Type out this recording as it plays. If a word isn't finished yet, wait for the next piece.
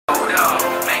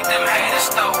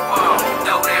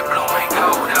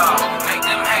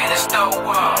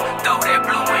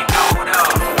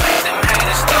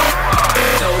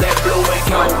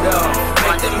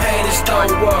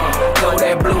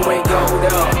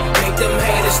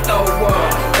throw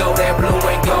up, throw that blue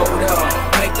and gold up.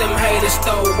 Make them haters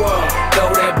throw up, throw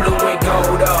that blue and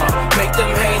gold up. Make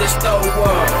them haters throw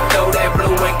up, throw that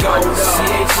blue and gold up.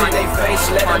 CH in they face,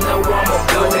 let them know I'ma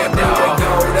throw that blue and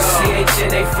gold up. CH in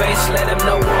they face, let them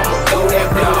know I'ma throw that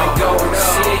blue and gold up.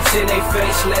 CH in they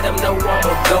face, let them know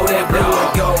I'ma throw that blue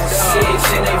and gold up. CH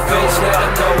in they face, let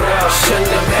them know that. Shut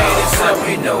them haters up,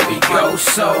 you know we go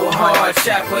so hard.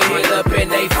 Chopper hit up in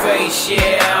they face,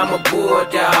 yeah, I'm a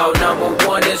bulldog. Number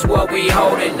one is what we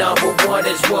holding, number one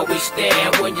is what we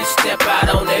stand. When you step out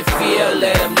on that field,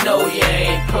 let them know you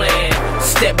ain't playing.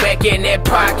 Step back in that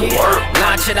pocket,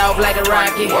 launch it off like a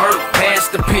rocket. Pass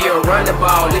the pill, run the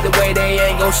ball, either way they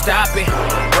ain't gon' stop it.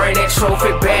 Bring that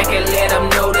trophy back and let them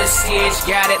know the CH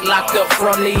got it locked up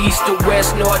from the east to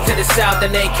west, north to the south,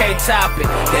 and they can't top it.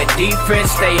 That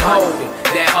defense they holding,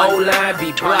 that O-line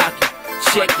be blocking.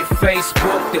 Check your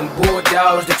Facebook, them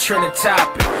bulldogs, they tryna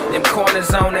top it. Them corners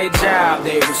on they job,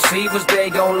 they receivers, they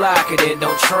gon' lock it. And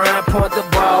don't try and punt the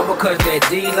ball because that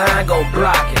D-line gon'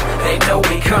 block it. They know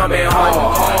we coming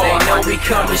hard, they know we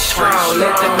coming strong.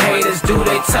 Let them haters do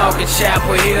they talking,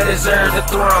 Chopper here deserves the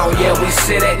throne. Yeah, we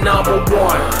sit at number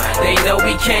one, they know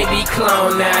we can't be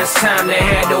cloned. Now it's time to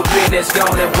handle business,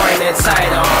 gonna bring that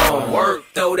title home. Work,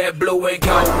 throw that blue and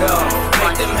gold up.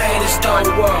 Make them haters throw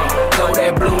up, throw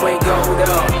that blue and gold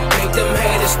up. Make them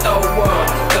haters throw up,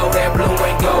 throw that blue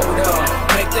and gold up.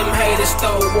 Make them haters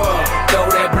throw up, throw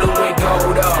that blue and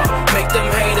gold up. Make them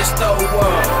haters throw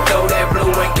up, throw that blue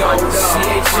and gold up.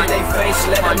 CH in they face,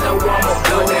 let them know I'ma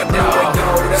throw that blue and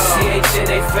gold up. CH in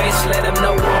they face, let them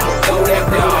know I'ma throw that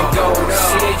blue and gold up.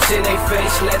 CH in they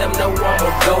face, let them know I'ma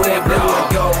throw that blue and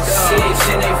gold up. CH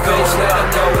in they face, let them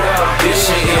know that. This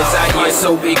shit is our year, so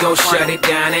we gon' shut it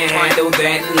down and handle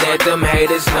that and let them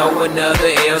haters know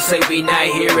another L. Say we not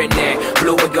hearing that.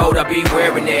 Blue and gold, I be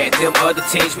wearing that. Them other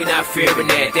teams, we not fearing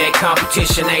that. That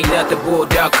competition ain't nothing,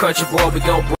 bulldog country boy, we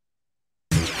gon'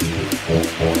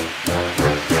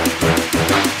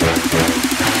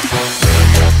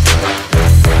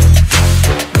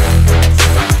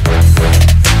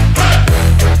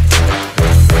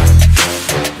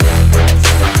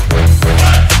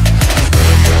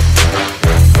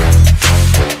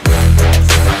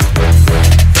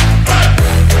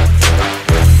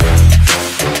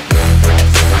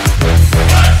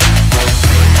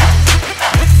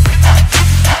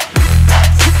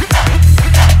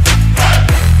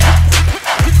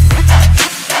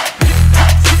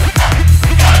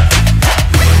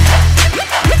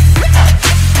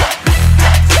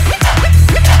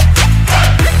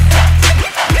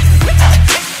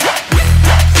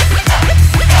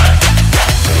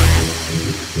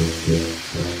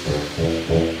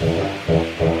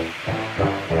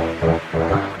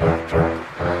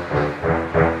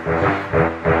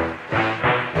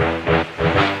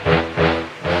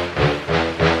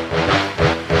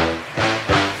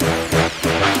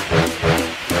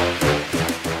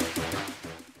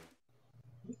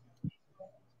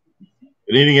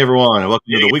 Good evening, everyone, and welcome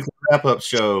to the weekly wrap-up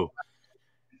show.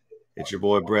 It's your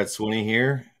boy Brett Swinney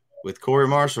here with Corey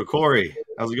Marshall. Corey,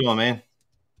 how's it going, man?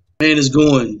 Man, it's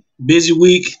going. Busy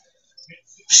week.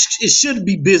 It should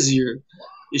be busier.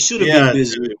 It should have been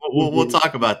busier. We'll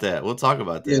talk about that. We'll talk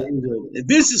about that. Yeah,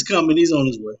 Vince is coming. He's on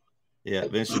his way. Yeah,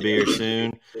 Vince should be here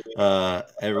soon.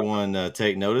 Everyone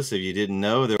take notice. If you didn't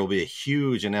know, there will be a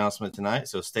huge announcement tonight,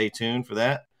 so stay tuned for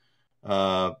that.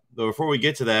 But before we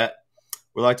get to that,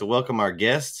 we'd like to welcome our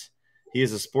guest. He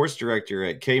is a sports director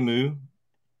at KMU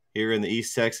here in the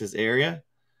East Texas area,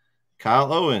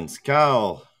 Kyle Owens.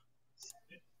 Kyle,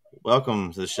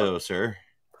 welcome to the show, sir.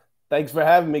 Thanks for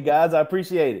having me, guys. I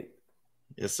appreciate it.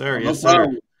 Yes, sir. Yes,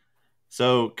 sir.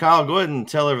 So, Kyle, go ahead and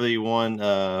tell everyone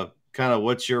kind of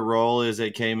what your role is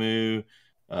at KMU,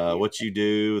 what you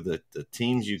do, the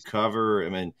teams you cover. I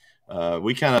mean,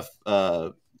 we kind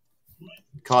of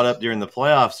caught up during the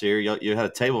playoffs here. You had a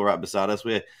table right beside us.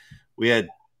 We had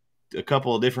a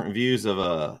couple of different views of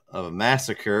a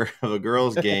massacre of a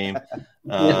girls' game.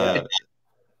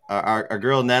 Our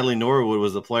girl Natalie Norwood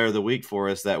was the player of the week for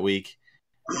us that week.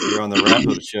 We were on the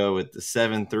wrap-up show with the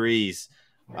 7 threes.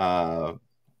 That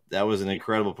was an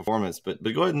incredible performance. But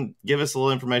go ahead and give us a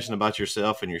little information about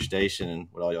yourself and your station and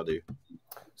what all y'all do.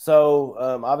 So,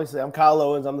 obviously, I'm Kyle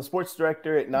Owens. I'm the sports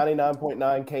director at 99.9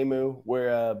 KMU.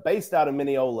 We're based out of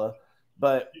Mineola,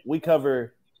 but we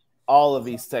cover all of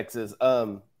East Texas.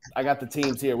 I got the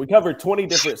teams here. We cover 20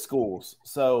 different schools.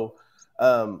 So,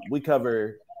 we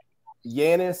cover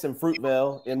Yanis and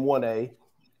Fruitvale in 1A.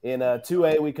 In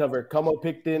 2A, we cover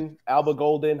Como-Picton, Alba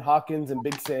Golden, Hawkins, and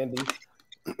Big Sandy.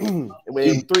 In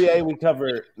 3A, we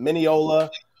cover Mineola,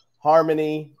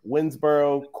 Harmony,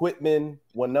 Winsboro, Quitman,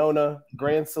 Winona,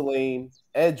 Grand Saline,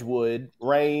 Edgewood,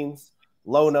 Rains,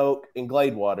 Lone Oak, and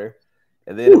Gladewater.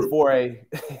 And then in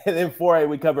 4A,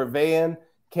 we cover Van,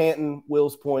 Canton,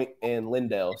 Wills Point, and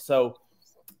Lindale. So,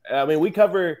 I mean, we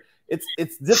cover –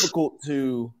 it's difficult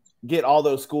to get all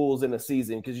those schools in a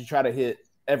season because you try to hit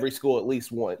every school at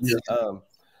least once. Yeah.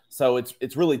 So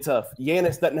it's really tough.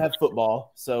 Yannis doesn't have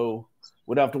football, so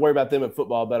we don't have to worry about them in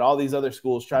football. But all these other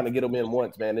schools trying to get them in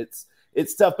once, man,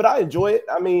 it's tough. But I enjoy it.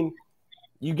 I mean,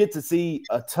 you get to see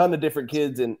a ton of different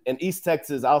kids. And East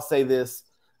Texas, I'll say this,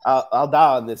 I'll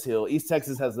die on this hill. East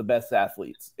Texas has the best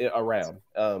athletes around.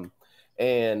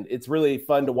 And it's really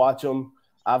fun to watch them.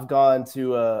 I've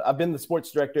been the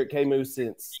sports director at KMU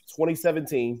since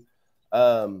 2017.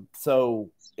 So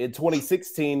in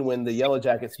 2016, when the Yellow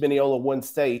Jackets, Mineola won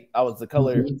state, I was the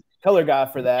color guy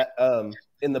for that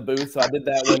in the booth. So I did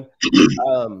that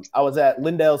one. I was at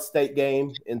Lindale's state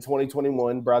game in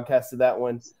 2021, broadcasted that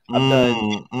one.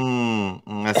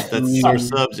 That's our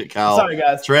subject, Kyle. Sorry,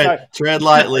 guys. Tread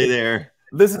lightly there.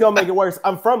 This is gonna make it worse.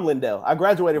 I'm from Lindale. I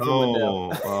graduated from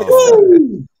Lindale.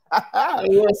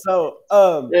 So,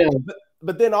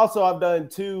 but then also I've done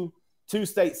two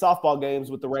state softball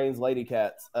games with the Rains Lady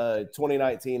Cats,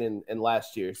 2019 and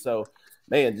last year. So,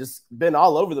 man, just been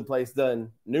all over the place,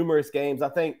 done numerous games. I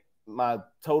think my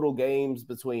total games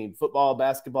between football,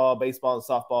 basketball, baseball, and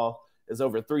softball is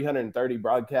over 330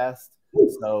 broadcasts.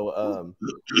 So,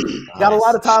 got a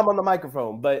lot of time on the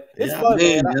microphone, but it's fun,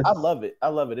 man. I love it. I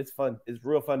love it. It's fun. It's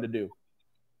real fun to do.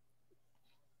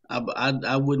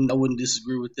 I wouldn't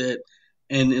disagree with that.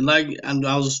 And like I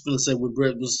was just going to say what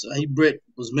Brett was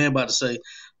man about to say,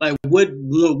 like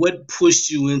what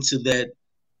pushed you into that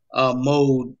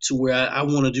mode to where I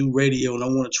want to do radio and I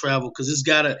want to travel, because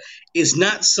it's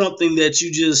not something that you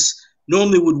just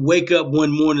normally would wake up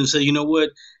one morning and say, you know what,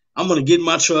 I'm going to get in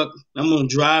my truck, I'm going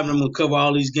to drive, and I'm going to cover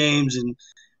all these games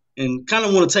and kind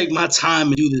of want to take my time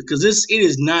and do this, because it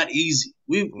is not easy.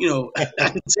 I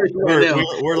can tell you right now,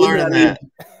 we're learning that.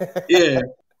 Yeah.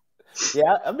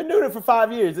 Yeah, I've been doing it for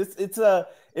 5 years.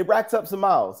 It racks up some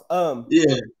miles.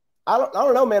 Yeah. I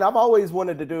don't know, man. I've always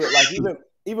wanted to do it. Like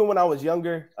even when I was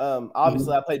younger,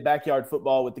 obviously I played backyard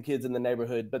football with the kids in the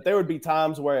neighborhood, but there would be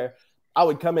times where I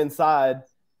would come inside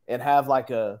and have like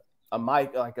a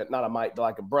mic, not a mic, but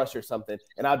like a brush or something,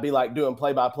 and I'd be like doing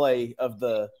play-by-play of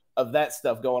that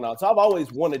stuff going on. So I've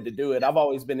always wanted to do it. I've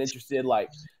always been interested, like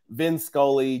Vin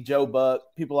Scully, Joe Buck,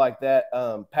 people like that,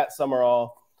 Pat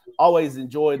Summerall. Always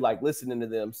enjoyed like listening to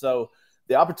them. So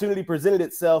the opportunity presented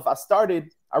itself. I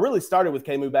really started with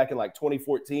KMU back in like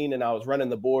 2014, and I was running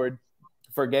the board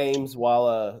for games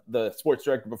while the sports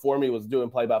director before me was doing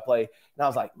play-by-play. And I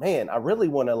was like, man, I really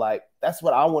want to, that's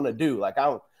what I want to do. Like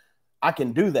I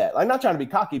can do that. I'm not trying to be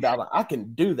cocky about it. I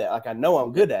can do that. Like I know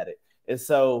I'm good at it. And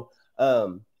so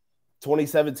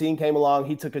 2017 came along.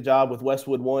 He took a job with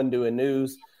Westwood One doing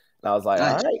news. And I was like,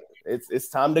 all right, it's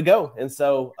time to go. And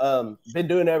so been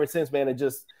doing it ever since, man. And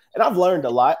I've learned a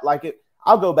lot. Like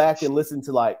I'll go back and listen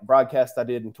to like broadcasts I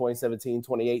did in 2017,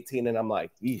 2018. And I'm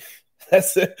like,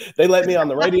 they let me on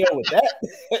the radio with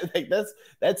that. Like,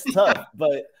 that's tough.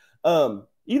 But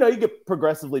you get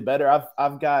progressively better.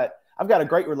 I've got a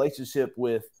great relationship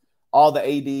with all the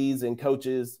ADs and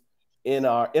coaches in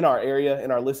our area, in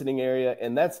our listening area.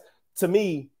 And that's, to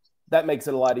me, that makes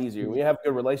it a lot easier when you have a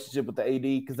good relationship with the AD,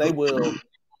 because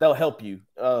they'll help you,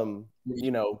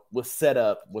 with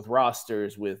setup, with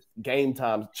rosters, with game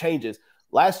times, changes.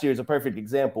 Last year is a perfect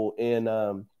example in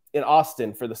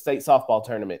Austin for the state softball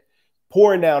tournament.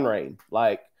 Pouring down rain.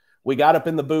 Like, we got up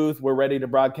in the booth, we're ready to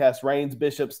broadcast Rains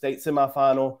Bishop state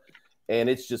semifinal, and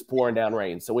it's just pouring down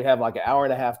rain. So we have like an hour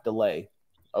and a half delay.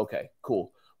 Okay,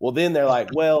 cool. Well, then they're like,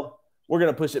 well, we're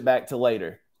going to push it back to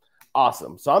later.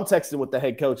 Awesome. So I'm texting with the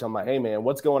head coach. I'm like, hey, man,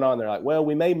 what's going on? They're like, well,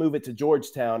 we may move it to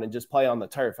Georgetown and just play on the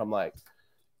turf. I'm like,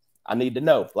 I need to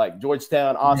know. Like,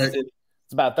 Georgetown, Austin,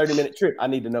 it's about a 30-minute trip. I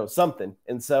need to know something.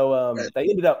 And so they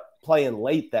ended up playing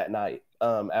late that night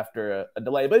after a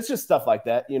delay. But it's just stuff like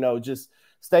that, just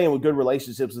staying with good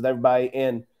relationships with everybody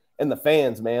and the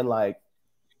fans, man. Like,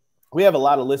 we have a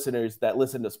lot of listeners that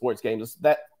listen to sports games.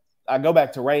 That I go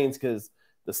back to Rains because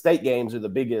the state games are the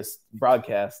biggest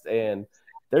broadcast, and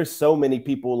there's so many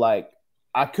people, like,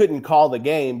 I couldn't call the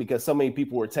game because so many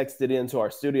people were texted into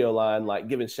our studio line, like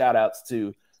giving shout outs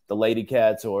to the Lady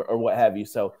Cats or what have you.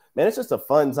 So, man, it's just a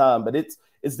fun time, but it's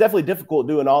definitely difficult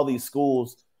doing all these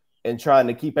schools and trying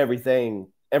to keep everything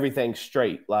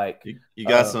straight. Like, you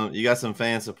got some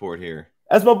fan support here.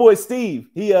 That's my boy Steve.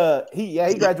 He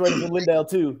graduated from Lindale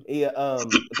too. He a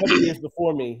couple of years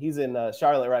before me. He's in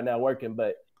Charlotte right now working,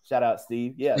 but Shout out,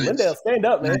 Steve. Yeah, Lindale, stand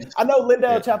up, man. I know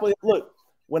Lindale, Chapel Hill. Look,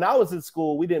 when I was in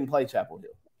school, we didn't play Chapel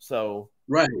Hill, so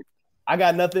right. I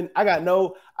got nothing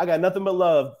but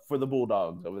love for the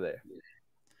Bulldogs over there.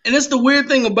 And it's the weird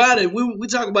thing about it. We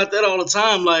talk about that all the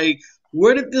time. Like,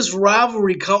 where did this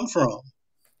rivalry come from?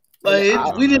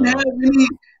 Like, we didn't have any.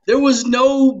 There was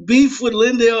no beef with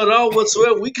Lindale at all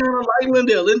whatsoever. We kind of like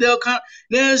Lindale.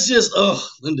 Now it's just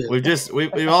Lindale.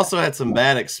 We've also had some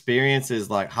bad experiences,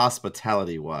 like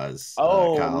hospitality wise.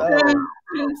 Oh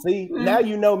no! See, now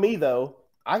you know me though.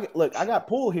 I got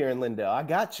pool here in Lindale. I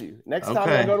got you. Next time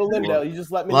I go to Lindale, you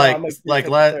just let me know. Like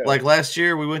last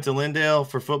year, we went to Lindale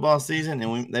for football season,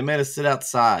 and they made us sit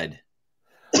outside.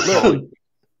 Look,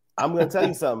 I'm gonna tell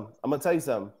you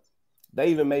something. They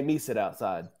even made me sit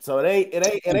outside. So it ain't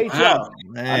y'all.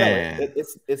 Man. I know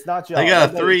it's not y'all. They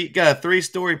got a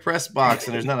 3-story press box,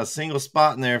 and there's not a single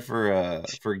spot in there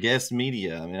for guest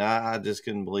media. I mean, I just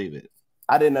couldn't believe it.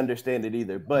 I didn't understand it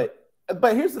either. But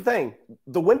here's the thing: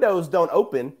 the windows don't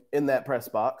open in that press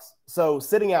box. So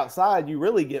sitting outside, you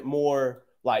really get more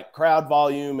like crowd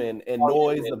volume and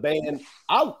noise. The band.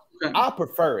 I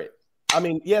prefer it. I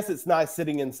mean, yes, it's nice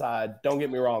sitting inside. Don't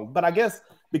get me wrong, but I guess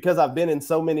because I've been in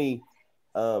so many.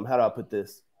 How do I put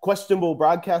this? Questionable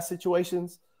broadcast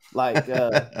situations. Like,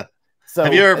 so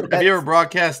have you ever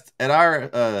broadcast at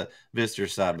our visitor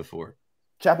side before?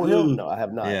 Chapel Hill? No, I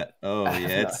have not. Yeah. Oh,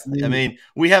 yeah. I mean,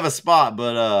 we have a spot,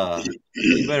 but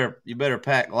you better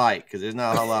pack light because there's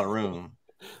not a whole lot of room.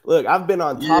 Look, I've been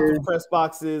on top of press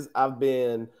boxes. I've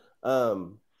been,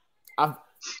 one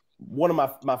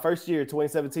of my first year,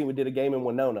 2017, we did a game in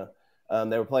Winona.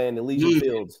 They were playing Elysian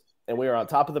Fields. And we were on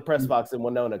top of the press box in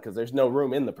Winona because there's no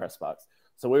room in the press box.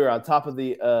 So we were on top of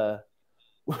the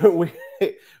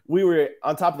we were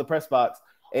on top of the press box,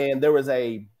 and there was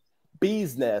a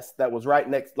bee's nest that was right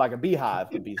next, like a beehive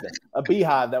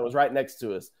that was right next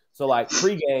to us. So like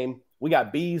pregame, we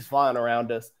got bees flying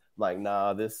around us. I'm like,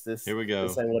 nah, this here we go.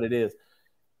 This ain't what it is.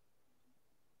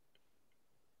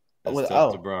 That's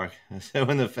tough to brag.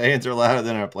 When the fans are louder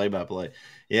than our play-by-play.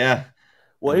 Yeah.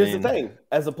 Well, here's the thing: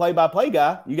 as a play-by-play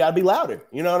guy, you got to be louder.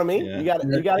 You know what I mean? Yeah. You got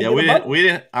to. Yeah, we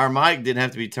didn't. Our mic didn't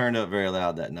have to be turned up very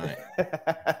loud that night.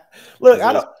 Look,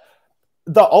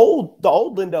 the old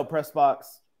Lindale press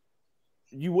box.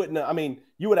 You wouldn't. I mean,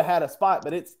 you would have had a spot,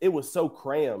 but it was so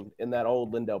crammed in that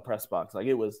old Lindale press box. Like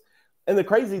it was. And the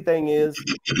crazy thing is,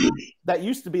 that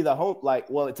used to be the home.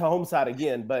 Like, well, it's a home side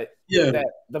again, but that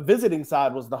the visiting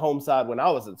side was the home side when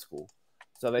I was in school.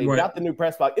 So they got the new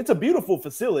press box. It's a beautiful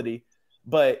facility.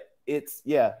 But it's,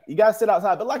 you got to sit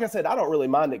outside. But like I said, I don't really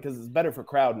mind it because it's better for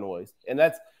crowd noise. And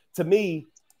that's, to me,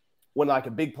 when like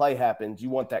a big play happens, you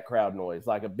want that crowd noise.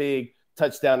 Like a big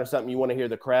touchdown or something, you want to hear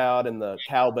the crowd and the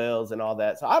cowbells and all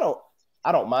that. So I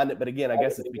don't mind it. But again, I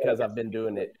guess it's because I've been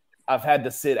doing it. I've had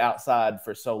to sit outside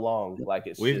for so long. Like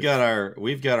we've got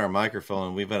our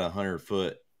microphone. We've got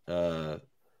 100-foot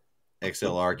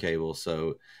XLR cable.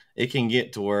 So it can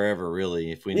get to wherever,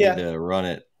 really, if we need to run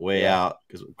it way out,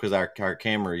 because our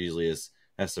camera usually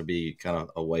has to be kind of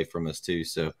away from us too.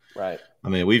 So, right. I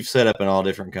mean, we've set up in all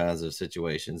different kinds of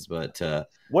situations, but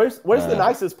where's the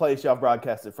nicest place y'all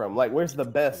broadcasted from? Like, where's the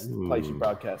best place you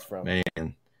broadcast from? Man,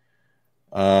 you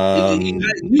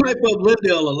hype up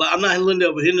Lindale a lot. I'm not in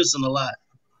Lindale, but Henderson a lot.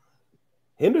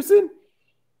 Henderson?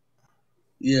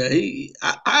 Yeah,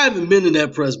 I haven't been in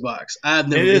that press box. I've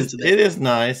never been to that. It is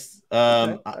nice.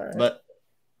 But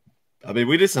I mean,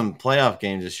 we did some playoff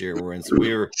games this year. So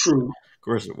we were true. Of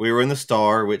course, we were in the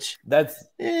Star, which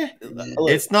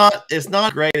it's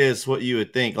not great as what you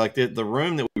would think. Like the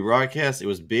room that we broadcast, it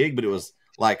was big, but it was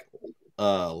like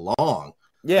long.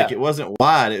 Yeah, like it wasn't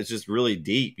wide. It was just really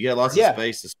deep. You had lots of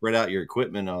space to spread out your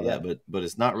equipment and all that, but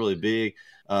it's not really big.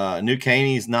 New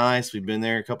Caney's nice. We've been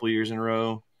there a couple of years in a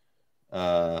row.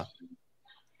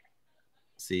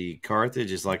 See,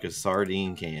 Carthage is like a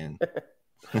sardine can.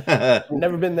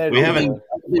 Never been there.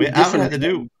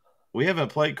 We haven't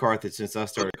played Carthage since I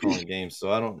started calling games,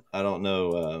 so I don't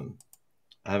know.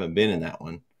 I haven't been in that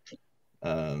one.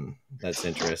 That's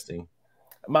interesting.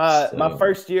 My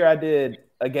first year, I did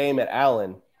a game at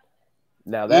Allen.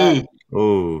 Now that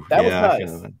was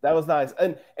nice. That was nice.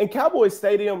 And Cowboys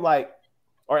Stadium,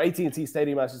 or AT&T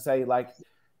Stadium, I should say,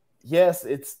 yes,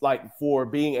 it's like for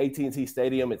being AT&T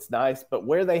Stadium, it's nice, but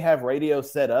where they have radio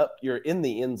set up, you're in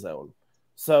the end zone.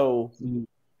 So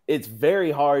it's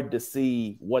very hard to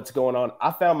see what's going on.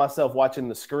 I found myself watching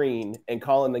the screen and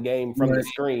calling the game from the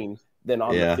screen than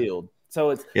on the field.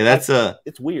 So it's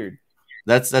it's weird.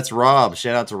 That's Rob.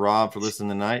 Shout out to Rob for listening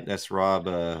tonight. That's Rob,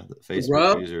 the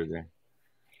Facebook user there.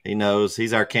 He knows.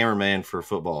 He's our cameraman for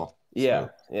football. Yeah,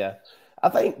 so. yeah. I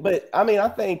think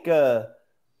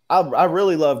I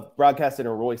really love broadcasting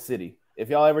in Royce City. If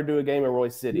y'all ever do a game in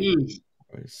Royce City,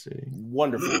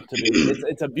 wonderful to me.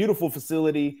 It's a beautiful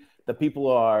facility. The people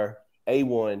are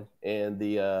A1,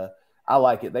 and I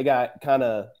like it. They got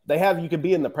you can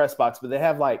be in the press box, but they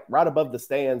have like right above the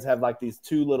stands have like these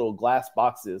two little glass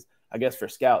boxes, I guess for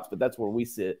scouts, but that's where we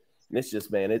sit. And it's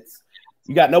just, man,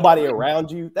 you got nobody around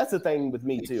you. That's the thing with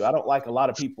me too. I don't like a lot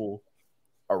of people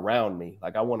around me.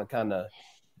 Like I want to kind of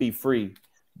be free,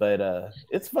 but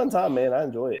it's a fun time, man. I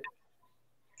enjoy it.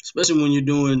 Especially when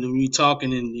you're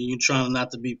talking and you're trying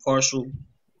not to be partial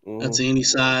to any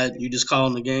side. You just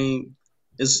calling the game.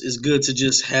 It's good to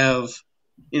just have,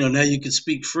 now you can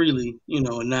speak freely,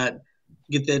 and not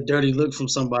get that dirty look from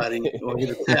somebody or get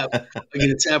a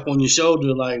tap on your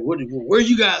shoulder like, where are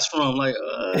you guys from? Like,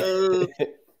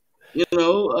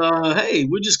 hey,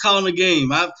 we're just calling the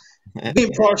game.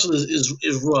 Being partial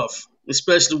is rough,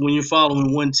 especially when you're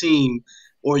following one team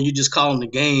or you just calling the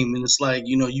game, and it's like,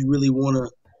 you really want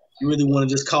to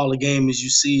just call the game as you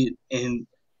see it. And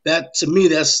that, to me,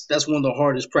 that's one of the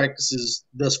hardest practices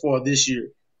thus far this year.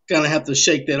 Kind of have to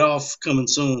shake that off coming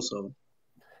soon. So,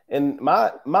 and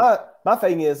my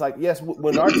thing is like, yes,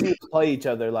 when our teams play each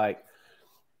other, like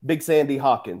Big Sandy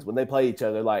Hawkins, when they play each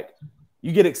other, like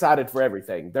you get excited for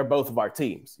everything. They're both of our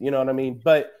teams, you know what I mean?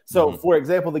 But so, for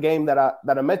example, the game that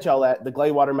I met y'all at, the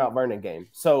Gladewater Mount Vernon game.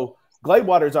 So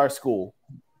Gladewater's our school.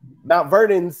 Mount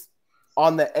Vernon's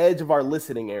on the edge of our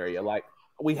listening area. Like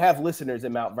we have listeners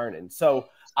in Mount Vernon. So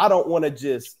I don't want to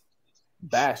just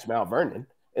bash Mount Vernon.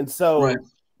 And so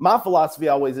my philosophy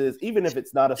always is, even if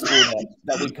it's not a school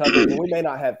that we cover, and we may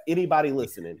not have anybody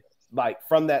listening like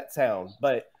from that town,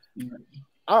 but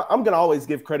I'm going to always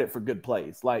give credit for good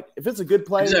plays. Like if it's a good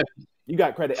play, you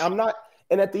got credit. I'm not.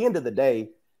 And at the end of the day,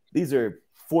 these are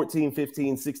 14,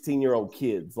 15, 16-year-old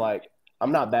kids. Like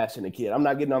I'm not bashing a kid. I'm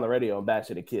not getting on the radio and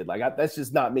bashing a kid. Like that's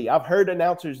just not me. I've heard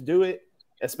announcers do it,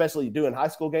 especially doing high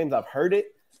school games. I've heard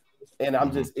it, and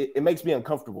I'm just it makes me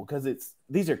uncomfortable because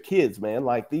these are kids, man.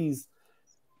 Like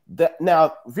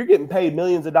now, if you're getting paid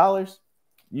millions of dollars,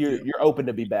 you're open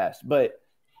to be bashed. But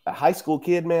a high school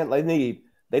kid, man, they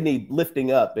need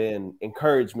lifting up and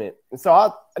encouragement. And so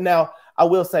I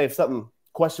will say, if something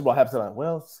questionable happens, I'm like,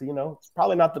 well, so, it's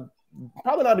probably not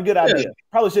a good idea.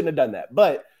 Probably shouldn't have done that.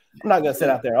 But I'm not going to sit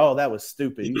out there, oh, that was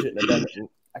stupid. You shouldn't have done it.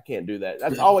 I can't do that.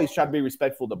 That's always try to be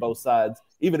respectful to both sides,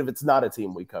 even if it's not a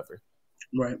team we cover.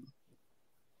 Right.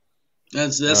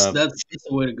 That's the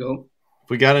way to go. If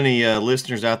we got any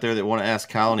listeners out there that want to ask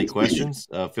Kyle any questions,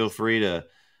 feel free to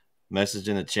message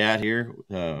in the chat here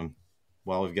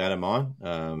while we've got him on.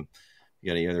 You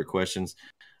got any other questions?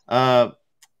 I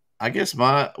guess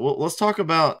let's talk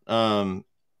about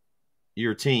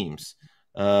your teams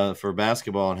for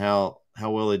basketball and how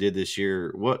well they did this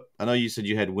year. I know you said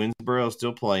you had Winsboro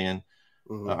still playing.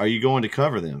 Are you going to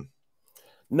cover them?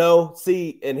 No.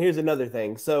 See, and here's another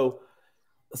thing. So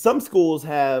some schools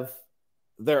have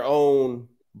their own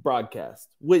broadcast,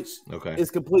 which is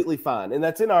completely fine. And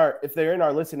that's if they're in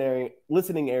our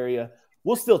listening area,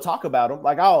 we'll still talk about them.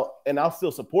 Like I'll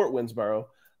still support Winsboro.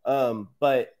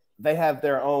 But they have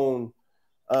their own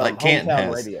like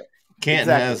Canton radio.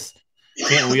 Canton,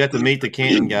 we got to meet the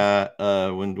Canton guy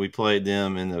when we played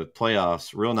them in the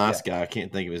playoffs. Real nice guy. I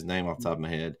can't think of his name off the top of my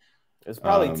head. It's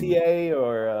probably TA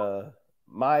or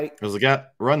Mike. It was a guy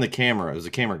run the camera. It was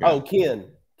a camera guy. Oh, Ken.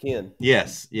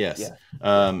 Yes. Yeah.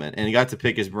 And he got to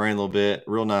pick his brain a little bit.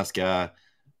 Real nice guy.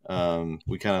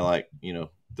 We kind of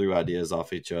threw ideas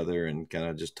off each other and kind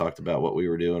of just talked about what we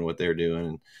were doing, what they were doing.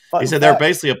 And he said they're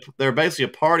basically a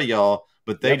part of y'all,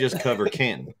 but they just cover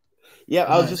Canton. Yeah,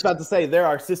 I was just about to say they're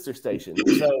our sister station.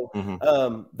 So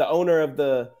the owner of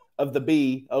the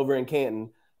B over in Canton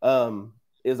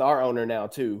is our owner now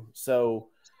too. So,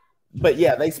 but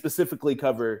yeah, they specifically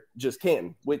cover just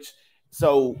Canton.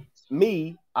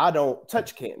 I don't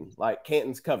touch Canton. Like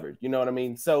Canton's covered. You know what I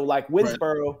mean? So like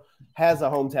Winsboro has a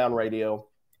hometown radio.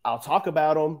 I'll talk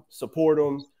about them, support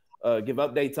them, give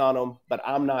updates on them, but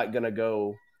I'm not gonna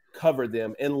go cover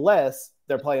them unless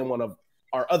they're playing one of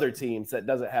our other teams that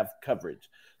doesn't have coverage.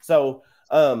 So,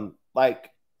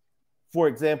 for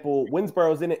example,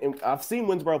 Winsboro's in it, and I've seen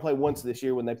Winsboro play once this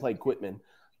year when they played Quitman.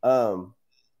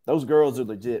 Those girls are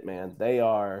legit, man. They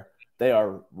are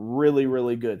really,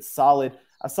 really good, solid.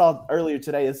 I saw earlier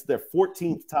today it's their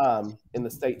 14th time in the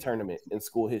state tournament in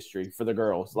school history for the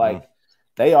girls. Like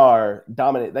they are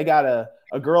dominant. They got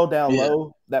a girl down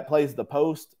low that plays the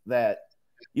post that,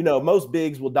 most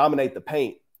bigs will dominate the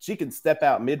paint. She can step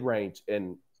out mid-range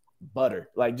and butter,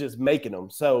 like just making them.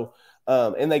 So,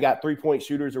 and they got 3-point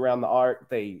shooters around the arc.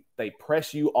 They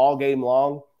press you all game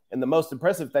long. And the most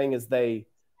impressive thing is they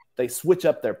they switch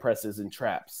up their presses and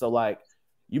traps. So like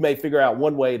you may figure out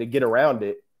one way to get around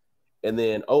it, and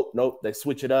then nope, they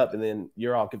switch it up, and then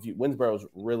you're all confused. Winsboro's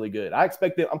really good. I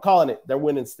expect it. I'm calling it. They're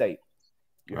winning state.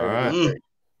 All right.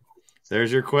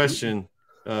 There's your question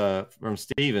from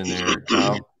Steven there,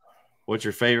 Kyle. What's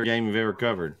your favorite game you've ever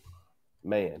covered?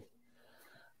 Man.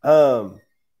 Ooh,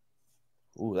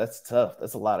 that's tough.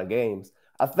 That's a lot of games.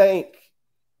 I think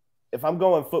if I'm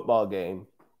going football game,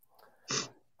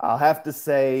 I'll have to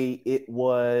say it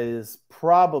was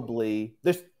probably –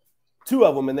 there's two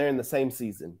of them, and they're in the same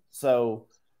season. So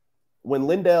when on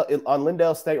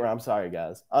Lindale State Run – I'm sorry,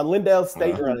 guys. On Lindale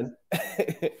State Run,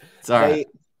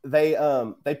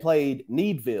 they played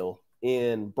Needville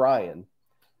in Bryan,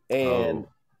 and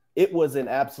it was an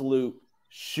absolute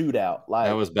shootout. Like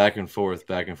that was back and forth.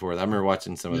 I remember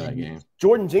watching some of that game.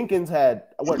 Jordan Jenkins had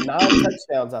 9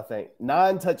 touchdowns, I think.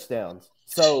 9 touchdowns.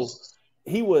 So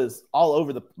he was all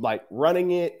over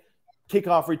running it,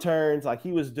 kickoff returns, like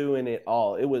he was doing it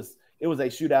all. It was a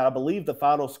shootout. I believe the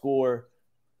final score,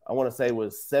 I want to say,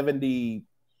 was 70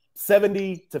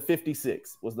 to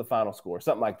 56 was the final score,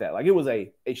 something like that. Like it was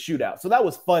a shootout. So that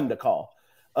was fun to call.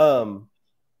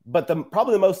 But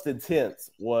probably the most intense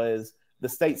was the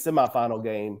state semifinal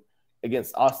game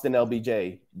against Austin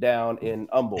LBJ down in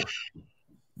Humble.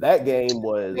 That game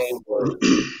was,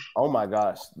 oh my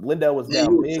gosh. Lindale was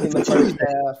down big in the first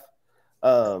half.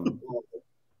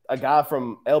 A guy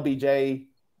from LBJ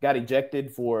got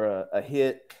ejected for a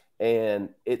hit, and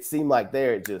it seemed like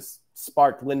there it just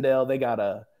sparked Lindale. They got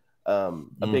a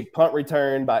big punt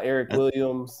return by Eric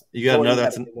Williams. You got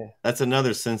another. That's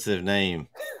another sensitive name.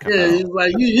 Yeah, it's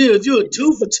like you're 2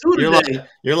 for 2 today.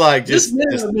 You're like just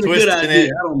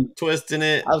twisting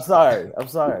it. I'm sorry.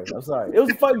 It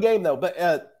was a fun game though, but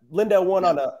Lindale won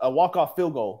on a walk-off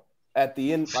field goal at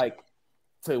the end, like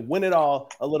to win it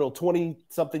all. A little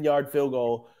 20-something yard field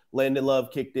goal. Landon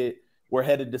Love kicked it. We're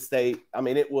headed to state. I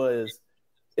mean, it was.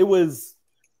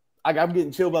 I'm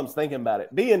getting chill bumps thinking about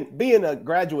it. Being a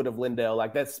graduate of Lindale,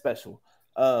 like that's special.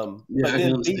 But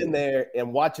then being there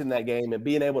and watching that game and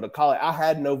being able to call it, I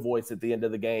had no voice at the end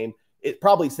of the game. It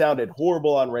probably sounded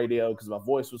horrible on radio because my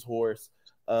voice was hoarse.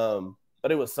 But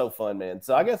it was so fun, man.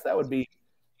 So I guess that would be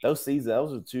those seasons.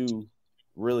 Those are 2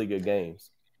 really good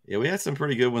games. Yeah, we had some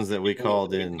pretty good ones that we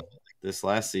called in this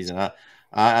last season.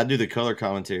 I do the color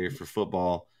commentary for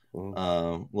football.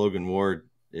 Logan Ward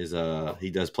is he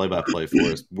does play-by-play for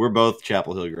us. We're both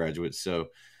Chapel Hill graduates, so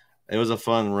it was a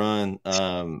fun run.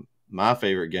 My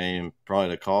favorite game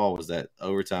probably to call was that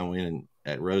overtime win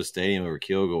at Rose Stadium over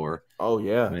Kilgore. Oh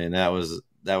yeah, man, that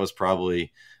was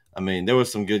probably. I mean, there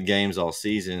was some good games all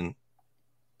season.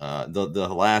 The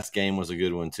last game was a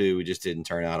good one too. We just didn't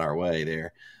turn out our way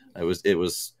there. It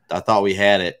was. I thought we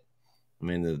had it. I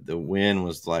mean, the win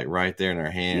was like right there in our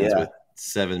hands with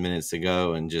 7 minutes to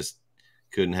go, and just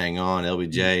couldn't hang on.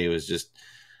 LBJ was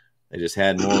they just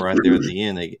had more right there at the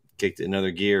end. They kicked it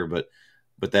another gear, but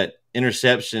that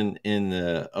interception in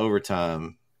the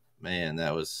overtime, man,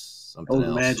 that was something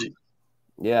else. Magic.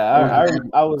 Yeah,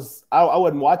 I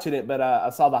wasn't watching it, but I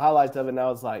saw the highlights of it, and I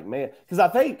was like, man, because I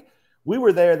think we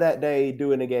were there that day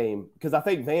doing a game because I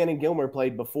think Van and Gilmer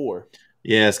played before.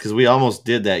 Yes, because we almost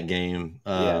did that game.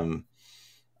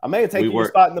 I may have taken your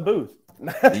spot in the booth.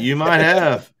 You might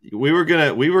have.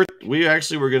 We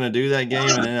actually were gonna do that game,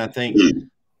 and then I think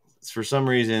for some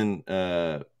reason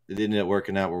it didn't end up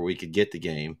working out where we could get the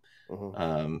game.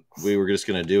 We were just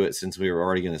gonna do it since we were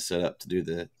already gonna set up to do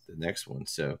the next one.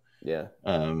 So yeah.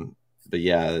 But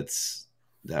yeah,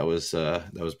 that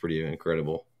was pretty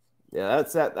incredible. Yeah,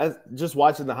 that's just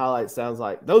watching the highlights sounds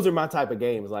like those are my type of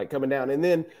games, like coming down. And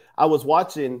then I was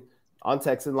watching on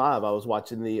Texan Live. I was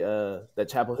watching the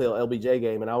Chapel Hill LBJ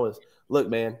game, and look,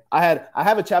 man, I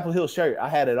have a Chapel Hill shirt. I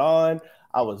had it on.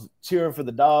 I was cheering for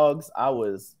the dogs. I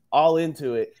was all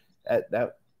into it.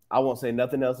 I won't say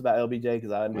nothing else about LBJ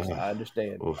because I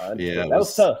understand. Yeah, that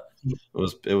was tough.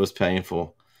 It was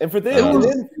painful. And for them,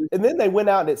 and then they went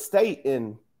out at state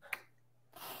and.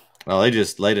 Well, they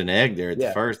just laid an egg there at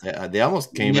the first. They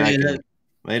almost came back and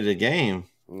made it a game.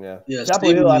 Yeah. Chapel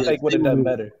Hill, I think, would have done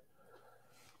better.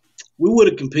 We would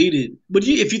have competed. But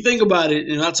if you think about it,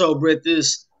 and I told Brett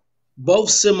this, both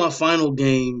semifinal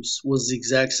games was the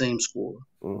exact same score.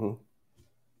 Mm-hmm.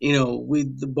 You know,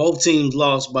 both teams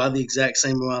lost by the exact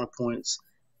same amount of points.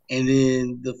 And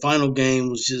then the final game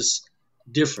was just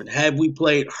different. Had we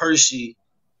played Hershey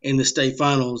in the state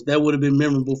finals, that would have been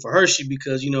memorable for Hershey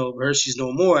because, you know, Hershey's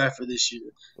no more after this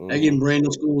year. Mm-hmm. They're getting brand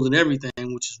new schools and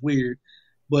everything, which is weird.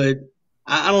 But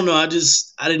I don't know. I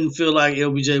didn't feel like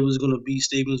LBJ was going to beat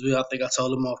Stevensville. I think I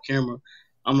told him off camera.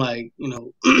 I'm like, you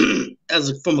know,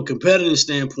 from a competitive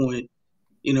standpoint,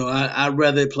 I'd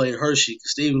rather play Hershey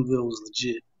because Stephenville was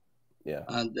legit. Yeah,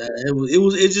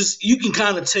 it just you can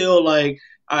kind of tell like,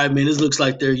 all right, man, this looks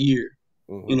like their year.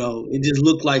 Mm-hmm. It just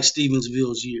looked like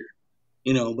Stevensville's year.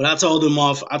 But I told them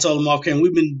off camera.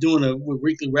 We've been doing a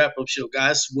weekly wrap up show,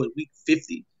 guys. What, week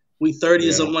 50, week 30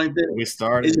 or something like that. We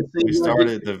started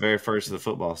the very first of the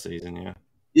football season. Yeah.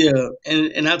 Yeah,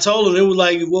 and I told them, it was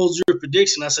like, what was your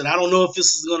prediction? I said, I don't know if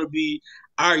this is going to be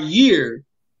our year.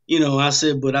 I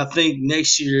said, but I think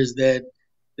next year is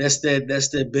that's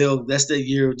that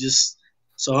year. Just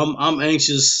so I'm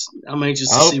anxious. To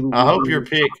see. I hope your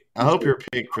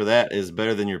pick for that is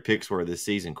better than your picks were this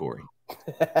season, Corey.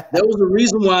 That was the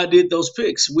reason why I did those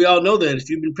picks. We all know that if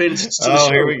you've been paying attention to the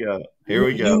show. Here we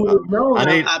go. You would have known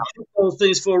I picked those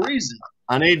things for a reason.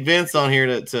 I need Vince on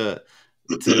here to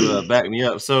back me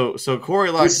up. So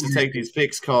Corey likes to take these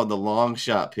picks called the long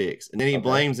shot picks, and then he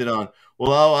blames it on,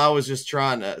 well, I was just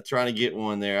trying to get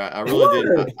one there. I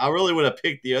really would have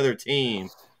picked the other team,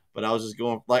 but I was just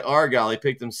going like Argyle. He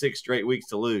picked them 6 straight weeks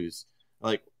to lose.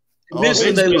 Like,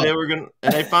 eventually they were going,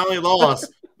 and they finally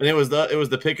lost. And it was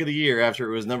the pick of the year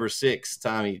after it was number 6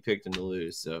 time he picked them to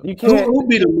lose. So who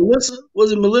beat him? Melissa?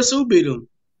 Was it Melissa who beat him?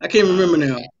 I can't remember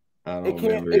now.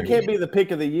 It can't be the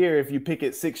pick of the year if you pick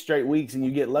it 6 straight weeks and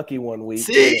you get lucky one week.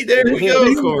 See, there we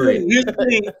go, Corey. Here's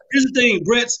the thing,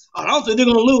 Brett's. I don't think they're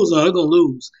gonna lose. No, they're gonna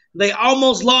lose. They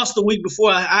almost lost the week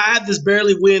before. I had this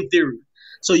barely win theory.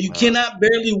 So you cannot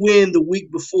barely win the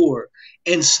week before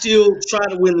and still try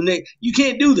to win the next. You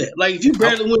can't do that. Like if you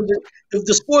barely win, if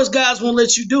the sports guys won't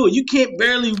let you do it, you can't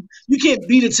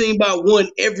beat a team by 1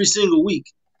 every single week.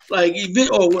 Like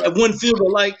or 1 field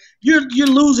goal. Like you're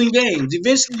losing games.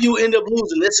 Eventually you'll end up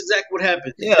losing. That's exactly what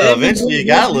happened. Yeah, eventually you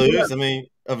gotta lose.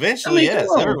 Eventually, yes,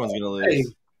 everyone's gonna lose. Hey,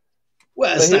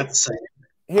 well, it's not the same.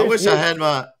 I wish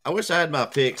I had my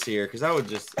picks here because I was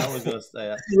gonna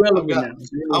say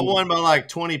I won by like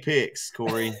 20 picks,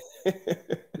 Corey.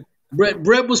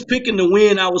 Brett was picking to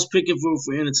win. I was picking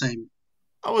for entertainment.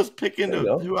 I was picking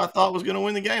who I thought was going to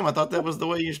win the game. I thought that was the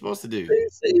way you're supposed to do.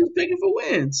 He was picking for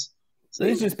wins. So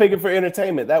he's just picking for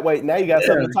entertainment. That way, now you got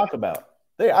something to talk about.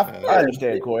 There, I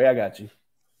understand, Corey. I got you.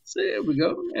 So there we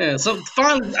go. Yeah. So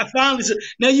I finally said,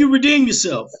 now you redeem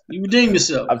yourself. I'm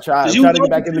trying to get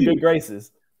back in the good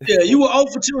graces. Yeah, you were 0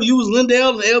 for 2. You was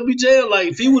Lindell and LBJ. Like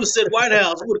if he would have said White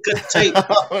House, would have cut the tape.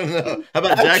 Oh no! How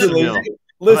about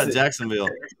Jacksonville?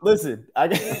 Listen.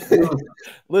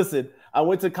 I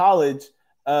went to college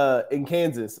in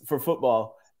Kansas for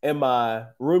football, and my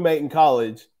roommate in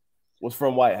college was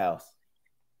from White House.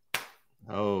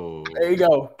 Oh, there you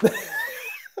go.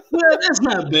 Well, that's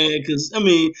not bad because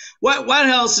White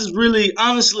House is really,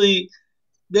 honestly,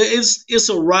 it's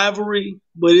a rivalry,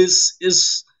 but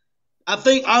it's. I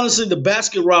think honestly, the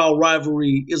basketball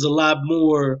rivalry is a lot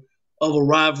more of a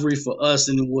rivalry for us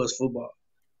than it was football.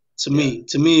 To me,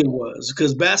 it was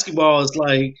because basketball is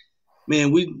like,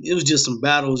 man, it was just some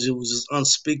battles. It was just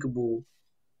unspeakable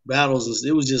battles.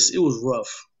 It was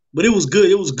rough, but it was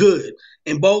good. It was good.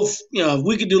 And both, if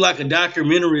we could do like a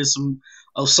documentary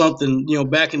of something,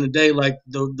 back in the day, like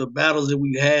the battles that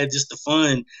we had, just the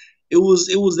fun. It was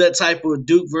that type of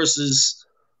Duke versus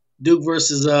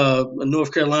a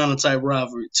North Carolina type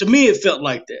rivalry. To me, it felt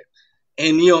like that.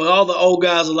 And all the old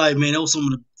guys are like, man, that was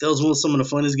some of the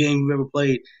funnest games we've ever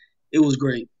played. It was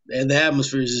great, and the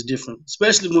atmosphere is just different,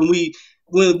 especially when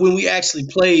we actually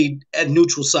played at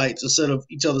neutral sites instead of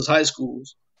each other's high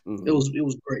schools. Mm-hmm. It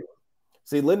was great.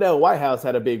 See, Lindell and White House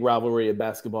had a big rivalry in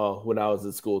basketball when I was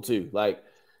in school too. Like,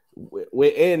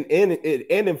 and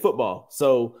in football.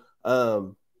 So,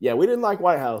 yeah, we didn't like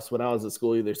White House when I was at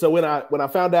school either. So when I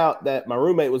found out that my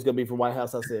roommate was going to be from White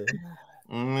House, I said,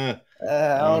 I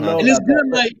don't know. And it's good,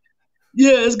 like,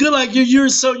 it's good. Like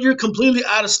you're completely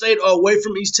out of state or away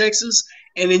from East Texas,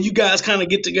 and then you guys kind of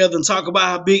get together and talk about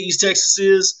how big East Texas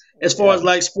is as far as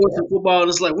like sports and football. And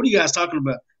it's like, what are you guys talking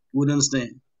about? We wouldn't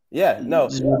understand. Yeah, no.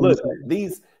 Look,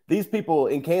 these people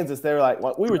in Kansas, they're like,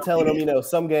 we were telling them,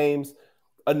 some games,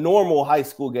 a normal high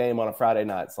school game on a Friday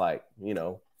night's like,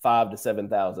 5,000 to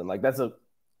 7,000. Like that's a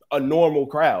normal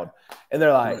crowd. And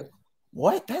they're like,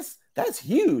 what? That's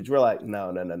huge. We're like,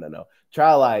 no.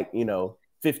 Try like,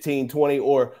 15, 20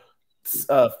 or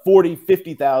 40,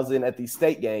 50,000 at these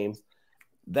state games.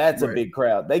 That's a big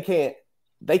crowd. They can't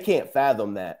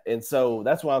fathom that. And so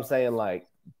that's why I'm saying like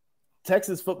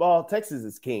Texas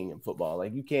is king in football.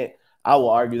 Like I will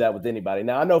argue that with anybody.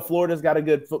 Now I know Florida's got a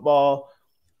good football.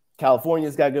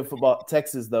 California's got good football.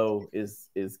 Texas though is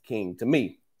king to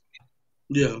me.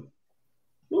 Yeah.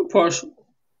 We're partial.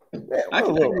 Yeah, I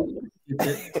get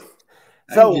that.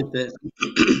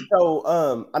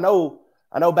 So I know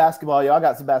I know basketball. Y'all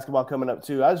got some basketball coming up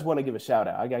too. I just want to give a shout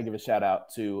out. I got to give a shout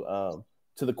out to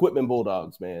the Quitman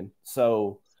Bulldogs, man.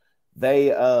 So they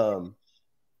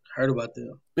heard about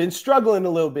them. Been struggling a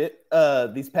little bit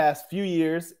these past few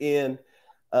years in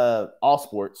all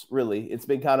sports. Really, it's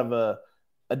been kind of a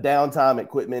downtime at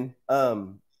Quitman.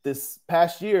 This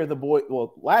past year,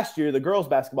 last year, the girls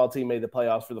basketball team made the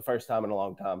playoffs for the first time in a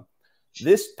long time.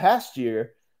 This past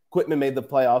year, Quitman made the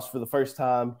playoffs for the first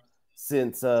time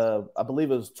since I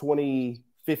believe it was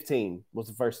 2015 was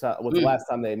the last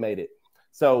time they made it.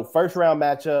 So first round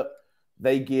matchup,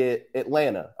 they get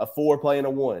Atlanta, a 4 playing a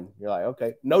 1. You're like,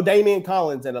 okay, no Damian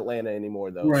Collins in Atlanta anymore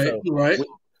though. Right.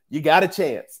 You got a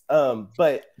chance.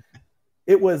 But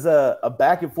it was a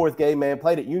back and forth game, man.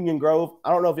 Played at Union Grove.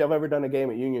 I don't know if y'all have ever done a game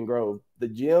at Union Grove. The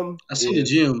gym. I see the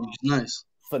gym. It's nice.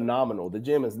 Phenomenal. The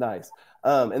gym is nice.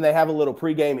 And they have a little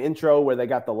pregame intro where they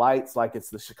got the lights like it's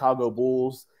the Chicago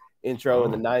Bulls intro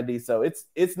in the 90s. So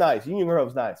it's nice. Union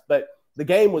Grove's nice. But the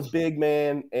game was big,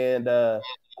 man. And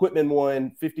Quitman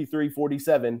won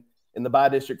 53-47 in the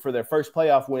bi-district for their first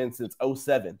playoff win since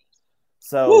 2007.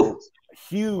 So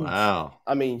huge. Wow.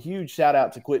 I mean, huge shout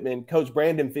out to Quitman. Coach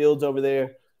Brandon Fields over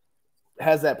there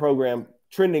has that program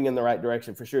trending in the right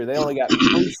direction for sure. They only got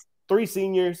three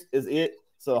seniors is it.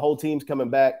 So the whole team's coming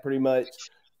back pretty much.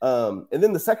 And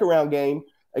then the second round game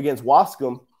against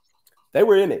Wascom, they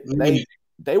were in it.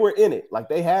 They were in it. Like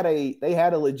they had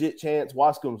a legit chance.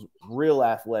 Wascom's real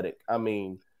athletic. I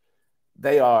mean,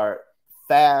 they are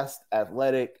fast,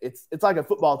 athletic. It's like a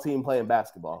football team playing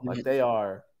basketball. Like they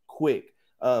are quick.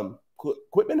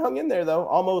 Quitman hung in there though,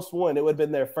 almost won. It would have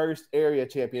been their first area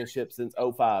championship since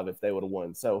 2005 if they would have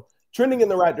won. So trending in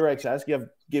the right direction. I just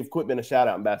give Quitman a shout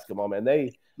out in basketball, man.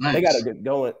 They got to get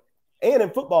going. And in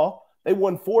football, they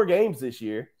won 4 games this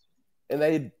year, and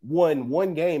they won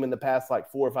 1 game in the past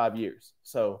like 4 or 5 years.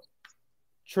 So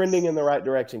trending in the right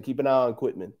direction. Keep an eye on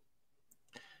Quitman.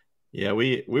 Yeah,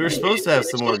 we were supposed to have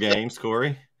some more games,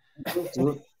 Corey. That's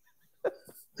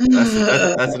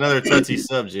another touchy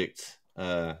subject.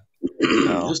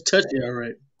 Just touchy, all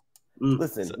right.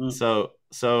 Listen. So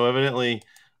evidently,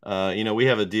 we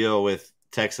have a deal with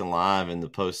Texan Live in the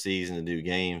postseason to do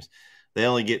games. They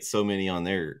only get so many on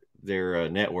their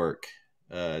network.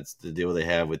 It's the deal they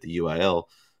have with the UIL.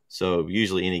 So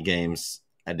usually any games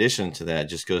addition to that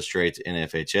just go straight to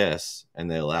NFHS, and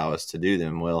they allow us to do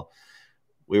them. Well,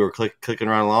 we were clicking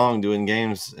right along doing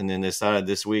games, and then decided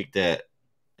this week that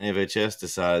NFHS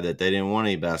decided that they didn't want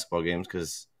any basketball games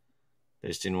because they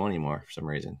just didn't want any more for some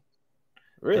reason.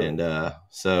 Really? And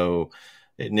so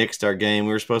it nixed our game.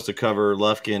 We were supposed to cover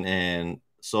Lufkin and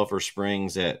Sulphur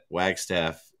Springs at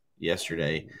Wagstaff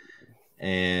yesterday,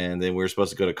 and then we were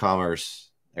supposed to go to Commerce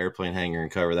Airplane Hangar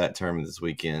and cover that tournament this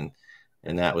weekend,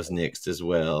 and that was nixed as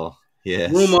well. Yes.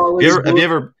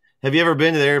 Have you ever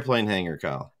been to the Airplane Hangar,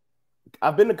 Kyle?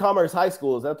 I've been to Commerce High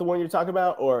School. Is that the one you're talking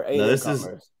about, or A&M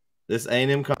Commerce? This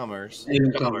A&M Commerce.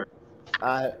 A&M Commerce.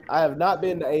 I have not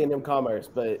been to A&M Commerce,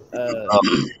 but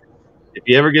if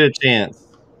you ever get a chance,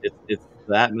 it's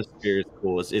the atmosphere is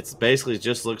cool. It's basically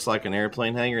just looks like an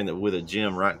airplane hangar and with a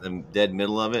gym right in the dead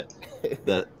middle of it.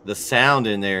 The sound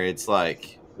in there, it's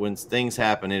like when things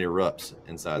happen, it erupts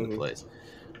inside the place.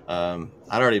 I'd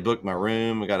already booked my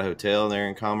room. I got a hotel there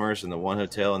in Commerce and the one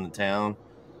hotel in the town.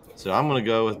 So I'm going to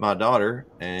go with my daughter,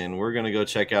 and we're going to go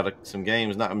check out some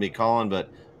games. Not going to be calling, but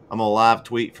I'm going to live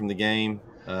tweet from the game.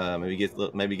 Maybe get a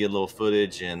little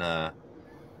footage and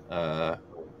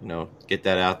get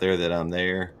that out there that I'm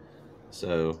there.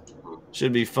 So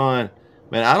should be fun,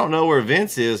 man. I don't know where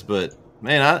Vince is, but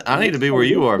man, I need to be where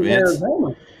you are, Vince.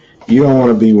 You don't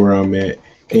want to be where I'm at.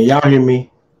 Can y'all hear me?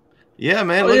 Yeah,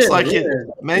 man. Looks like it,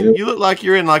 man. You look like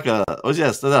you're in like a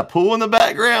pool in the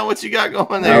background. What you got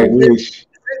going there?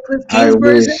 I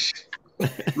wish.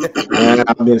 Man,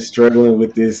 I've been struggling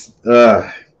with this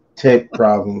tech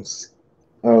problems.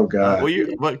 Oh God.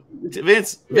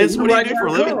 Vince, what do you do for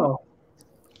a living?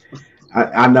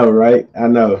 I know, right? I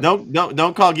know.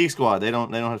 Don't call Geek Squad. They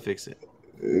don't know how to fix it.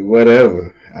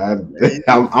 Whatever.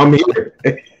 I'm here.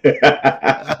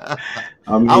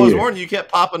 I was warned you kept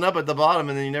popping up at the bottom,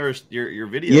 and then you never your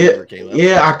video never came up.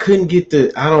 Yeah, I couldn't get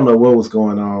I don't know what was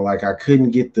going on. Like I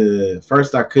couldn't get to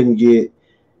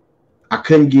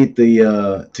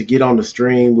get on the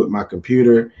stream with my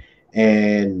computer.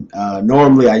 And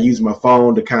normally I use my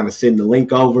phone to kind of send the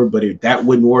link over, but that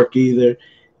wouldn't work either.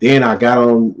 Then I got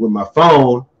on with my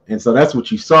phone, and so that's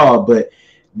what you saw. But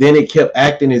then it kept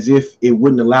acting as if it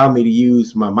wouldn't allow me to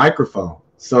use my microphone.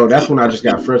 So that's when I just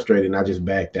got frustrated, and I just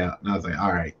backed out. And I was like,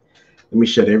 all right, let me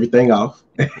shut everything off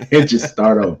and just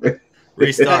start over.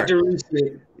 Restart.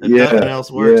 reset. If nothing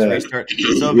else works, restart.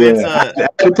 So Vince, I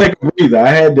had to take a breather.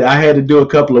 I had to do a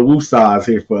couple of woosahs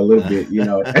here for a little bit, you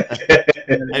know.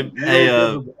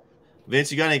 hey,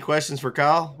 Vince, you got any questions for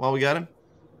Kyle while we got him?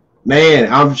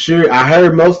 Man, I'm sure I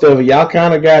heard most of it. Y'all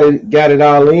kind of got it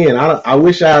all in. I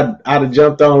wish I'd have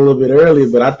jumped on a little bit earlier,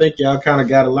 but I think y'all kind of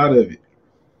got a lot of it.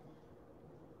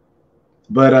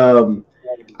 But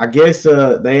I guess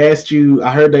they asked you.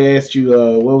 I heard they asked you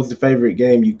what was the favorite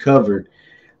game you covered.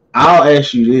 I'll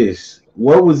ask you this: who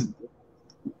was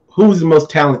the most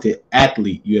talented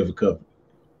athlete you ever covered?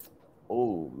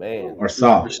 Oh man, or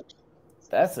saw?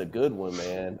 That's a good one,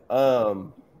 man.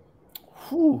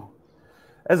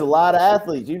 There's a lot of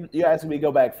athletes. You asked me to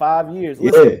go back 5 years.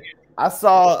 Listen, I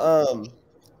saw.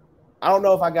 I don't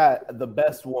know if I got the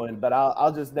best one, but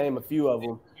I'll just name a few of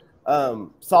them.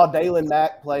 Saw Dalen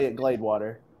Mack play at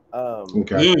Gladewater.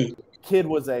 Okay. Kid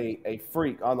was a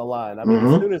freak on the line. I mean,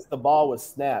 as soon as the ball was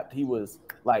snapped, he was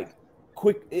like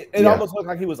quick. It almost looked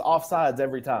like he was offsides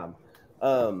every time.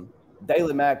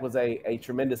 Dalen Mack was a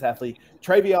tremendous athlete.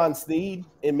 Travion Sneed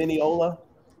in Mineola,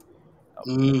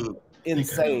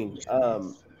 insane.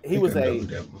 He was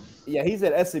he's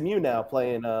at SMU now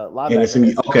playing linebacker.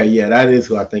 SMU. Okay, yeah, that is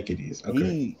who I think it is.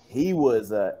 Okay. He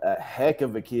was a heck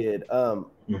of a kid.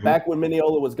 Back when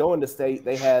Mineola was going to state,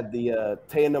 they had the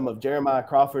tandem of Jeremiah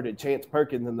Crawford and Chance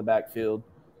Perkins in the backfield.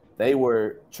 They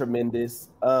were tremendous.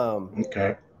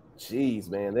 Okay. Jeez,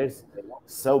 man, there's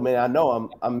so many. I know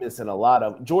I'm missing a lot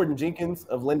of Jordan Jenkins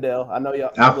of Lindale. I know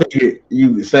y'all. I figured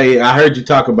you say I heard you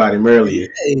talk about him earlier.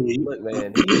 Look,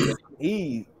 man,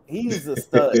 he's a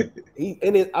stud.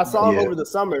 I saw him over the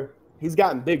summer. He's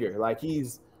gotten bigger. Like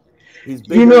he's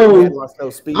bigger. You know, no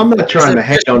speed. I'm not trying to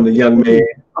hate on the young man.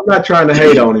 I'm not trying to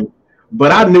hate on him,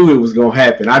 but I knew it was gonna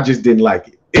happen. I just didn't like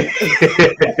it.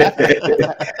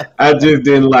 I just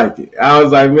didn't like it. I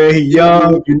was like, man, he's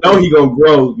young. You know he gonna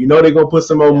grow. You know they're gonna put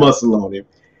some more muscle on him.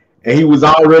 And he was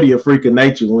already a freak of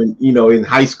nature when in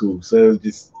high school. So it was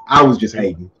just I was just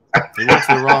hating. He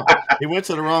went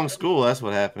to the wrong school. That's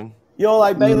what happened. You don't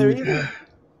like Baylor either?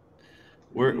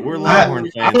 We're Longhorn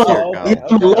fans here,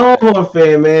 I'm a Longhorn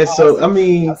fan, man. So I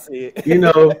mean,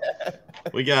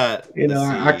 we got.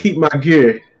 I keep my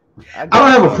gear. I don't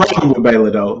have a problem with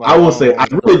Baylor though. I will say I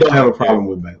really don't have a problem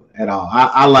with Baylor at all.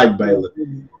 I like Baylor.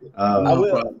 I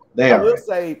will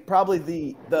say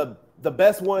probably the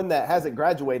best one that hasn't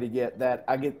graduated yet that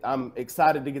I'm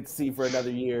excited to get to see for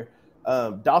another year.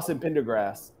 Dawson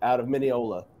Pendergrass out of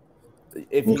Mineola.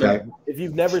 If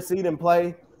you've never seen him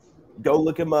play, go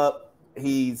look him up.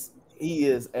 He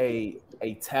is a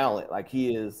talent. Like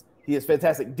he is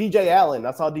fantastic. DJ Allen.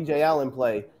 I saw DJ Allen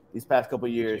play these past couple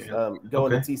of years,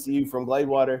 going to TCU from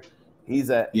Gladewater. He's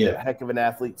a heck of an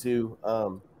athlete too.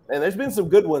 And there's been some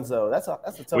good ones though. That's a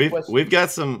tough question. We've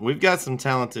got some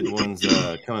talented ones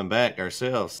coming back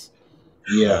ourselves.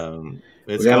 Yeah,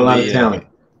 we got a lot of talent.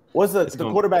 What's the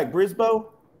quarterback?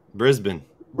 Brisbane.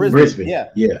 Yeah.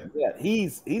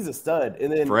 He's a stud.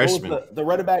 And then freshman. The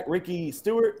running back Ricky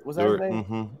Stewart was that his name?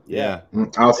 Mm-hmm. Yeah.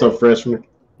 Also freshman.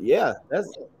 Yeah,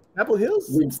 that's Apple Hill's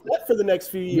set for the next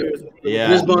few years. Yeah.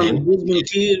 Brisbane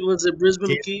kid. Was it Brisbane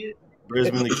the kid?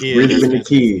 Brisbane the kid. Brisbane the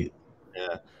kid.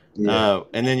 Yeah.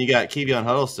 And then you got Kevion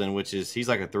Huddleston, he's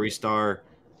like a 3-star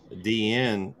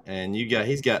DN, and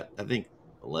he's got I think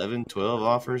 11, 12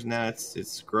 offers now.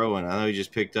 It's growing. I know he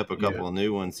just picked up a couple of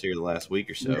new ones here the last week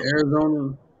or so.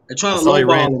 Arizona. They're trying to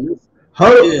lowball him.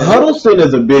 Huddleston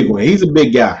is a big one. He's a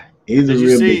big guy. He's a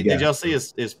real big guy. Did y'all see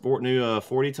his new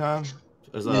 40 time?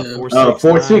 It was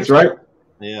 4.6, right?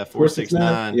 Yeah,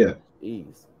 4.69. Yeah.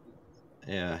 Jeez.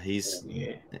 Yeah,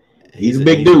 he's a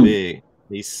big dude. Big.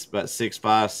 He's about 6'5",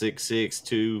 6'6",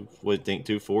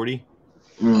 240.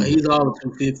 He's all of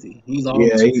 250. He's all of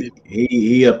 250.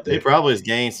 He up there. He probably has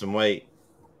gained some weight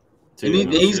too.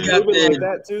 And he's got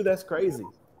that too. That's crazy.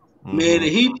 Man,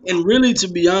 and really, to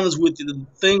be honest with you, the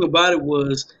thing about it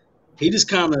was he just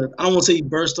kind of, I don't want to say he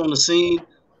burst on the scene.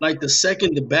 Like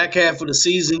the back half of the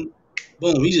season,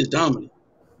 boom, he's just dominant.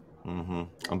 Mm-hmm.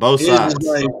 On both sides.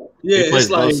 He plays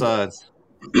both sides.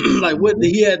 Like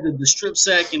he had the strip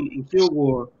sack in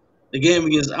Kilgore, the game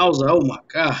against. I was like, oh my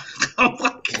god,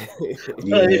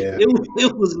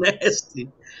 it was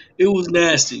nasty. It was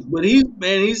nasty. But he's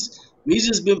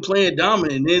just been playing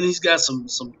dominant. And then he's got some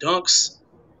dunks.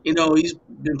 He's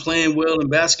been playing well in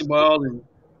basketball, and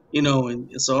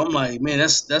and so I'm like, man,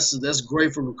 that's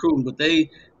great for recruiting. But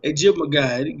they jib him a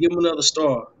guy, give him another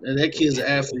star. That kid's an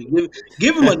athlete.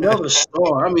 Give him another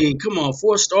star. I mean, come on,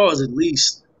 4 stars at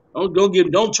least.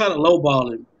 Don't try to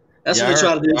lowball him. That's what they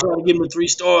try to do. They try to give him 3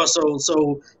 stars.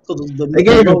 So they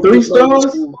gave him 3 stars.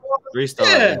 3 stars.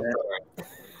 Yeah.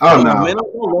 Oh man,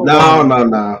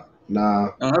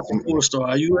 no. That's a 4-star.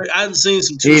 I haven't seen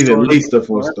some 2 He's stars. at least a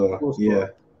 4-star. Yeah.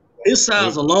 His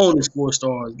size alone is 4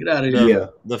 stars. Get out of here.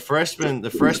 The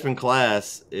freshman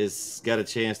class is got a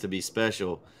chance to be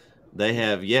special. They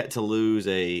have yet to lose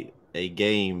a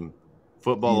game,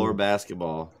 football or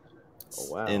basketball,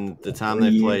 in the time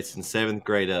they've played since 7th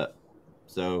grade up.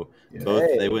 So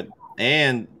both they went,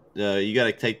 and you got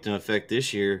to take into effect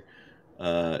this year.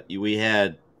 We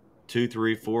had 2,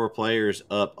 3, 4 players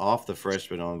up off the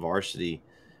freshmen on varsity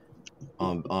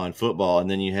on football,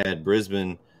 and then you had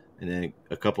Brisbane, and then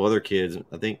a couple other kids.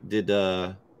 I think did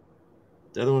the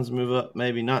other ones move up?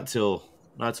 Maybe not till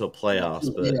playoffs,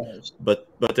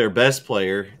 but their best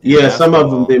player. Some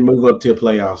of them did move up to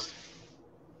playoffs.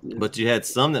 But you had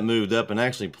some that moved up and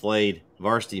actually played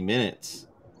varsity minutes.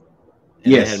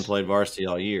 And they hadn't played varsity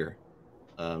all year.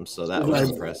 So that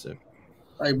was impressive.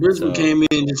 Like Brisbane came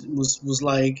in and was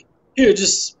like, here,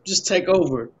 just take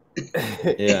over.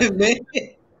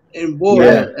 And boy,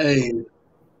 hey.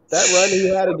 That run he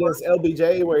had against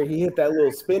LBJ where he hit that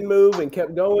little spin move and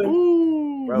kept going.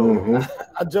 Ooh, bro.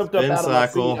 I jumped up out of my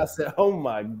seat. I said, oh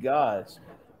my gosh.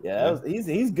 Yeah,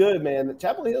 he's good, man.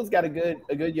 Chapel Hill's got a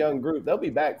good young group. They'll be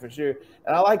back for sure.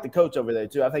 And I like the coach over there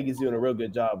too. I think he's doing a real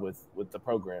good job with the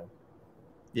program.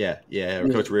 Yeah.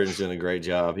 Coach Reardon's doing a great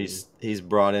job. He's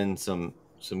brought in some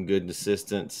good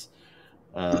assistants.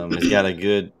 He's got a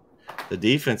good. The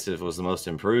defensive was the most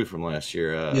improved from last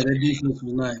year. The defense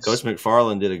was nice. Coach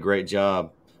McFarland did a great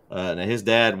job. Now his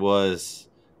dad was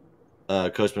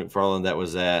Coach McFarland. That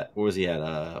was at where was he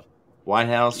at? White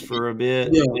House for a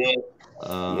bit.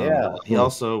 He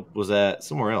also was at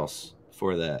somewhere else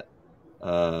before that.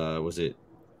 Was it?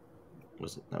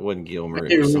 That wasn't Gilmer.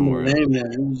 It was somewhere else.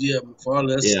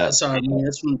 McFarland. That's sorry, man.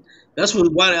 That's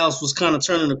when White House was kind of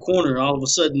turning the corner. All of a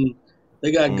sudden,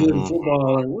 they got good in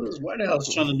football. Like, what is White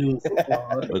House trying to do in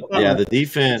football? The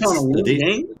defense.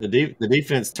 The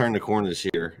defense turned the corner this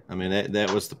year. I mean, that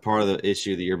was the part of the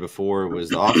issue the year before. Was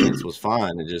the offense was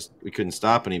fine. We couldn't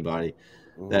stop anybody.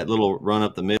 That little run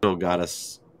up the middle got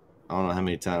us. I don't know how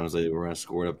many times they were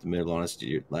scored up the middle on us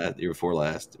year before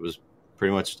last. It was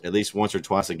pretty much at least once or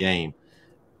twice a game.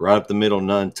 Right up the middle,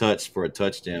 none touched for a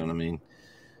touchdown. I mean,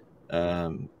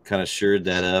 kind of shored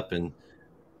that up, and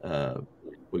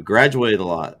we graduated a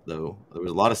lot, though. There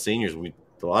was a lot of seniors.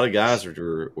 A lot of guys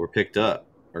were picked up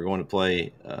or going to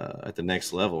play at the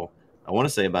next level. I want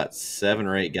to say about 7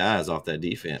 or 8 guys off that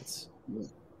defense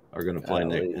are going to play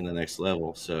in the next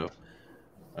level. So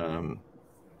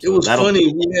it was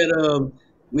funny.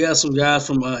 We had some guys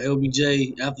from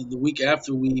LBJ after the week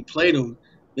after we played them.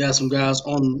 We had some guys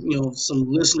on, some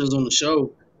listeners on the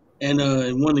show, and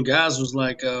one of the guys was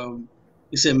like,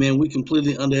 he said, "Man, we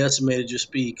completely underestimated your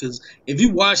speed because if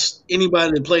you watch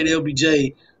anybody that played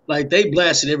LBJ, like they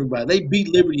blasted everybody. They beat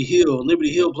Liberty Hill.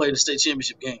 Liberty Hill played a state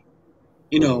championship game,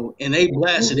 and they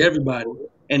blasted everybody.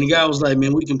 And the guy was like,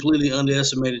 "Man, we completely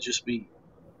underestimated your speed.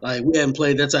 Like we haven't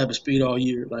played that type of speed all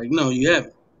year. Like no, you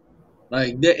haven't.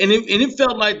 Like that, and it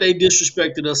felt like they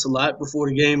disrespected us a lot before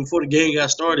the game. Before the game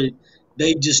got started."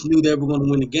 They just knew they were going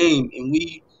to win the game, and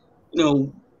we,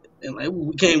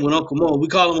 we came with Uncle Mo. We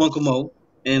call him Uncle Mo,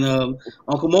 and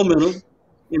Uncle Mo met him,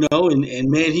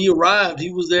 and man, he arrived. He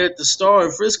was there at the Star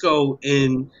in Frisco,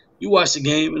 and you watch the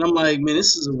game, and I'm like, man,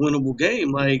 this is a winnable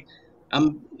game. Like,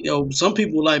 some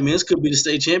people were like, man, this could be the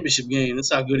state championship game.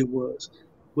 That's how good it was,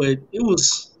 but it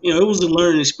was, it was a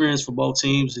learning experience for both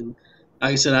teams, and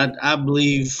like I said, I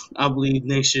believe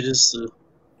next year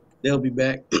they'll be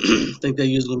back. I think that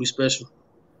year's going to be special.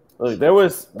 Look,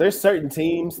 there's certain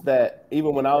teams that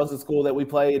even when I was in school that we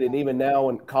played, and even now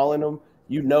when calling them,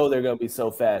 they're going to be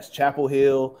so fast. Chapel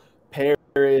Hill,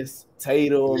 Paris,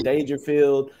 Tatum,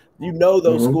 Dangerfield.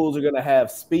 Those schools are going to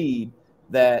have speed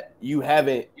that you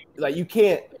haven't. Like you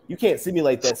can't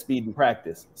simulate that speed in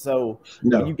practice. So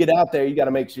when you get out there, you got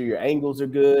to make sure your angles are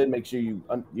good. Make sure you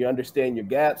understand your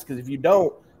gaps, because if you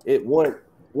don't, one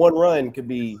run could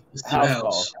be house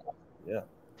call. Yeah.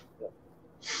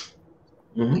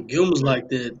 Gilman's like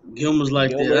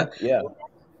that. Yeah.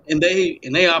 And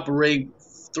they operate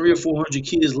 300 or 400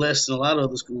 kids less than a lot of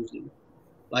other schools do.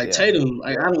 Like Tatum,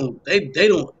 like they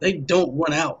don't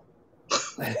run out.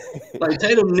 Like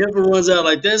Tatum never runs out.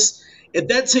 Like this, if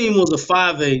that team was a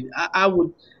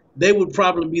 5A, they would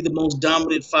probably be the most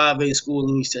dominant 5A school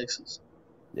in East Texas.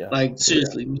 Yeah. Like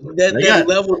seriously, that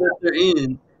level that they're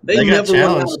in, they never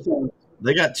run out of time.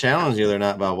 They got challenged the other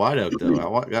night by White Oak, though.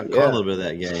 I got caught a little bit of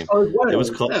that game. It was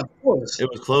close. Yeah, it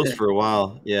was close for a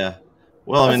while. Yeah.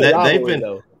 Well, I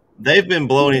mean, they've been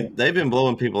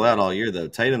blowing people out all year, though.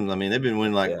 Tatum, I mean, they've been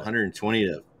winning like 120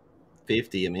 to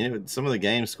 50. I mean, some of the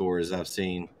game scores I've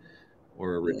seen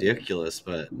were ridiculous,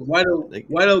 but White Oak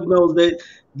knows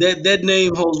that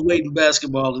name holds weight in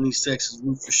basketball in East Texas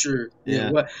for sure.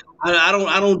 Yeah. I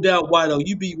don't doubt White Oak.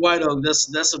 You beat White Oak,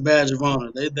 that's a badge of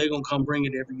honor. They're gonna come bring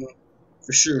it every game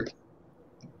for sure.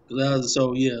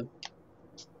 So yeah,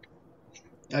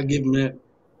 I give them that.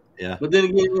 Yeah. But then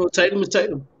again, Tatum is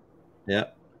Tatum. Yeah.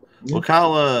 Well,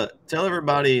 Kyle, tell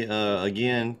everybody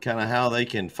again kind of how they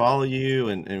can follow you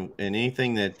and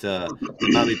anything that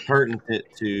might be pertinent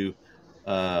to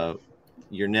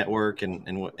your network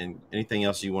and anything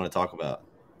else you want to talk about.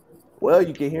 Well,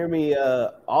 you can hear me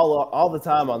all the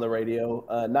time on the radio.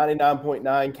 99.9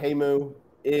 KMU.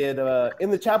 In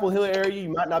the Chapel Hill area, you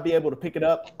might not be able to pick it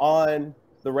up on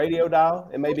the radio dial.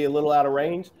 It may be a little out of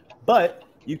range, but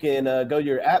you can go to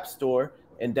your app store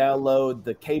and download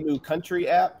the KMU Country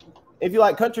app. If you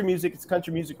like country music, it's a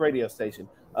country music radio station.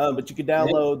 But you can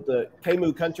download the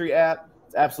KMU Country app.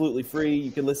 It's absolutely free.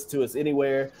 You can listen to us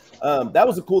anywhere. That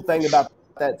was a cool thing about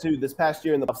that, too. This past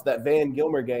year in that Van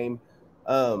Gilmer game,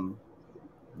 the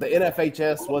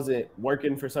NFHS wasn't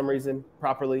working for some reason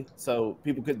properly, so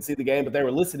people couldn't see the game, but they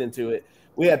were listening to it.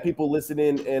 We had people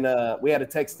listening, and we had a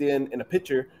text in a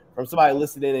picture from somebody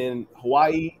listening in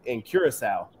Hawaii and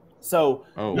Curacao. So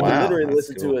you can literally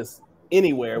listen to us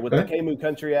anywhere with the KMU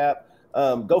Country app.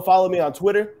 Go follow me on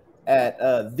Twitter at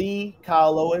the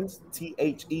Kyle Owens,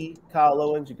 THE Kyle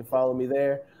Owens. You can follow me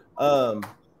there.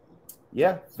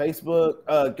 Yeah, Facebook.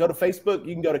 Go to Facebook.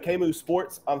 You can go to KMU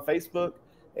Sports on Facebook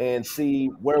and see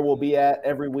where we'll be at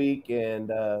every week. And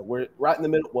we're right in the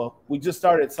middle. Well, we just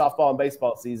started softball and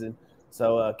baseball season.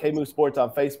 So KMU Sports on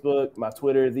Facebook, my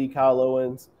Twitter, the Kyle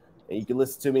Owens. And you can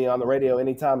listen to me on the radio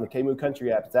anytime. The KMU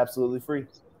Country app. It's absolutely free.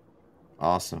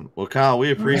 Awesome. Well, Kyle,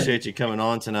 we appreciate you coming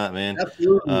on tonight, man.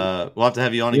 Absolutely. We'll have to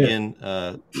have you on again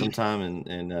sometime,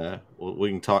 and we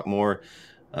can talk more.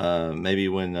 Maybe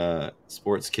when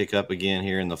sports kick up again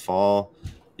here in the fall,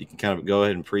 you can kind of go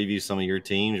ahead and preview some of your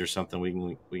teams or something.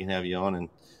 We can have you on,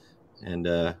 and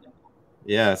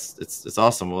yeah, it's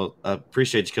awesome. Well, I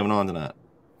appreciate you coming on tonight.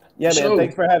 Yeah, man.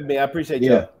 Thanks for having me. I appreciate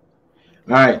you. All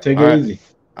right, take it easy.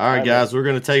 All right, guys, we're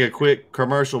going to take a quick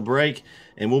commercial break,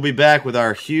 and we'll be back with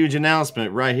our huge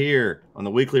announcement right here on the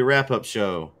weekly wrap-up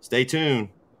show. Stay tuned.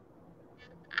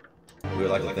 We would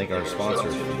like to thank our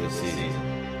sponsors for this season.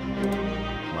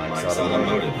 Mike's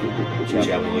Automotive,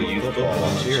 Chapel Hill Youth Football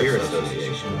and Cheer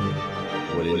Association,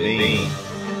 Wooded Bean,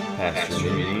 Pastor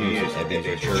Reviews at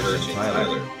Adventure Church in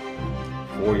Tyler,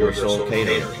 For Your Soul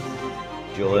Catering,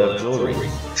 Joel Jewelry,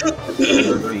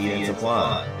 Feed and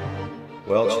Supply,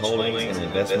 Welch Holdings and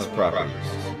Investment Properties,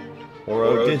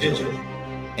 Oro Digital,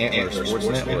 Antler Sports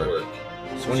Network,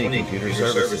 Swinney Computer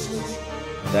Services,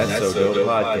 That's So Dope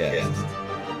Podcast,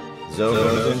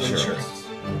 Zonos Insurance.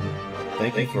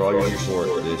 Thank you for all your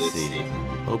support this season.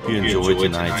 Hope you enjoyed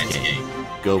tonight's game.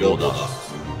 Go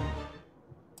Bulldogs.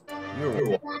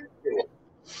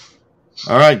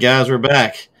 All right, guys, we're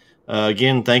back.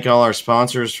 Again, thank all our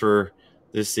sponsors for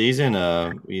this season.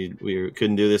 We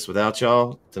couldn't do this without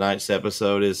y'all. Tonight's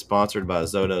episode is sponsored by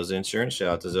Zonos Insurance. Shout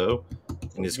out to Zoe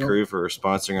and his crew for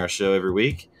sponsoring our show every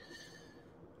week.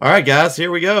 All right, guys, here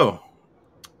we go.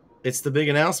 It's the big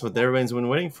announcement that everybody's been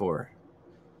waiting for.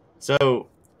 So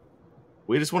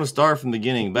we just want to start from the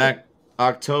beginning. Back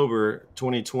October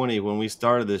 2020, when we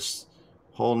started this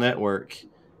whole network,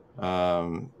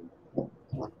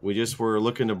 we just were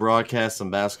looking to broadcast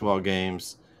some basketball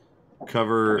games,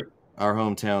 cover our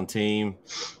hometown team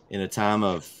in a time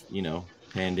of,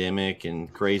 pandemic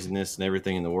and craziness and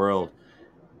everything in the world.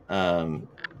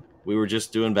 We were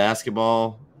just doing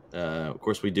basketball. Of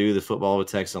course, we do the football with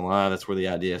Texan Live. That's where the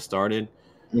idea started.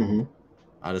 Mm-hmm.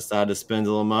 I decided to spend a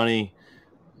little money,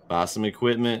 buy some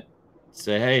equipment,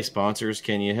 say, hey, sponsors,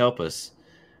 can you help us?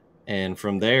 And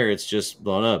from there, it's just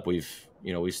blown up. We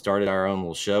started our own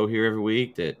little show here every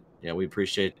week that, we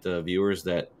appreciate the viewers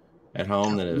that at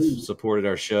home that have supported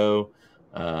our show.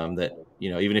 That,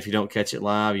 even if you don't catch it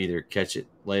live, you either catch it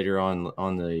later on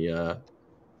any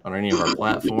of our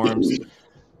platforms,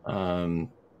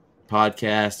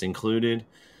 podcast included.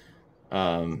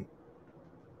 And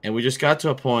we just got to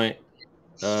a point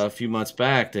a few months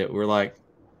back that we're like,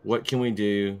 what can we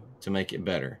do to make it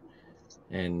better?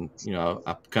 And,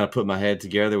 I kind of put my head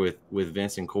together with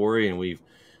Vince and Corey, and we've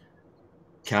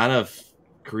kind of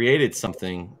created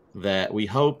something that we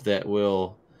hope that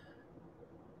will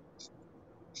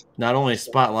not only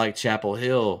spotlight Chapel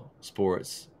Hill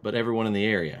sports, but everyone in the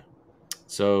area.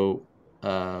 So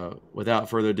without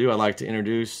further ado, I'd like to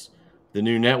introduce the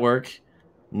new network,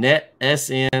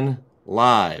 NetSN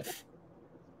Live.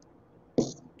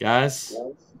 Guys?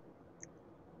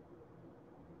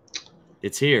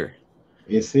 It's here.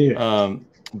 It's here.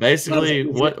 Basically,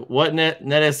 what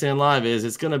NetSN Live is,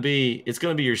 it's gonna be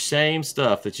your same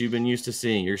stuff that you've been used to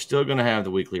seeing. You're still gonna have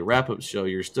the weekly wrap-up show.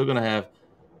 You're still gonna have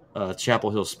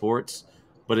Chapel Hill sports,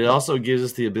 but it also gives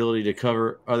us the ability to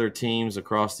cover other teams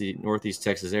across the Northeast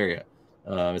Texas area.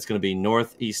 It's going to be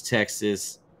Northeast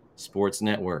Texas Sports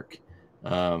Network.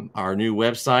 Our new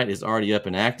website is already up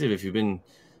and active. If you've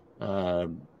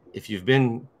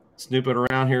been snooping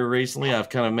around here recently, I've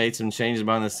kind of made some changes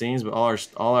behind the scenes, but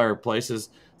all our places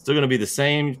still going to be the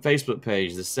same Facebook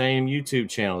page, the same YouTube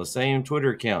channel, the same Twitter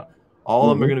account.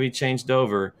 All of them are going to be changed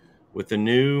over with the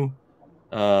new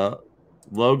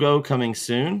logo coming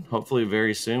soon, hopefully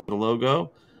very soon with the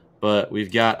logo. But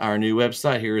we've got our new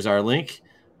website. Here's our link,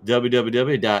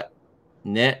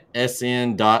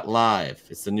 www.netsn.live.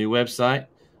 It's the new website.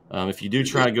 If you do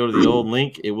try to go to the old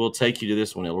link, it will take you to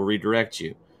this one. It will redirect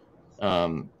you.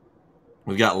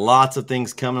 We've got lots of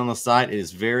things coming on the site. It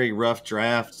is very rough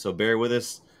draft, so bear with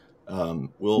us. It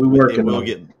will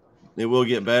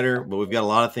get better, but we've got a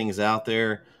lot of things out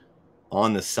there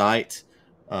on the site.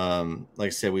 Like I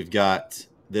said,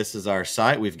 this is our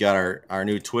site. We've got our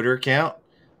new Twitter account.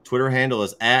 Twitter handle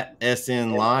is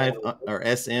 @SN Live or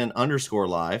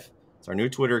SN_Live. It's our new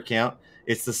Twitter account.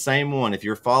 It's the same one. If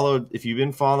you've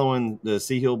been following the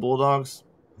Sea Hill Bulldogs,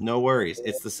 no worries.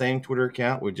 It's the same Twitter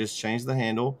account. We just changed the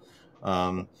handle.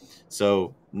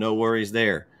 So no worries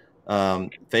there.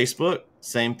 Facebook,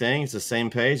 same thing. It's the same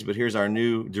page, but here's our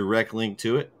new direct link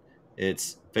to it.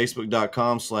 It's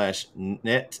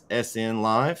facebook.com/NetSN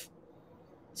Live.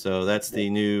 So that's the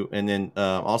new, and then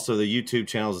also the YouTube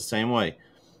channel is the same way.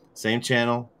 Same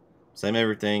channel, same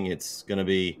everything. It's going to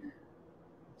be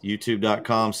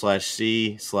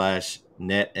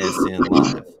youtube.com/C/NetSN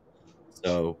Live.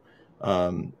 So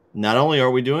not only are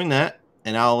we doing that,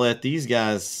 and I'll let these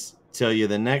guys tell you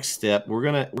the next step. We're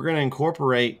gonna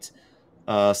incorporate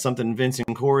something Vince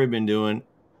and Corey have been doing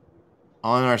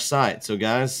on our site. So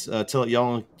guys, y'all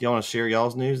want to share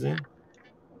y'all's news then?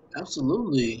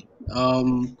 Absolutely.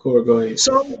 Corey, go ahead.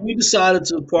 So we decided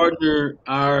to partner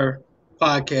our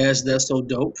podcast, That's So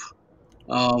Dope,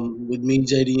 with me,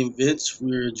 JD, and Vince.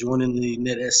 We're joining the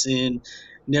NetSN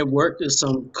network. There's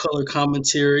some color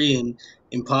commentary and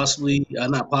possibly,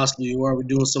 not possibly, where we're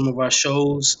doing some of our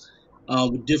shows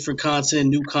with different content,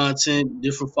 new content,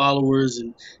 different followers,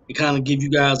 and kind of give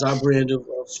you guys our brand of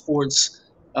sports.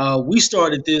 We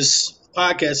started this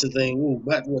podcasting thing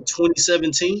back in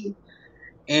 2017,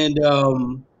 and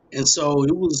so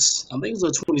it was, I think it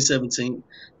was 2017,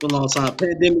 for a long time.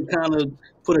 Pandemic kind of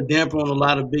put a damper on a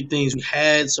lot of big things we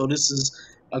had, so this is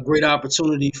a great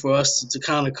opportunity for us to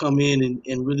kind of come in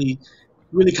and really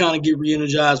kind of get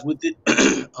re-energized with it.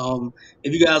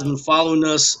 If you guys have been following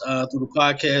us through the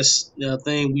podcast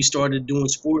thing, we started doing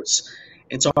sports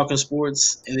and talking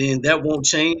sports, and then that won't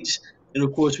change. And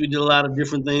of course, we did a lot of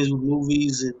different things with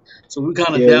movies, and so we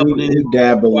kind of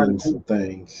dabbled in some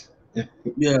things.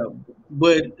 Yeah,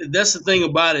 but that's the thing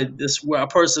about it. That's where our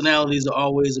personalities are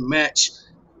always a match,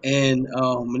 and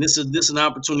this is an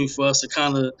opportunity for us to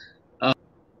kind of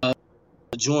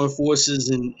join forces.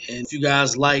 And if you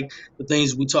guys like the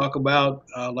things we talk about,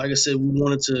 like I said, we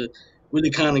wanted to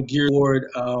really kind of gear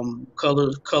toward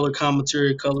color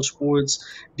commentary, color sports,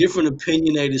 different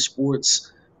opinionated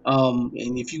sports. And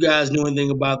if you guys know anything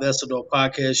about That's So Dope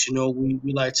podcast, you know we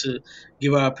like to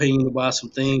give our opinion about some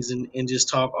things and just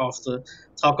talk off the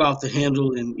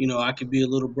handle. And I could be a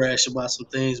little brash about some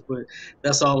things, but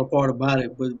that's all a part about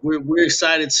it. But we're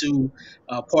excited to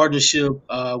partnership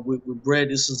with Brett.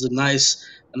 This is a nice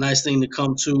thing to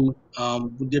come to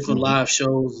with different live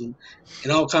shows and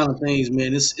all kind of things,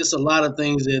 man. It's a lot of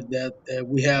things that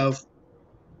we have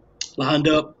lined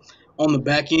up on the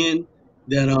back end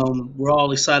that we're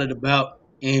all excited about,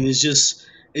 and it's just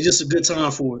a good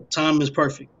time for it. Time is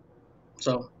perfect.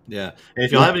 So yeah, and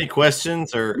if y'all have any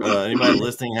questions or anybody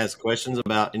listening has questions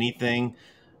about anything,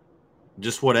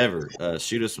 just whatever,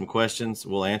 shoot us some questions.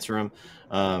 We'll answer them.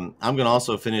 I'm going to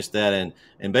also finish that,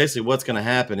 and basically what's going to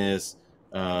happen is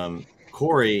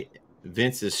Corey,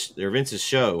 Vince's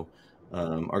show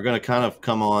are going to kind of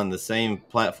come on the same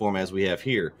platform as we have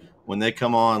here. When they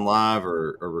come on live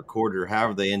or recorded or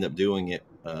however they end up doing it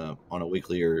on a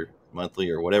weekly or monthly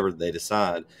or whatever they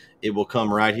decide, it will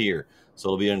come right here. So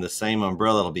it'll be under the same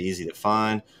umbrella. It'll be easy to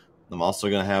find. I'm also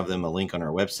going to have them a link on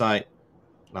our website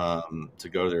to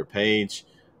go to their page.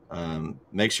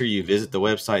 Make sure you visit the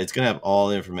website. It's going to have all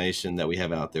the information that we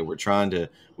have out there.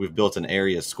 We've built an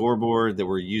area scoreboard that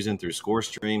we're using through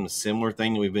ScoreStream, a similar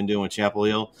thing that we've been doing with Chapel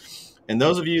Hill. And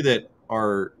those of you that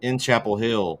are in Chapel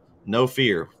Hill, no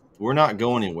fear. We're not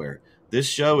going anywhere. this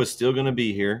show is still going to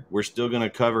be here. We're still going to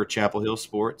cover Chapel Hill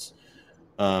sports.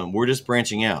 We're just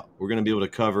branching out. We're going to be able to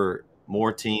cover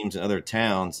more teams in other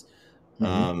towns.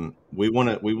 We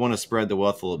want to spread the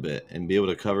wealth a little bit and be able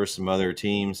to cover some other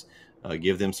teams,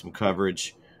 give them some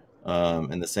coverage,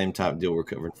 and the same type of deal we're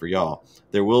covering for y'all.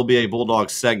 There will be a Bulldog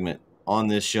segment on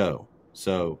this show,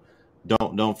 so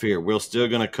don't fear. We're still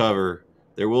going to cover.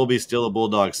 There will be still a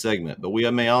Bulldog segment, but we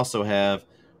can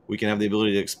have the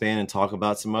ability to expand and talk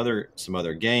about some other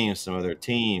games, some other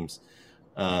teams.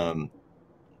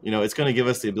 It's going to give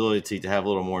us the ability to have a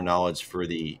little more knowledge for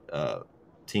the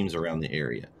teams around the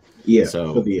area. Yeah.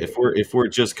 So if we're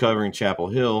just covering Chapel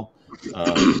Hill,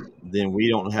 then we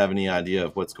don't have any idea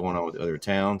of what's going on with other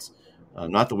towns.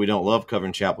 Not that we don't love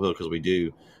covering Chapel Hill, because we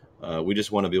do. We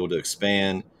just want to be able to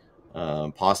expand,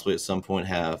 possibly at some point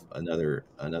have another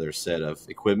set of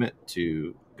equipment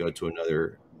to go to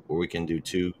another where we can do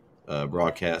 2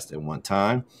 broadcasts at one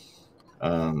time,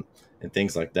 and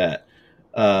things like that.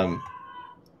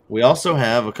 We also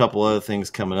have a couple other things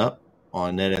coming up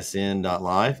on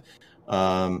netsn.live.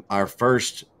 Our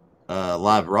first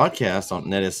live broadcast on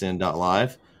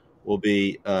netsn.live will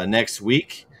be next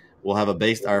week. We'll have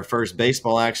our first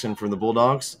baseball action from the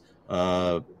Bulldogs.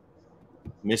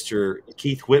 Mr.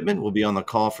 Keith Whitman will be on the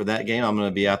call for that game. I'm going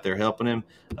to be out there helping him.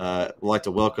 We'd like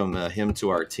to welcome him to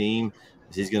our team.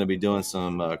 He's going to be doing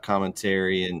some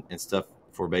commentary and stuff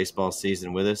for baseball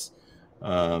season with us.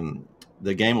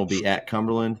 The game will be at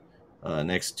Cumberland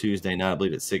next Tuesday night, I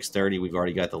believe at 6:30. We've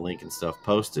already got the link and stuff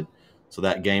posted, so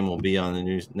that game will be on the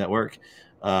news network.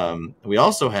 We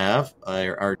also have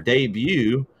our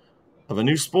debut of a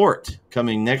new sport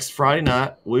coming next Friday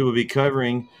night. We will be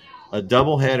covering a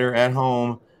doubleheader at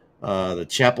home, the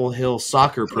Chapel Hill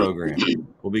soccer program.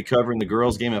 We'll be covering the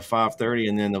girls' game at 5:30,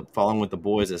 and then following with the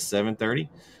boys at 7:30.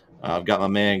 I've got my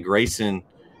man Grayson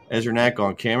Ezernak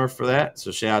on camera for that,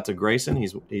 so shout out to Grayson.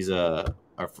 He's a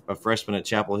freshman at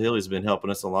Chapel Hill. He's been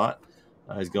helping us a lot.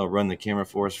 He's going to run the camera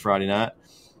for us Friday night,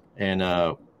 and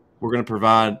we're going to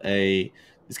provide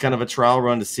it's kind of a trial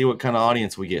run to see what kind of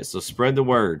audience we get. So spread the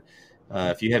word.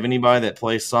 If you have anybody that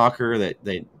plays soccer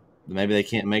that maybe they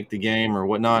can't make the game or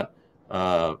whatnot,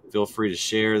 feel free to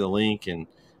share the link and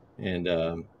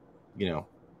yeah.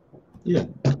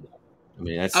 I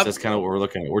mean, that's kind of what we're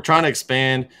looking at. We're trying to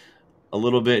expand a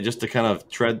little bit just to kind of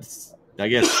tread, I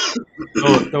guess,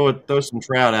 throw some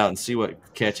trout out and see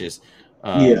what catches.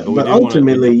 But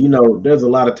ultimately, there's a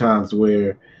lot of times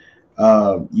where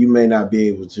you may not be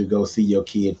able to go see your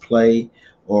kid play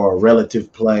or a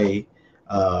relative play,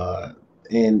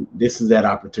 and this is that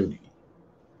opportunity.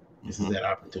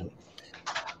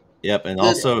 Yep, and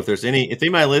also if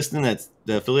anybody listening that's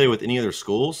affiliated with any other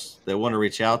schools that want to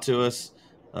reach out to us,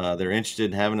 they're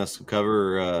interested in having us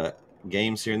cover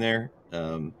games here and there,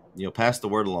 pass the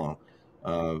word along.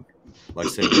 Like I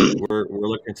said, we're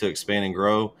looking to expand and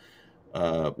grow.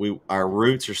 Our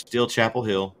roots are still Chapel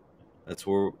Hill. That's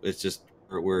where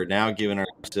we're now giving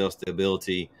ourselves the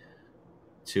ability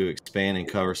to expand and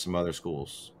cover some other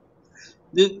schools.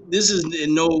 This is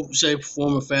in no shape,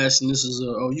 form, or fashion. This is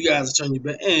you guys are turning your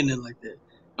back, and nothing like that.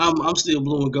 I'm still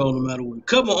blue and gold no matter what.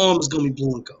 Cut my arm is gonna be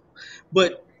blue and gold.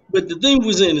 But the thing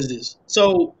we're saying is this.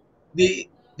 So they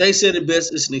said it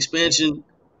best. It's an expansion.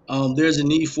 There's a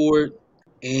need for it,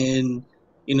 and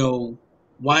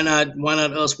why not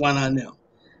us? Why not now?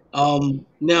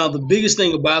 Now the biggest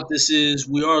thing about this is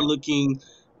we are looking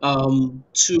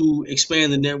to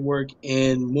expand the network,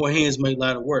 and more hands make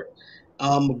lighter work.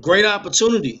 A great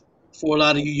opportunity for a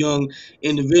lot of you young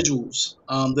individuals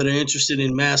that are interested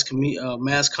in mass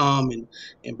comm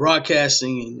and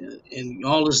broadcasting and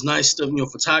all this nice stuff,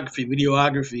 photography,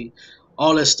 videography,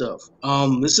 all that stuff.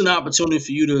 This is an opportunity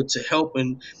for you to help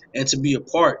and to be a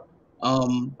part. I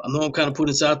know I'm kind of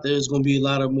putting this out there. There's going to be a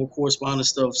lot of more correspondence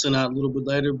stuff sent out a little bit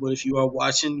later, but if you are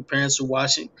watching, your parents are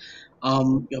watching,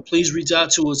 please reach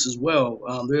out to us as well.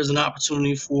 There's an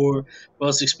opportunity for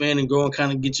us to expand and grow and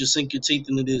kind of sink your teeth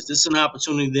into this. This is an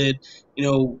opportunity that,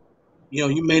 you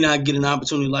may not get an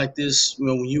opportunity like this,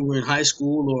 when you were in high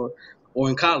school or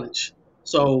in college.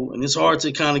 So, and it's hard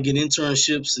to kind of get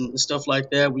internships and stuff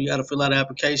like that. We got to fill out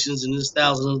applications, and there's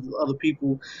thousands of other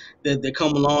people that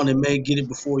come along and may get it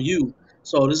before you.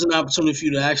 So there's an opportunity for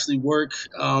you to actually work,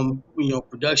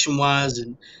 production wise,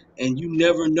 and you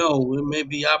never know. There may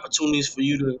be opportunities for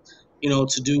you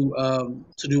to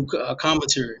do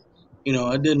commentary.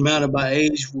 It didn't matter by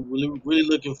age. We're really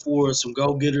looking for some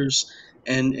go-getters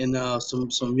and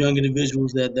some young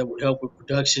individuals that would help with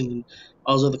production and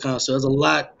all those other kind of stuff.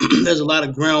 There's a lot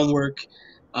of groundwork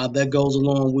that goes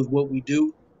along with what we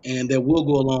do, and that will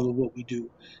go along with what we do.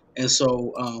 And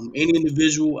so, any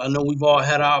individual, I know we've all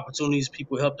had our opportunities.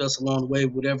 People helped us along the way,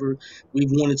 whatever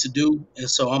we've wanted to do. And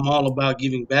so, I'm all about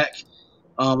giving back.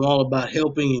 I'm all about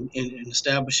helping and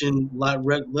establishing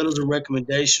letters of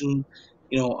recommendation.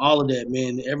 All of that,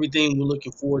 man. Everything we're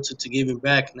looking forward to giving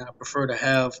back. And I prefer to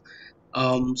have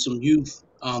some youth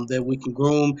that we can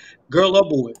groom, girl or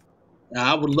boy.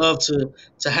 Now, I would love to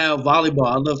have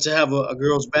volleyball. I'd love to have a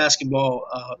girls basketball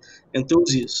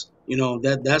enthusiast.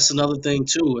 That's another thing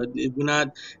too.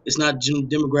 It's not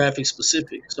demographic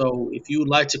specific. So if you would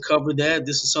like to cover that,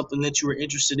 this is something that you are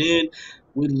interested in.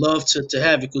 We'd love to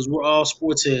have it because we're all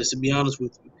sports heads. To be honest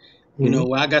with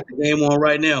you, I got the game on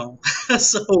right now.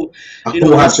 So I'm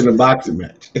watching a boxing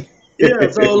match. Yeah,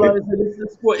 so like I said,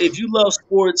 it's sport. If you love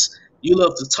sports, you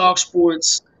love to talk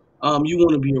sports. You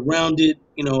want to be around it.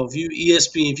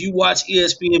 If you watch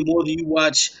ESPN more than you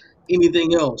watch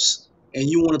anything else, and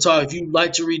you want to talk, if you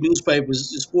like to read newspapers,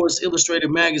 Sports Illustrated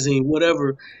magazine,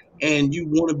 whatever, and you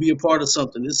want to be a part of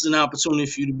something, this is an opportunity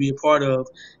for you to be a part of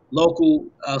local,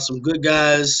 some good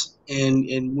guys, and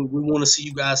we want to see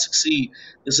you guys succeed.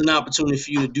 It's an opportunity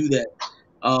for you to do that.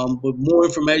 But more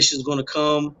information is going to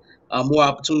come. More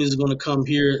opportunities are going to come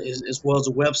here as well as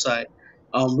the website.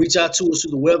 Reach out to us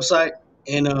through the website,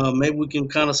 and maybe we can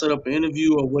kind of set up an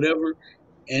interview or whatever,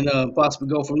 and possibly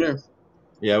go from there.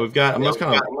 Yeah, we've got. I'm just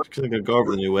going to go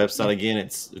over the new website again.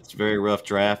 It's very rough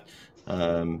draft.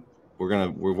 We're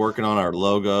working on our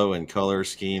logo and color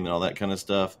scheme and all that kind of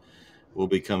stuff. Will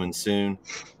be coming soon.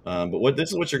 But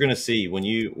this is what you're going to see when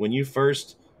you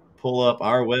first pull up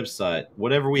our website.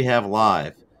 Whatever we have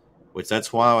live, which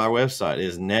that's why our website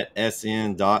is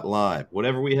netsn.live.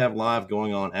 Whatever we have live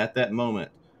going on at that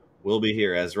moment will be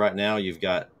here. As right now, you've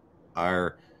got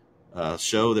our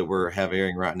show that we're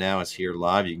airing right now is here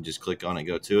live. You can just click on it,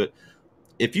 go to it.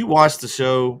 If you watch the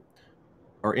show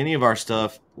or any of our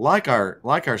stuff, like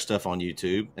our stuff on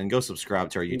YouTube, and go subscribe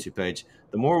to our YouTube page.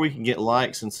 The more we can get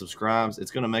likes and subscribes,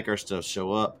 it's going to make our stuff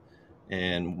show up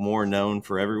and more known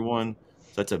for everyone.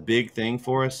 So that's a big thing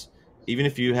for us. Even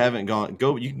if you haven't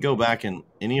you can go back and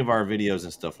any of our videos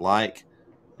and stuff, like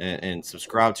and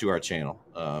subscribe to our channel.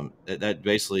 That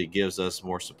basically gives us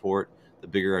more support. The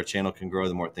bigger our channel can grow,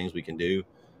 the more things we can do.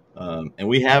 And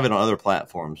we have it on other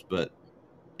platforms, but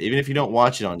even if you don't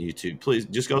watch it on YouTube, please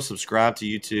just go subscribe to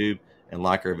YouTube and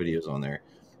like our videos on there.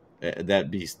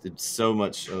 It's so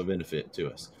much of a benefit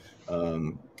to us.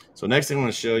 So next thing I'm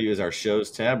going to show you is our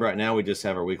shows tab. Right now we just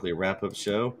have our weekly wrap-up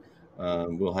show.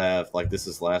 We'll have, like, this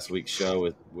is last week's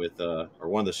show with or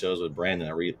one of the shows with Brandon,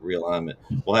 our realignment.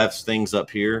 We'll have things up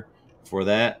here for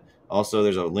that. Also,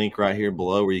 there's a link right here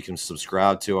below where you can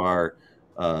subscribe to our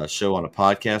show on a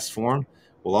podcast form.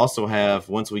 We'll also have,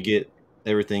 once we get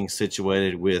everything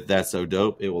situated with That's So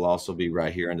Dope, it will also be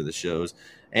right here under the shows.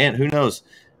 And who knows,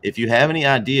 if you have any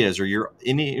ideas or you're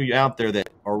any of you out there that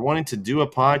are wanting to do a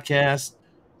podcast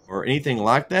or anything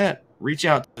like that, reach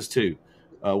out to us too.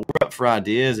 We're up for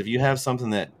ideas. If you have something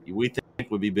that we think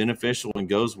would be beneficial and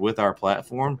goes with our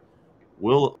platform,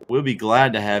 we'll be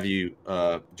glad to have you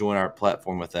join our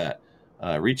platform with that.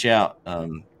 Reach out.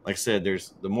 Like I said,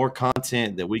 there's the more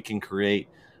content that we can create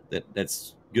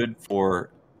that's good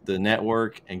for the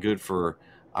network and good for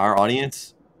our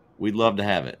audience, we'd love to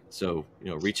have it. So,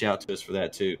 reach out to us for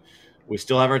that too. We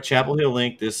still have our Chapel Hill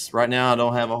link. Right now, I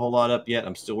don't have a whole lot up yet.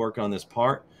 I'm still working on this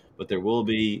part, but there will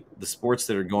be the sports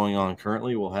that are going on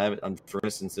currently. We'll have it. For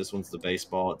instance, this one's the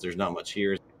baseball. There's not much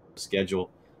here. The schedule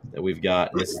that we've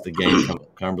got. This is the game,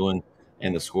 Cumberland,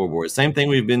 and the scoreboard. Same thing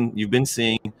you've been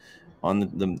seeing on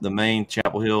the main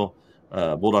Chapel Hill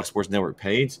Bulldog Sports Network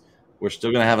page. We're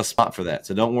still going to have a spot for that.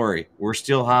 So don't worry. We're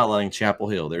still highlighting Chapel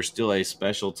Hill. There's still a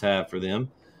special tab for them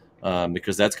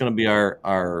because that's going to be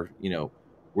our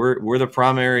we're the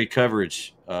primary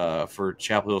coverage for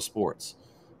Chapel Hill sports.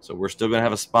 So we're still going to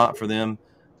have a spot for them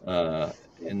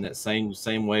in that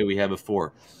same way we had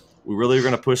before. We really are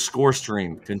going to push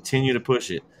ScoreStream, continue to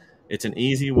push it. It's an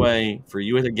easy way for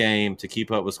you at a game to keep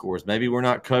up with scores. Maybe we're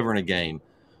not covering a game,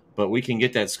 but we can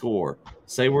get that score.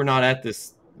 Say we're not at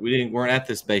this. We weren't at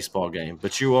this baseball game,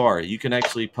 but you are. You can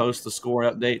actually post the score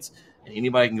updates, and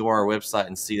anybody can go to our website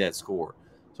and see that score.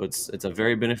 So it's a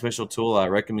very beneficial tool. I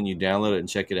recommend you download it and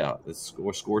check it out. The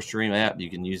ScoreStream app. You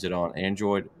can use it on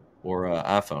Android or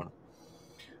iPhone.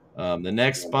 The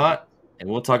next spot, and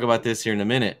we'll talk about this here in a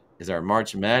minute, is our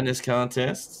March Madness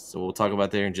contest. So we'll talk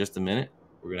about that in just a minute.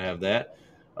 We're going to have that.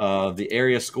 The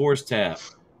area scores tab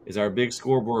is our big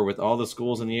scoreboard with all the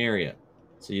schools in the area.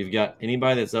 So you've got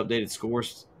anybody that's updated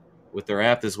scores with their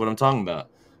app. This is what I'm talking about.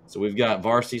 So we've got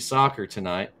varsity soccer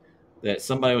tonight that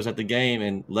somebody was at the game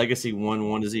and Legacy won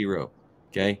 1-0.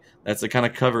 Okay. That's the kind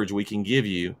of coverage we can give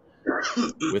you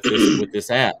with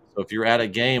this app. So if you're at a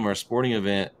game or a sporting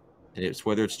event, it's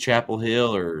whether it's Chapel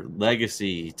Hill or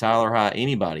Legacy, Tyler High,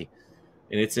 anybody,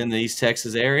 and it's in the East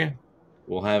Texas area,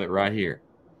 we'll have it right here.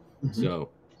 Mm-hmm. So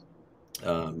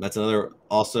that's another.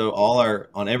 Also,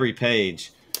 on every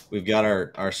page, we've got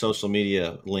our social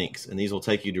media links, and these will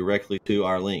take you directly to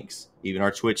our links, even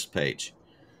our Twitch page.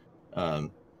 All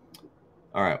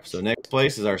right. So next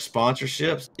place is our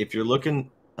sponsorships. If you're looking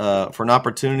for an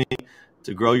opportunity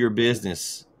to grow your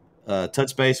business,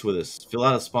 touch base with us. Fill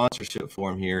out a sponsorship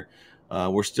form here.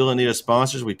 We're still in need of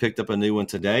sponsors. We picked up a new one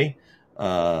today.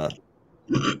 Road.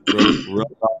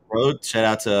 Shout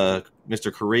out to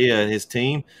Mr. Correa and his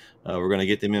team. We're going to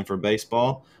get them in for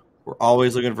baseball. We're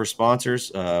always looking for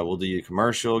sponsors. We'll do you a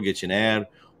commercial, get you an ad.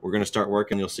 We're going to start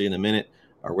working. You'll see in a minute.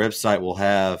 Our website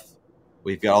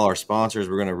we've got all our sponsors.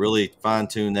 We're going to really fine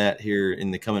tune that here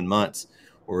in the coming months,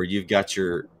 where you've got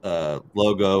your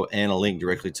logo and a link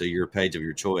directly to your page of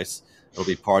your choice. It'll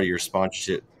be part of your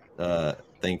sponsorship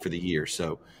thing for the year.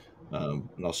 So, and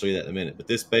I'll show you that in a minute. But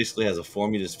this basically has a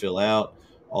form you just fill out,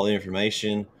 all the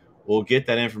information. We'll get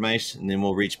that information, and then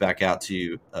we'll reach back out to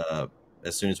you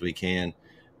as soon as we can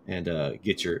and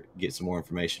get some more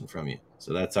information from you.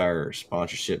 So that's our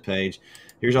sponsorship page.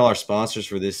 Here's all our sponsors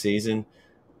for this season.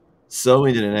 So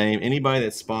many to name. Anybody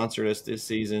that sponsored us this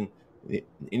season,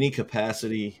 any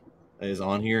capacity is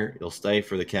on here. It'll stay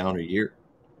for the calendar year.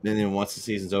 And then once the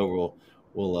season's over,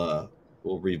 we'll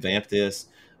revamp this.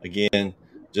 Again,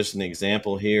 just an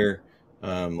example here.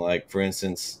 Like for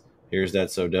instance, here's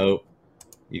That's So Dope.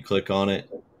 You click on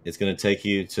it, it's going to take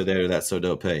you to That's So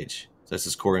Dope page. So this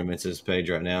is Corey Mintz's page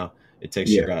right now. It takes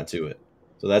you right to it.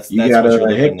 So that's you got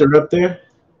a Hector up there.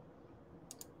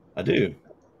 I do.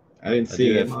 I didn't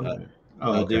see him.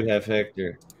 I do have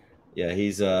Hector. Yeah,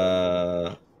 he's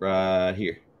right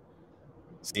here.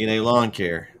 CNA Lawn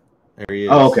Care. There he is.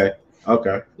 Oh, okay.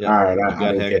 Okay. Yep. All right.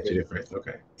 I didn't catch it at first.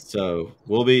 Okay. So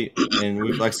we'll be,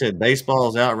 and like I said, baseball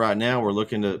is out right now. We're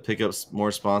looking to pick up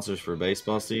more sponsors for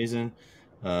baseball season.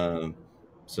 So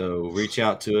reach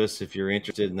out to us if you're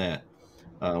interested in that.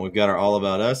 We've got our All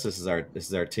About Us. This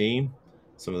is our team.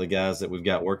 Some of the guys that we've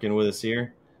got working with us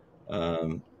here.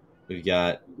 We've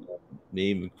got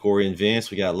me, Corey, and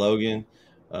Vince. We got Logan,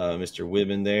 Mr.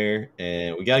 Whitman there,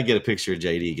 and we got to get a picture of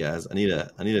JD, guys. I need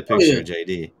a picture of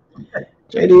JD.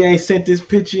 JD ain't sent this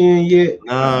picture in yet.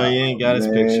 No, he ain't got his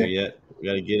picture yet. We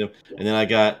got to get him. And then I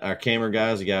got our camera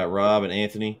guys. We got Rob and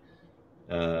Anthony.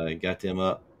 Got them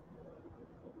up.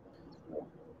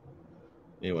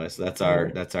 Anyway, so that's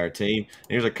our team. And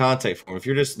here's a contact form. If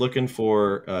you're just looking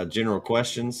for general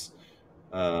questions,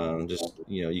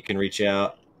 you can reach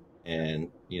out and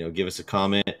give us a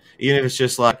comment. Even if it's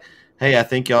just like, hey, I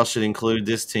think y'all should include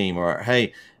this team, or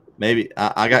hey, maybe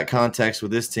I got contacts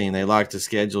with this team. They like to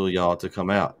schedule y'all to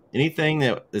come out. Anything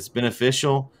that's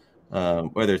beneficial,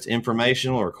 whether it's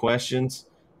informational or questions,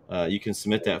 you can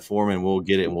submit that form and we'll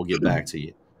get it and we'll get back to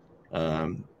you.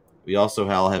 We also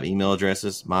have email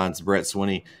addresses. Mine's Brett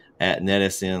Swinney at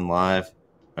NetSN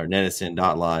or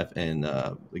NetSN.live, and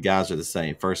the guys are the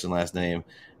same, first and last name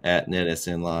at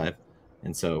NetSN Live.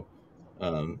 And so,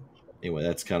 anyway,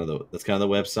 that's kind of the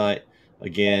website.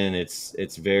 Again,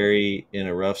 it's very in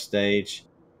a rough stage,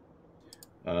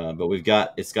 but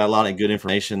it's got a lot of good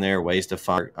information there, ways to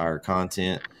find our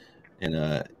content,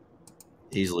 and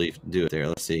easily do it there.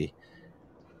 Let's see,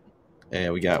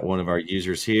 and we got one of our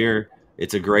users here.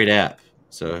 It's a great app.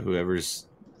 So whoever's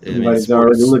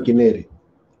already looking at it.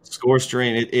 Score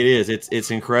Stream, it is. It's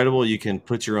incredible. You can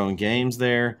put your own games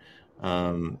there,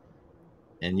 and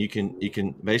you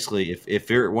can basically, if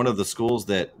you're one of the schools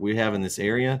that we have in this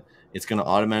area, it's going to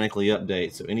automatically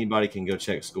update, so anybody can go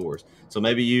check scores. So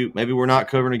maybe we're not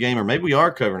covering a game, or maybe we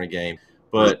are covering a game,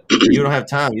 but you don't have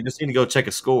time. You just need to go check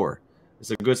a score. It's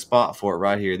a good spot for it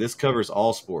right here. This covers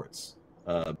all sports: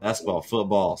 basketball,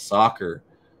 football, soccer.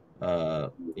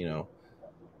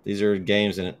 These are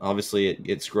games, and obviously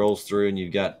it scrolls through, and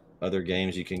you've got other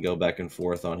games you can go back and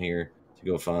forth on here to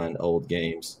go find old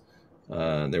games.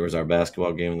 There was our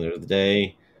basketball game the other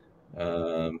day.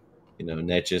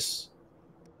 Natchez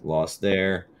lost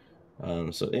there.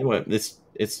 So anyway,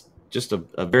 it's just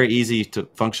a very easy to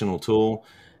functional tool,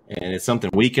 and it's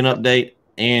something we can update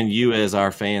and you as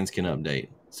our fans can update.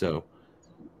 So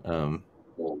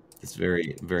it's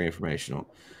very, very informational.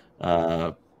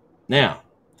 Now,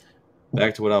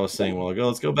 back to what I was saying a while ago.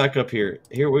 Let's go back up here.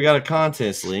 Here we got a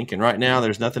contest link, and right now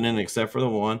there's nothing in it except for the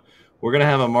one. We're going to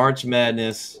have a March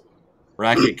Madness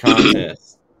bracket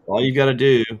contest. All you got to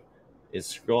do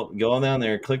is go on down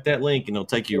there and click that link, and it'll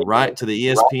take you right to the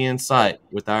ESPN site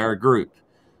with our group.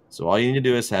 So all you need to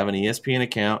do is have an ESPN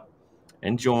account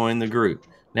and join the group.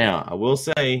 Now, I will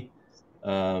say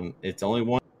it's only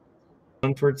one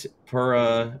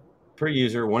per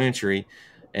user, one entry,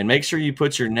 and make sure you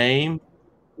put your name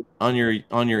on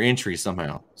your entry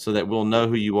somehow so that we'll know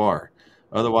who you are.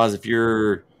 Otherwise, if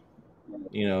you're,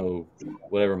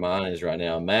 whatever mine is right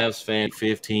now, Mavs fan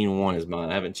 15-1 is mine.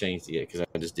 I haven't changed it yet because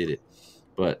I just did it,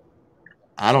 but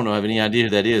I don't have any idea who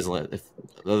that is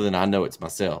other than I know it's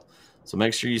myself. So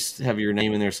make sure you have your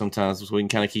name in there sometimes so we can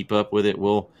kind of keep up with it.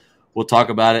 We'll talk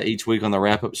about it each week on the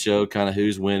wrap-up show, kind of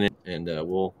who's winning, and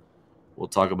we'll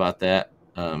talk about that.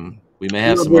 We may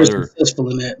have some other successful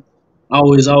in that. I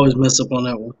always mess up on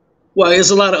that one. Well,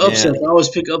 it's a lot of upsets. I always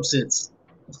pick upsets.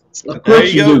 Of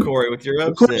course you go, Corey, with your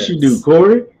upsets. Of course you do,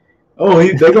 Corey. Oh,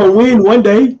 they're gonna win one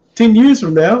day, 10 years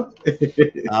from now.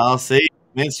 I'll see.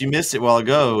 Vince, you missed it a while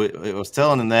ago. I was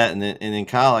telling him that, and then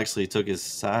Kyle actually took his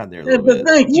side there a little bit.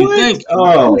 Thank you.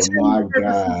 Oh my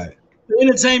God! For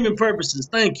entertainment purposes,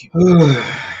 thank you. I'll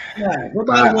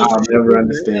never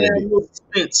understand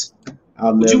it.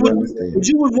 I'll never understand.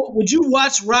 Would you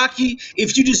watch Rocky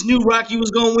if you just knew Rocky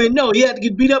was gonna win? No, he had to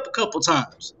get beat up a couple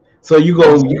times. So you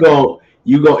go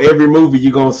every movie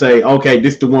you gonna say, okay,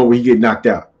 this is the one where he get knocked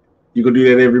out. You gonna do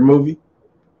that every movie?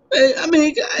 I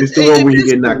mean, it's the one where you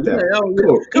get knocked out.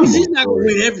 Because he's not going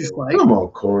to win every fight. Come on,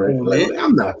 Corey.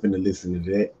 I'm not finna listen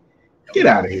to that. Get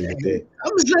out of here with that.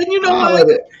 I'm just letting you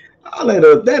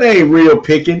know. That ain't real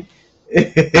picking.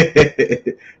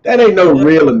 That ain't no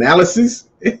real analysis.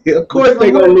 Of course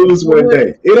they gonna lose one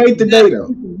day. It ain't today though.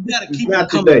 You gotta keep them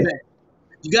coming back.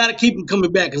 You gotta keep them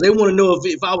coming back because they want to know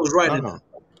if I was right or not.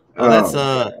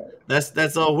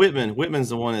 That's Whitman. Whitman's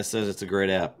the one that says it's a great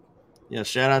app. Yeah,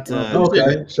 shout out to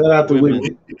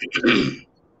Whitman.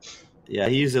 Yeah,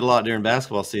 he used it a lot during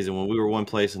basketball season when we were one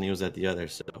place and he was at the other.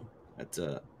 So that's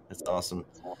awesome.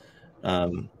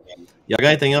 Y'all got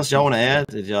anything else y'all want to add?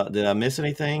 Did I miss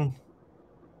anything?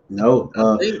 No.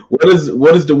 What does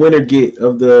the winner get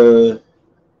of the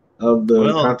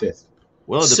contest?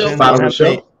 Well,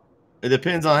 it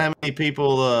depends on how many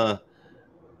people.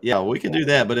 Yeah, we can do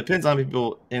that, but it depends on how many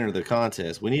people enter the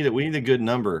contest. We need a good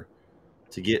number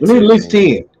to get. We need at least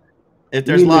 10. If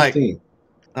there's we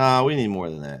need more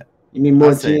than that. You need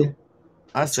more than 10?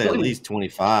 I say at least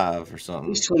 25 or something. At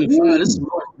least 25. This is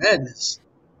March Madness.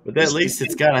 But at least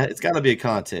it's gotta be a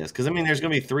contest because there's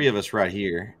gonna be 3 of us right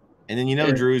here, and then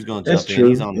Drew's gonna jump in.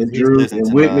 He's on. He's listening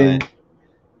tonight. Whitman.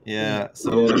 Yeah,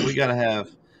 so we gotta have.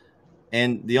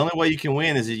 And the only way you can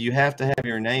win is that you have to have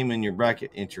your name in your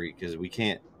bracket entry because we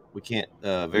can't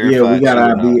verify. Yeah, we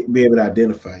gotta be able to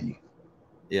identify you.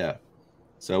 Yeah.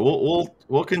 So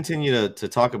we'll continue to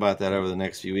talk about that over the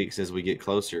next few weeks as we get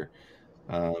closer.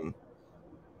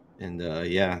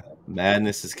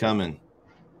 Madness is coming.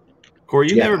 Corey,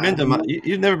 you've never been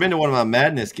to one of my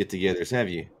Madness get-togethers, have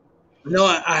you? No,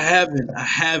 I haven't. I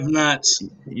have not.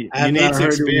 You need to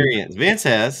experience. Vince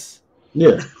has.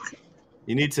 Yeah.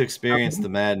 You need to experience the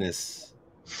Madness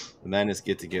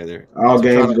get-together. All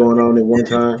games going on at one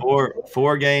time.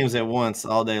 4 games at once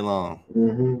all day long.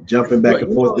 Mm-hmm. Jumping back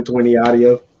and forth between the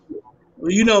audio.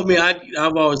 Well, you know me.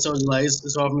 I've always told you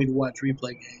it's hard for me to watch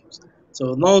replay games.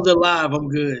 So as long as they're live, I'm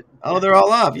good. Oh, they're all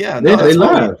live. Yeah, they're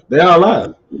live. They're all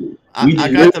live.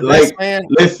 I got the best man.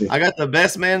 Listen, I got the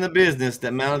best man in the business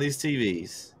that mounted these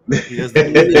TVs. He does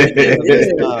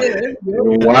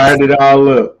wired it all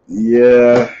up.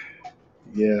 Yeah.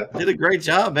 Did a great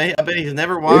job, man. I bet he's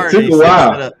never wired.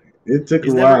 It took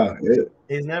a while.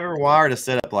 He's never wired a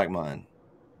setup like mine.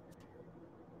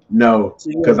 No,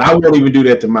 because I won't even do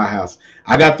that to my house.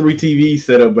 I got 3 TVs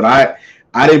set up, but I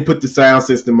didn't put the sound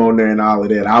system on there and all of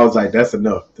that. I was like, that's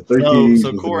enough. The 3 TVs.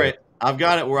 So Corey, enough. I've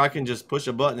got it where I can just push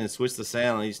a button and switch the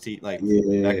sound on each back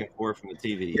and forth from the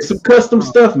TV. It's some custom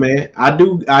stuff, man. I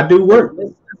do work.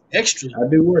 Extra. I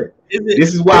do work.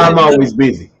 This is why I'm always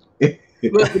busy.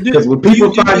 Because when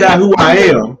people find out who I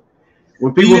am,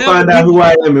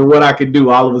 and what I can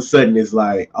do, all of a sudden it's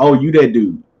like, oh, you that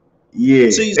dude. Yeah.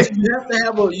 So you have to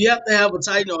have a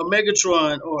Titan or a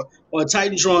Megatron or a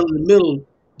Titantron in the middle,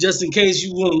 just in case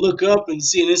you want to look up and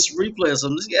see an instant replay or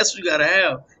something. That's what you gotta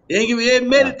have. They ain't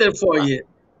made it that far yet.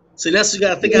 So that's what you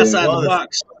gotta think outside the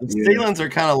box. The ceilings are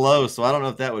kind of low, so I don't know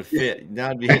if that would fit. Now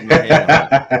I'd be hitting my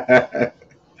head.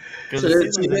 So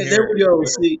there we go.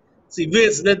 See,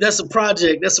 Vince, that's a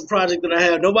project. That's a project that I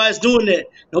have. Nobody's doing that.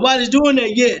 Nobody's doing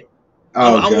that yet.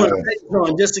 I want to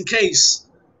Titantron just in case.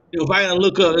 If I gotta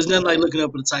look up, it's nothing like looking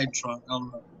up at the Titantron. I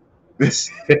don't know.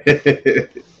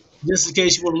 Just in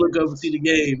case you want to look up and see the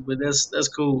game, but that's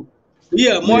cool.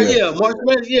 But March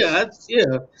Madness,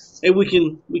 and we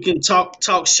can talk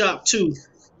shop too.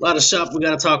 A lot of shop we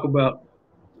gotta talk about.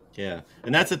 Yeah,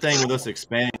 and that's the thing with us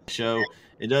expanding the show.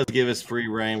 It does give us free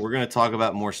reign. We're going to talk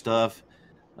about more stuff.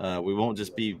 We won't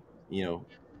just be,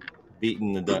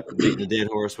 beating the dead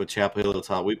horse with Chapel Hill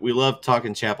talk. We love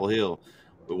talking Chapel Hill,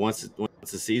 but once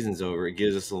the season's over, it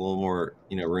gives us a little more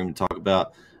room to talk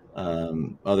about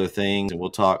other things, and we'll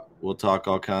talk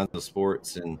all kinds of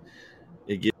sports, and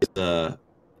it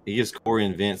gives Corey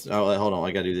and Vince. Oh, hold on,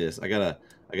 I gotta do this. I gotta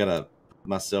put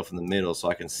myself in the middle so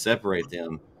I can separate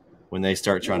them when they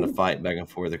start trying to fight back and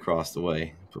forth across the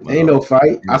way. Ain't no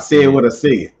fight. I said what I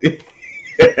said.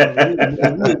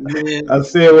 I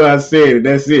said what I said, and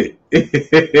that's it.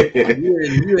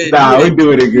 Nah, we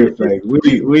do it in good faith.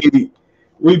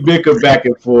 We bicker back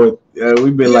and forth.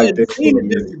 We've been like this for a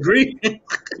minute.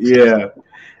 Yeah.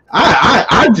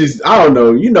 I don't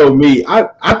know. You know me.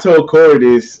 I told Corey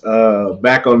this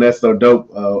back on That's So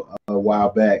Dope a while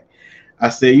back. I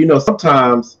said,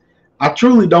 sometimes I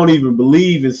truly don't even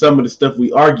believe in some of the stuff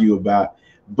we argue about,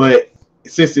 but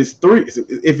since it's three,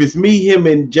 if it's me, him,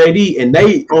 and JD, and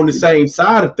they on the same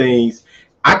side of things,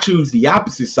 I choose the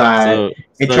opposite side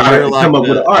and try to come up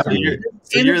with an argument.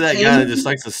 So you're that guy that just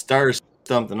likes to stir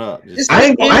something up. I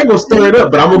ain't gonna stir it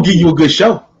up, but I'm gonna give you a good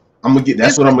show.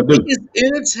 That's what I'm gonna do. It's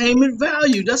entertainment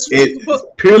value. That's what it's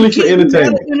purely for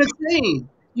entertainment.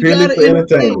 Purely for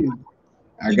entertainment.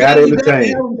 I got to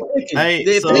entertain. Hey,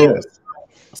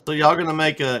 so y'all gonna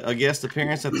make a guest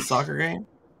appearance at the soccer game?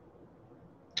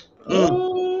 I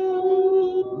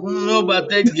don't know about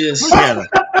that guess.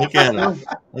 Look at him.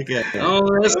 It's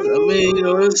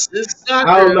soccer.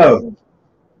 I don't know.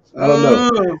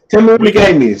 Tell me when the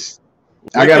game is.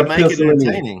 I got to pencil it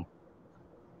in.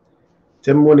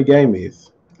 Tell me when the game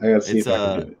is. I got to see if I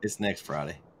can do it. It's next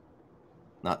Friday.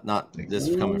 Not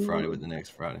this coming Friday, but the next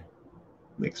Friday.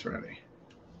 Next Friday.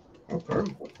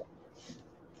 Okay.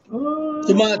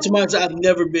 I've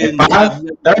never been to a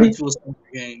soccer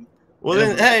game. Well,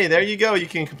 then, hey, there you go. You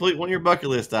can complete one of your bucket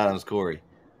list items, Corey.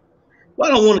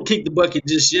 Well, I don't want to kick the bucket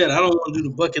just yet. I don't want to do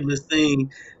the bucket list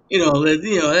thing. There's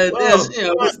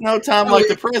no time like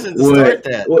the present to start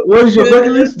that. What is your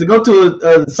bucket list? To go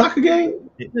to a soccer game?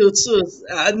 No.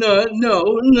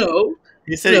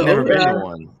 He said he'd never been to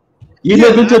one. You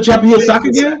never been to a Chapel Hill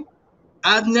soccer game?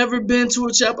 I've never been to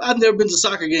a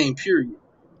soccer game, period.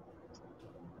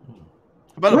 How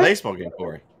about a baseball game,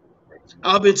 Corey?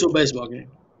 I've been to a baseball game.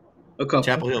 A couple.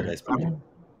 Chapel Hill baseball game.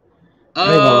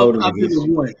 I've been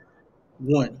to one.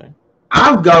 Okay.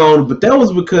 I've gone, but that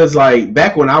was because, like,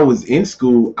 back when I was in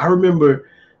school, I remember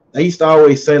they used to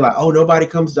always say, like, oh, nobody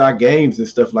comes to our games and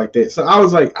stuff like that. So I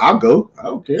was like, I'll go. I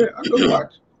don't care. I'll go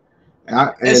watch.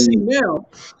 Now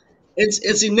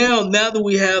that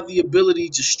we have the ability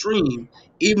to stream,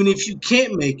 even if you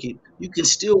can't make it, you can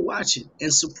still watch it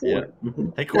and support it.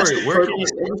 Hey, Corey,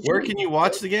 where can you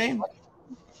watch the game?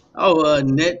 Oh,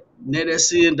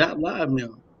 netscn.live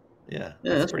now. Yeah,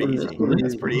 that's pretty easy.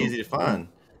 That's pretty easy to find.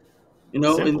 And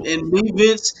me,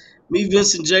 Vince,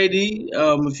 and JD.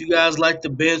 If you guys like the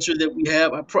banter that we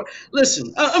have,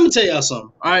 listen. I'm gonna tell y'all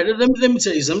something. All right, let me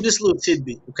tell you something. Just a little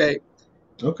tidbit, okay?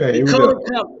 Okay. Here we go.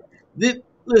 The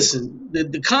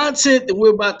content that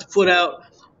we're about to put out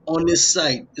on this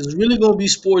site is really going to be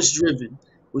sports driven,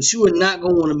 but you are not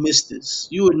going to want to miss this.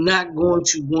 You are not going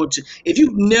to want to. If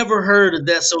you've never heard of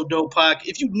That's So Dope podcast,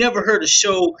 if you've never heard a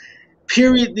show,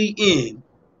 period, the end,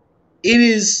 it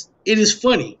is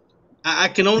funny. I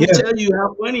can only tell you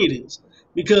how funny it is.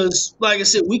 Because, like I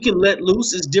said, we can let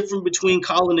loose. It's different between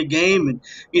calling the game and,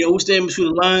 we stand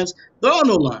between the lines. There are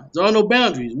no lines. There are no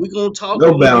boundaries. We're going to talk.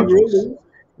 No boundaries.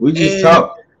 We just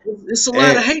talk. It's a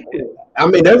lot of hate there. I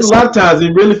mean, there's a lot of times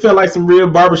it really felt like some real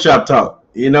barbershop talk,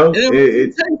 I'm going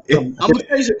to tell you,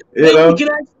 we can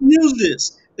actually use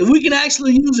this. If we can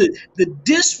actually use it, the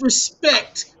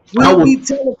disrespect will be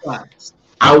televised.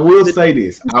 I will say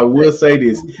this.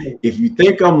 If you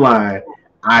think I'm lying,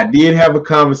 I did have a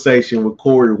conversation with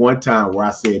Corey one time where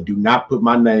I said, do not put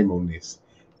my name on this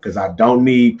because I don't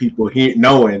need people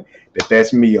knowing that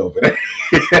that's me over there.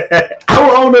 I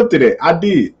will own up to that. I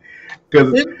did.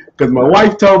 Because my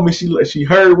wife told me she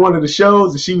heard one of the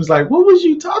shows and she was like, what was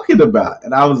you talking about?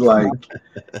 And I was like,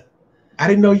 I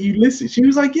didn't know you listened. She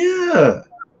was like, yeah.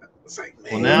 It's like,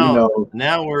 man,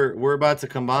 now we're about to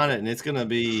combine it, and it's going to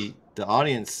be the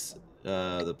audience.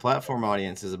 The platform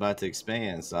audience is about to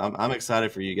expand, so I'm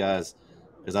excited for you guys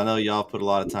because I know y'all put a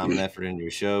lot of time and effort into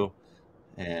your show,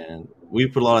 and we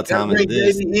put a lot of time into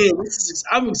this.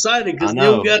 I'm excited because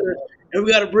now and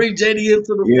we got to bring JD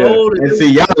into the fold. And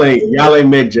see, y'all ain't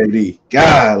met JD.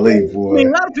 Golly, boy. I mean,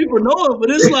 a lot of people know him, but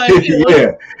it's like,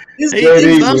 JD,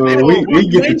 we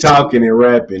get to talking and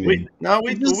rapping. We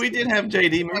did have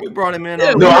JD. Remember we brought him in.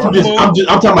 I'm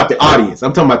talking about the audience.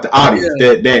 I'm talking about the audience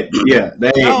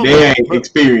they ain't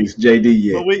experienced JD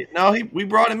yet. But we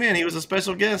brought him in. He was a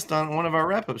special guest on one of our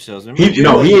wrap up shows. He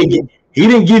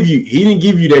didn't give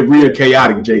you that real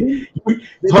chaotic JD.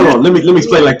 Hold on, let me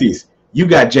explain like this. You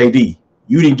got JD.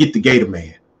 You didn't get the Gator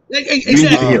Man.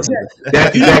 Exactly.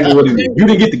 That's exactly what it is. You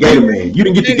didn't get the Gator Man. You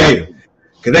didn't get the Gator.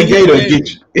 Because that Gator will get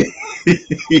you.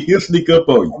 He'll sneak up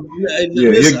on you.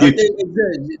 He'll get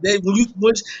you.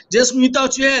 When you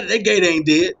thought you had it, that Gator ain't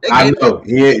dead. I know.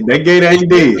 That Gator ain't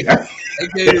dead.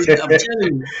 I'm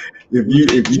telling you.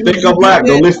 If you think I'm black,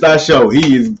 go listen to our show.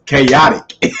 He is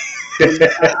chaotic. I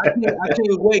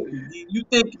can't wait. You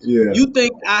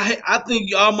think I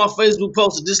think all my Facebook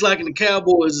posts are just like in the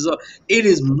Cowboys. It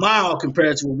is mild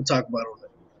compared to what we talk about on that.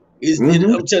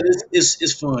 I'm telling you,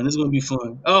 it's fun. It's gonna be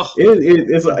fun. Oh,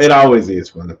 it always is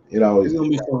fun. It's gonna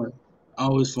be fun.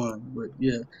 Always fun. But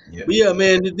yeah,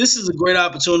 man, this is a great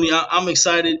opportunity. I'm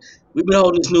excited. We've been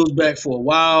holding this news back for a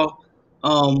while.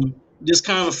 Just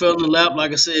kind of fell in the lap.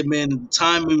 Like I said, man, the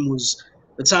timing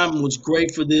was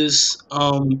great for this.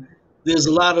 There's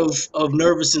a lot of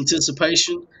nervous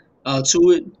anticipation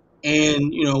to it.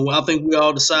 And, I think we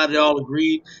all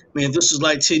agreed, man, if this was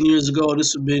like 10 years ago,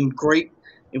 this would have been great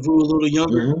if we were a little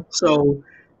younger. Mm-hmm. So,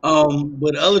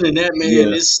 but other than that,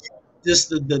 man, it's just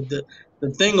the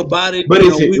thing about it. But I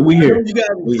know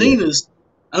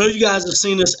you guys have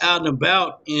seen us out and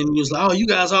about, and you're like, oh, you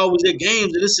guys are always at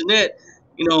games and this and that.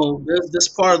 That's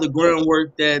part of the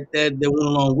groundwork that went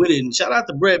along with it. And shout out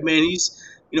to Brett, man. He's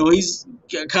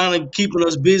kind of keeping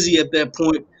us busy at that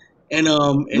point. And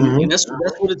that's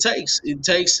what it takes.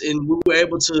 And we were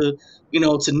able to,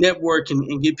 to network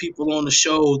and get people on the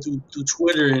show through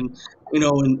Twitter and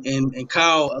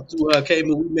Kyle through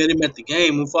Cayman. We met him at the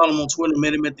game. We followed him on Twitter,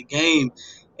 met him at the game,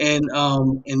 and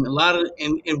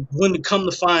when to come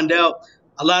to find out,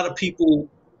 a lot of people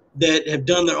that have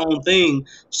done their own thing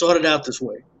started out this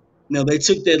way. They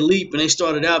took that leap and they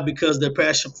started out because they're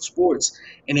passionate for sports,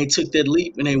 and they took that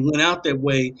leap and they went out that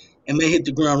way and they hit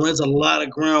the ground. There's a lot of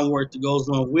groundwork that goes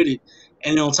along with it.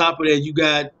 And on top of that, you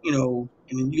got, and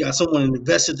then you got someone that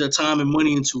invested their time and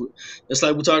money into it. That's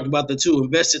like we talked about that too,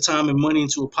 invested time and money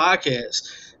into a podcast.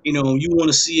 You want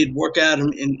to see it work out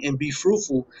and be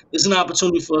fruitful. There's an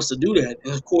opportunity for us to do that.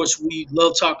 And of course, we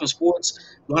love talking sports.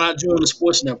 Why not join the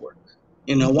sports network?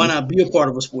 Why not be a part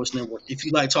of a sports network if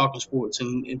you like talking sports?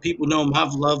 And people know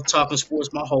I've loved talking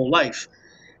sports my whole life.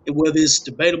 And whether it's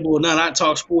debatable or not, I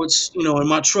talk sports, in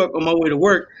my truck on my way to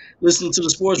work, listening to the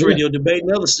sports radio, debating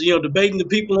the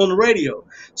people on the radio.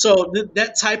 So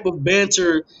that type of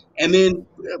banter and then,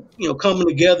 coming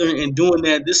together and doing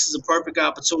that, this is a perfect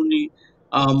opportunity.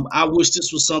 I wish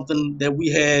this was something that we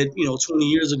had, 20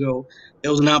 years ago.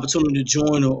 There was an opportunity to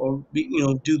join or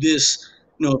do this.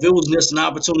 If it was just an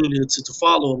opportunity to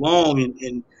follow along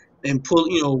and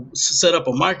pull, set up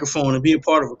a microphone and be a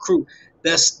part of a crew,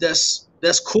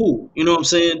 that's cool. You know what I'm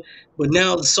saying? But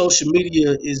now the social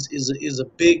media is a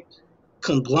big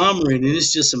conglomerate, and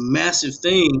it's just a massive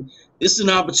thing. It's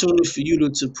an opportunity for you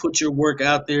to put your work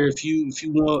out there. If you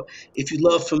love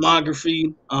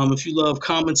filmography, if you love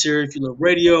commentary, if you love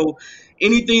radio,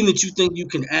 anything that you think you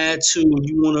can add to and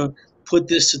you want to put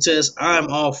this to test, I'm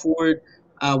all for it.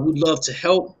 I would love to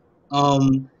help.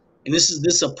 And this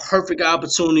is a perfect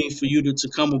opportunity for you to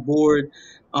come aboard.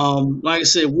 Like I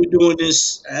said, we're doing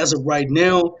this as of right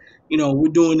now.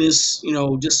 We're doing this,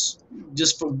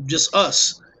 just for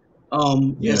us.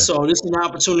 And so this is an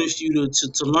opportunity for you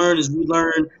to learn as we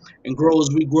learn and grow as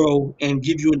we grow, and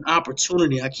give you an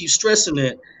opportunity. I keep stressing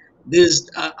that there's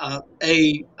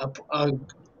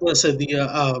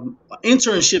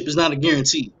internship is not a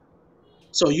guarantee.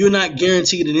 So you're not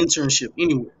guaranteed an internship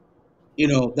anywhere.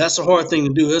 That's a hard thing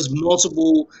to do. There's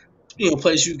multiple,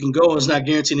 places you can go. It's not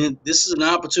guaranteed. This is an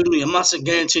opportunity. I'm not saying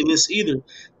guaranteeing this either,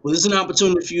 but it's an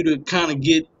opportunity for you to kind of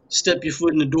step your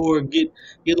foot in the door, get a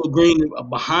little green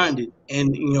behind it,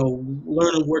 and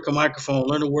learn to work a microphone,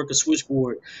 learn to work a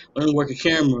switchboard, learn to work a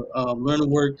camera, learn to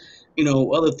work,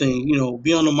 other things.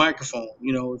 Be on the microphone.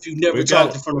 If you've never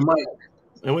talked in front of a mic.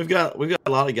 And we've got a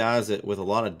lot of guys with a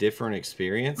lot of different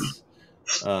experience.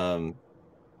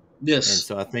 Yes. And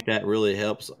so I think that really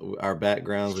helps our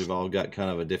backgrounds. We've all got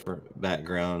kind of a different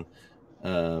background.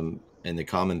 And the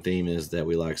common theme is that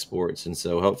we like sports. And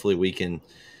so hopefully we can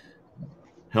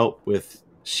help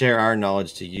share our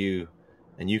knowledge to you,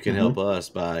 and you can help us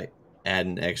by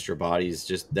adding extra bodies.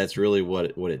 Just that's really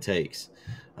what it takes.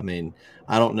 I mean,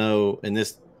 I don't know, and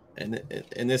this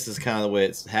is kind of the way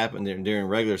it's happened during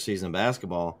regular season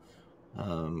basketball.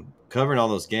 Covering all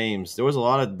those games, there was a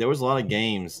lot of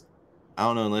games. I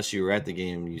don't know, unless you were at the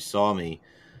game, you saw me.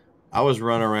 I was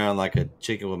running around like a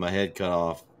chicken with my head cut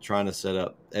off, trying to set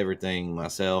up everything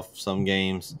myself. Some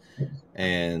games,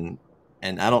 and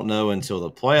I don't know until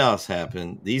the playoffs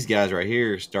happened. These guys right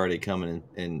here started coming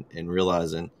and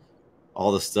realizing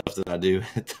all the stuff that I do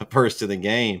at the first of the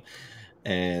game,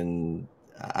 and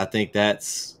I think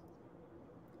that's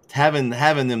having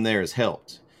them there has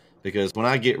helped, because when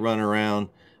I get running around,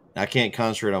 I can't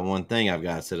concentrate on one thing. I've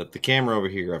got to set up the camera over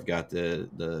here. I've got the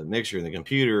mixer and the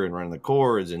computer and running the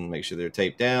cords and make sure they're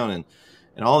taped down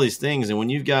and all these things. And when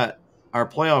you've got our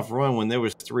playoff run, when there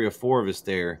was 3 or 4 of us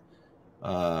there,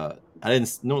 I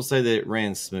don't say that it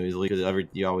ran smoothly, because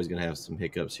you're always going to have some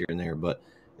hiccups here and there, but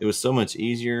it was so much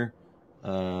easier.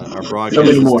 Our broadcast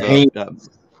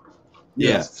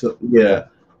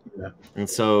and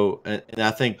so, and I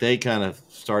think they kind of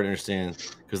start to understand,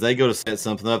 because they go to set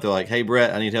something up. They're like, "Hey,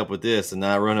 Brett, I need help with this," and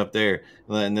I run up there,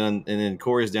 and then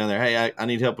Corey's down there. "Hey, I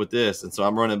need help with this," and so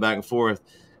I'm running back and forth,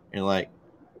 and like,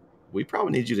 we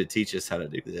probably need you to teach us how to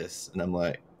do this. And I'm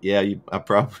like, yeah, I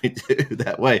probably do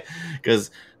that way,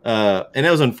 because and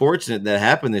it was unfortunate that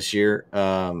happened this year.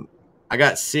 I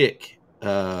got sick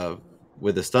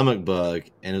with a stomach bug,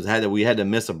 and we had to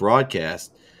miss a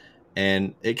broadcast.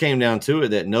 And it came down to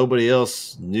it that nobody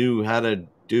else knew how to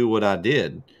do what I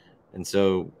did. And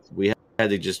so we had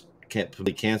to just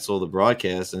cancel the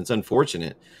broadcast. And it's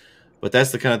unfortunate, but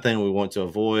that's the kind of thing we want to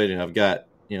avoid. And I've got,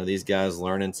 these guys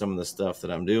learning some of the stuff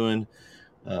that I'm doing.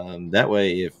 That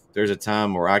way, if there's a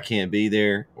time where I can't be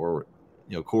there, or,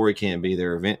 Corey can't be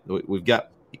there,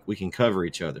 we can cover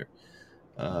each other.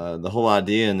 The whole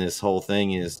idea in this whole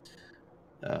thing is,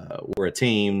 we're a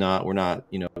team, we're not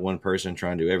one person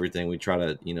trying to do everything. We try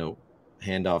to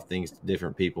hand off things to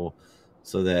different people,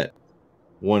 so that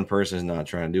one person is not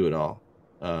trying to do it all.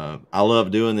 I love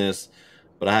doing this,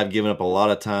 but I have given up a lot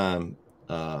of time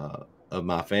of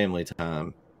my family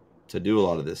time to do a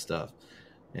lot of this stuff.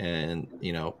 And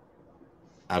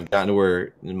I've gotten to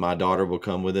where my daughter will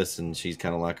come with us, and she's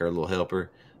kind of like our little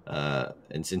helper,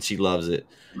 and since she loves it,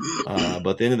 but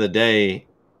at the end of the day,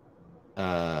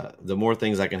 the more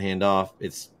things I can hand off,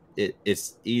 it's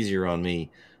easier on me,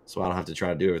 so I don't have to try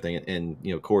to do everything.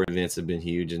 And Corey and Vince have been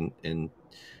huge, and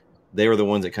they were the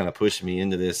ones that kind of pushed me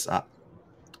into this. I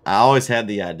always had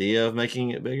the idea of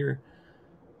making it bigger,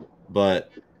 but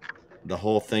the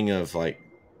whole thing of like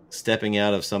stepping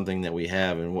out of something that we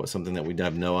have and something that we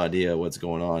have no idea what's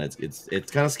going on, it's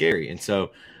kind of scary. And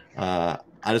so I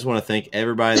just want to thank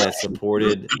everybody that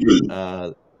supported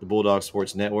the Bulldog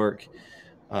Sports Network.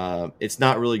 It's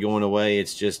not really going away.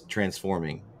 It's just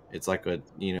transforming. It's like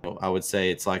I would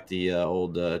say it's like the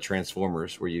old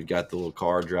Transformers, where you've got the little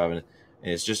car driving,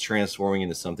 and it's just transforming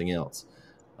into something else.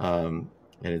 And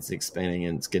it's expanding,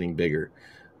 and it's getting bigger.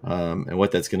 And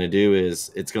what that's going to do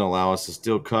is it's going to allow us to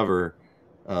still cover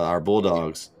our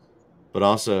Bulldogs, but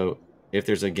also if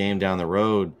there's a game down the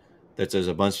road that there's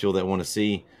a bunch of people that want to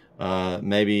see,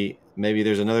 maybe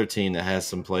there's another team that has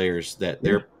some players that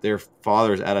their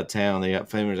father's out of town, they got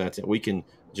families out of town. We can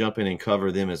jump in and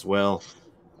cover them as well,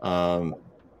 and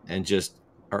just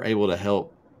are able to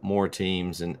help more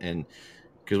teams. And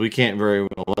because we can't very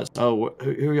well,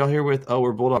 who are y'all here with? Oh,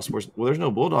 we're Bulldog Sports. Well, there's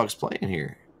no Bulldogs playing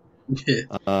here.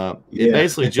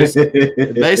 Basically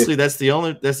that's the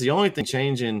only thing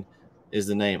changing is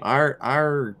the name.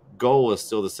 Our goal is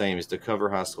still the same, is to cover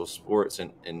high school sports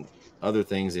and other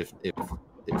things if it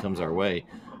comes our way,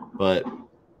 but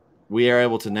we are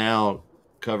able to now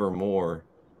cover more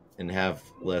and have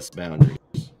less boundaries.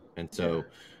 And so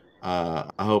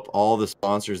I hope all the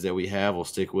sponsors that we have will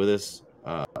stick with us.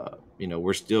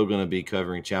 We're still going to be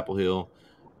covering Chapel Hill.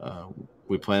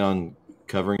 We plan on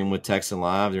covering them with Texan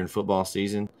Live during football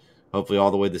season, hopefully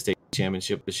all the way to the state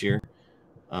championship this year.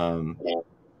 And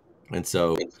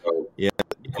so, yeah,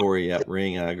 Corey,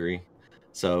 Ring, I agree.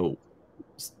 So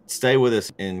stay with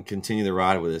us and continue the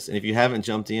ride with us. And if you haven't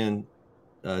jumped in,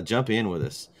 jump in with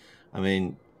us. I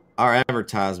mean, our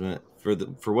advertisement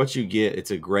for what you get,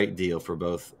 it's a great deal for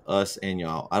both us and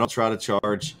y'all. I don't try to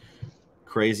charge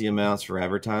crazy amounts for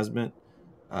advertisement.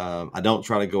 I don't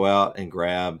try to go out and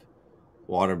grab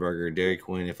Whataburger, Dairy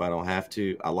Queen if I don't have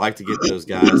to. I like to get those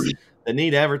guys that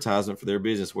need advertisement for their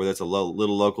business, where that's a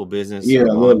little local business, a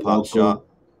little pop shop.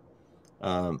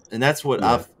 And that's what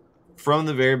I've, from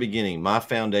the very beginning, my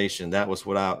foundation, that was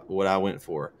what I went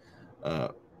for.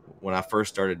 When I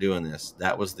first started doing this,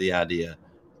 that was the idea.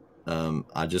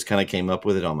 I just kind of came up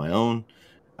with it on my own.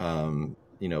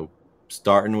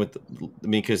 Starting with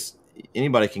because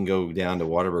anybody can go down to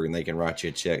Whataburger and they can write you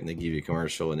a check and they give you a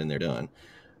commercial and then they're done.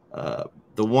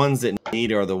 The ones that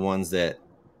need are the ones that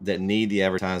need the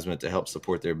advertisement to help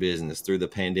support their business through the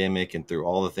pandemic and through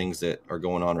all the things that are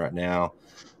going on right now.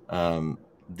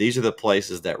 These are the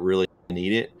places that really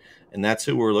need it, and that's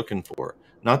who we're looking for.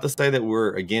 Not to say that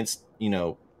we're against,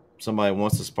 somebody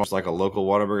wants to sponsor like a local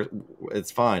Whataburger,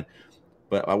 it's fine.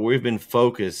 But we've been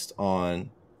focused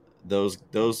on those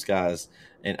guys.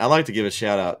 And I'd like to give a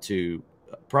shout out to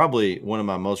probably one of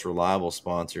my most reliable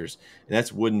sponsors, and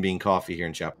that's Wooden Bean Coffee here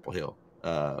in Chapel Hill.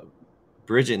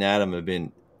 Bridget and Adam have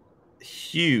been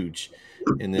huge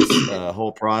in this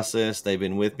whole process. They've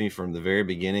been with me from the very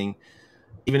beginning.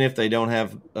 Even if they don't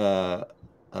have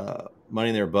money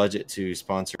in their budget to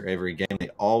sponsor every game, they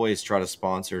always try to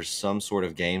sponsor some sort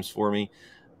of games for me.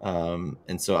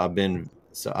 And so I've been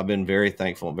very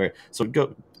thankful. So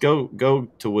go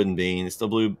to Wooden Bean. It's the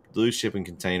blue shipping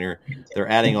container. They're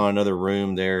adding on another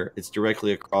room there. It's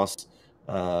directly across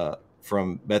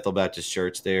from Bethel Baptist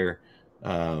Church there.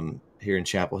 Here in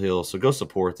Chapel Hill. So go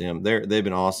support them. They've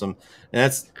been awesome. And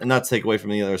that's not to take away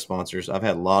from any other sponsors. I've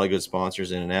had a lot of good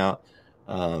sponsors in and out.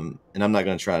 And I'm not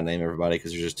going to try to name everybody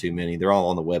because there's just too many. They're all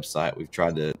on the website. We've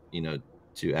tried to,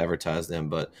 to advertise them,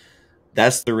 but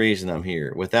that's the reason I'm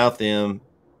here. Without them,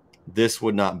 this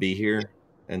would not be here.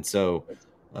 And so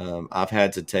I've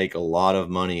had to take a lot of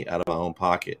money out of my own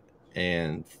pocket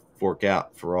and fork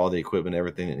out for all the equipment,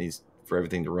 everything that needs for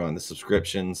everything to run, the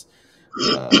subscriptions,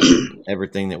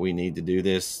 everything that we need to do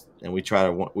this. And we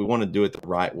want to do it the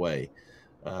right way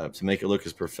to make it look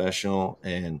as professional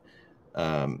and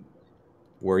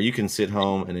where you can sit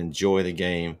home and enjoy the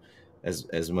game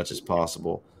as much as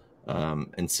possible.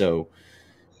 And so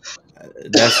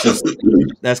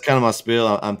that's kind of my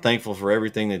spiel. I'm thankful for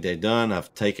everything that they've done.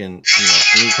 I've taken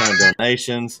any kind of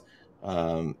donations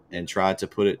and tried to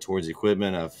put it towards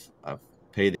equipment. I've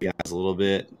paid the guys a little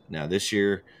bit now this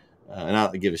year. And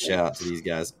I'll give a shout out to these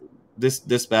guys.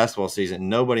 This basketball season,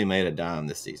 nobody made a dime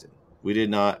this season. We did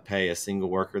not pay a single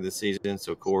worker this season.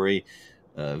 So Corey,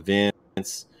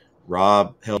 Vince,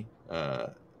 Rob, help,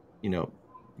 got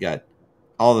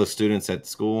all those students at the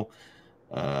school.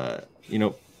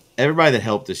 Everybody that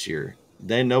helped this year,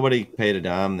 nobody paid a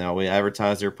dime. Now we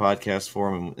advertise their podcast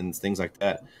for them and things like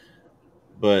that.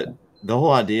 But the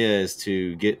whole idea is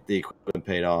to get the equipment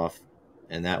paid off,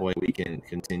 and that way we can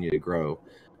continue to grow.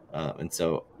 And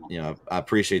so, I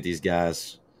appreciate these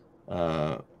guys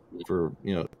for,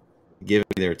 giving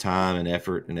me their time and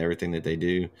effort and everything that they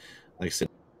do. Like I said,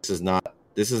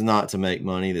 this is not to make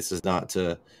money. This is not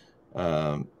to,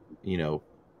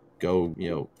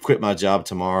 go, quit my job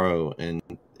tomorrow and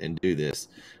do this.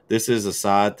 This is a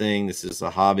side thing. This is a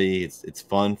hobby. It's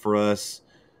fun for us.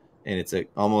 And it's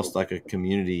almost like a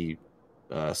community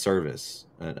service.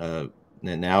 And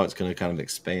now it's going to kind of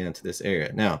expand to this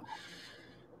area. Now,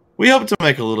 we hope to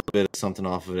make a little bit of something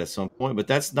off of it at some point, but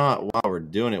that's not why we're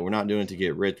doing it. We're not doing it to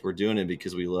get rich. We're doing it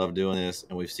because we love doing this,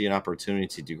 and we see an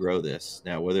opportunity to grow this.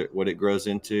 Now, what it grows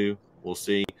into, we'll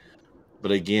see.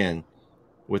 But again,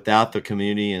 without the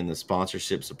community and the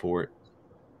sponsorship support,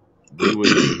 we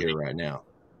wouldn't be here right now.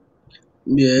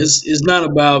 Yeah, it's not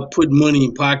about putting money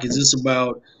in pockets. It's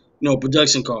about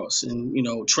production costs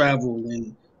and travel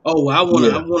and I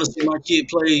want to see my kid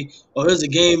play. Oh, here's a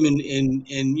game in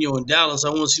Dallas. I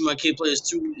want to see my kid play. It's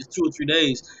 2 or 3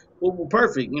 days. Well,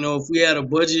 perfect. If we had a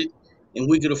budget and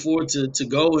we could afford to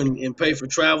go and pay for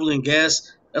travel and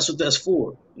gas, that's what that's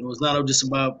for. It's not just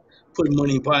about putting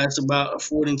money in pockets. It's about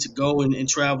affording to go and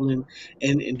travel and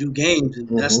do games. And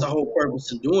that's the whole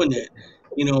purpose of doing that.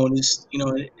 And it's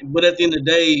but at the end of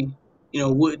the day,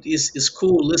 it's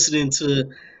cool listening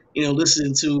to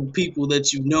people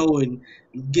that and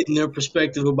getting their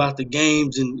perspective about the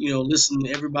games and, listening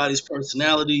to everybody's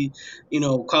personality,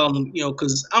 calling them,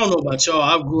 because I don't know about y'all.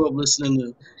 I grew up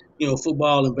listening to,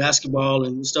 football and basketball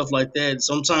and stuff like that.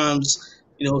 Sometimes,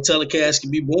 telecasts can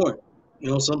be boring.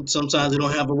 Sometimes they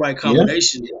don't have the right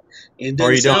combination. Yeah.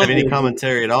 Or you don't have any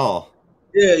commentary at all.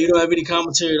 Yeah, you don't have any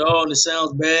commentary at all, and it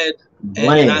sounds bad.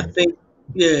 And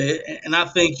I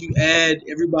think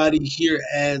everybody here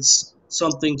adds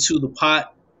something to the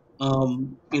pot.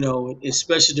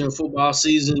 Especially during football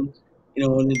season,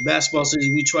 and in basketball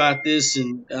season, we tried this,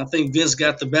 and I think Vince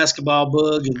got the basketball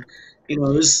bug, and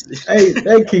Hey,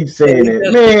 they keep saying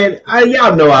it, man.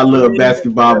 Y'all know I love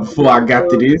basketball before I got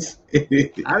to this.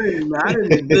 I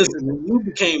didn't listen. When you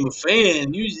became a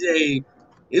fan, I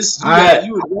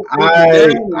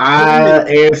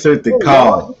answered the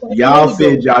call. Y'all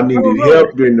said y'all needed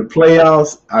help during the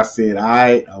playoffs. I said,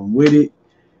 I'm with it.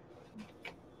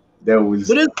 There was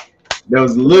a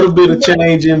little bit of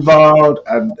change involved.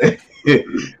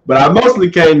 but I mostly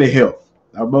came to help.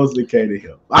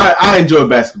 I enjoy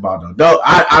basketball though.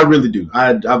 I really do.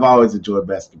 I've always enjoyed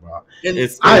basketball.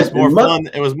 It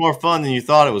was more fun than you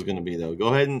thought it was going to be, though. Go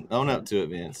ahead and own up to it,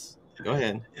 Vince. Go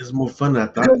ahead. It's more fun than I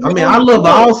thought. I mean, I love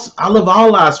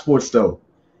all our sports though.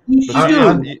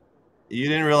 You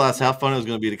didn't realize how fun it was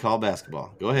going to be to call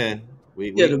basketball. Go ahead.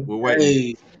 We're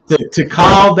waiting. To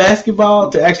call basketball,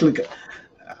 to actually,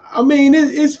 I mean,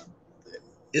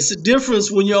 it's a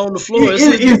difference when you're on the floor.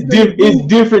 It's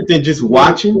different than just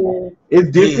watching. It's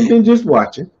different than just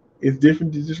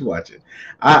watching.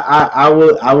 I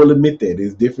will admit that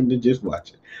it's different than just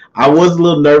watching. I was a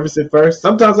little nervous at first.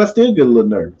 Sometimes I still get a little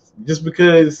nervous, just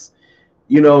because,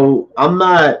 I'm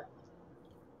not.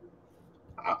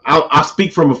 I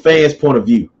speak from a fan's point of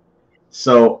view,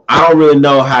 so I don't really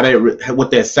know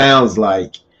what that sounds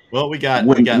like. Well, we got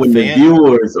when fan, the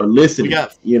viewers are listening.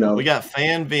 We got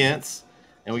fan Vince,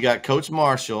 and we got Coach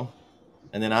Marshall,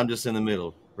 and then I'm just in the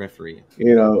middle referee.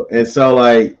 And so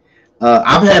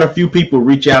I've had a few people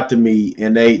reach out to me,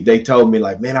 and they told me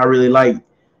like, man, I really like,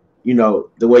 the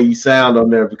way you sound on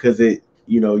there, because it,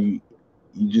 you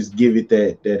just give it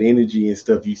that energy and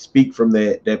stuff. You speak from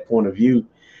that point of view.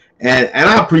 And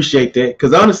I appreciate that,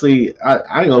 because honestly, I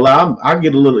ain't gonna lie, I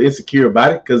get a little insecure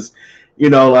about it, because,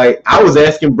 I was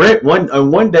asking Brett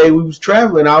one day we was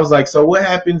traveling. I was like, so what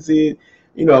happens if,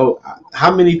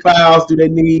 how many fouls do they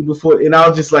need before? And I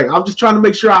was just like, I'm just trying to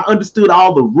make sure I understood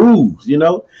all the rules,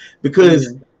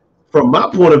 because from my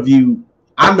point of view,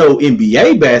 I know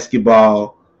NBA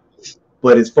basketball,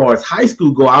 but as far as high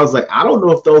school go, I was like, I don't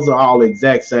know if those are all the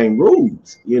exact same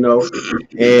rules,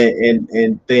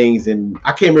 and things. And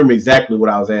I can't remember exactly what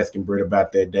I was asking Brett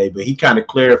about that day, but he kind of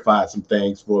clarified some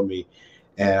things for me.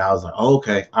 And I was like, oh,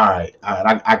 okay, all right,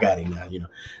 I got it now.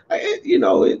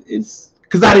 It's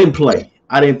because I didn't play.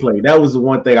 That was the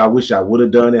one thing I wish I would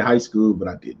have done in high school, but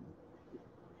I didn't.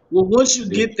 Well, once you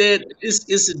get that,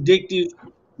 it's addictive.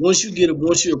 Once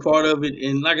you're a part of it,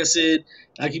 and like I said,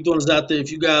 I keep throwing this out there.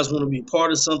 If you guys want to be a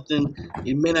part of something,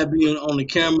 it may not be on the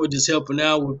camera, just helping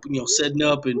out with setting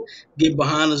up and get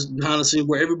behind the scene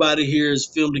where everybody here has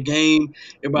filmed the game,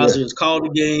 everybody here has called the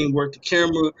game, worked the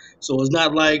camera. So it's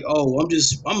not like, oh, I'm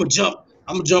gonna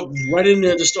jump right in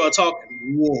there to start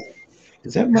talking. Whoa.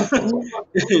 Is that my phone?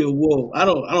 Whoa! I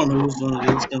don't know who's one of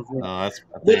these. I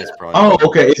think it's probably.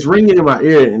 Okay. It's ringing in my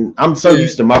ear, and I'm so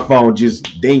used to my phone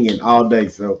just dinging all day.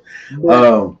 So,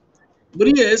 but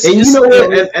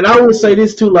and I would say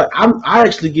this too. Like, I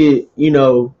actually get,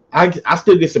 I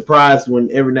still get surprised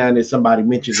when every now and then somebody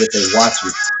mentions that they watch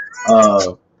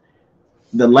it.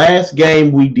 The last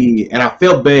game we did, and I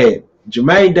felt bad.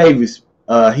 Jermaine Davis,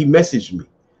 he messaged me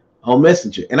on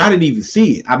Messenger, and I didn't even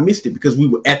see it. I missed it because we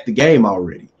were at the game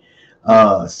already,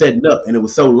 setting up, and it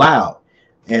was so loud.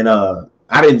 And I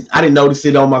didn't notice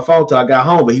it on my phone till I got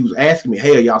home. But he was asking me,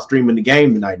 "Hey, are y'all streaming the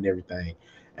game tonight and everything?"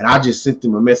 And I just sent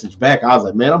him a message back. I was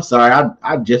like, "Man, I'm sorry,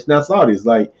 I just now saw this."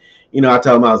 Like, I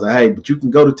told him, I was like, "Hey, but you can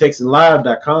go to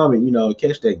TexanLive.com and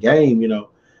catch that game."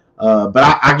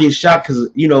 But I get shocked because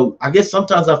I guess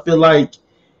sometimes I feel like,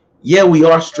 yeah, we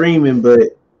are streaming,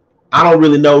 but I don't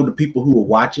really know the people who are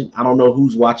watching. I don't know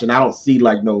who's watching. I don't see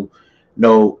like no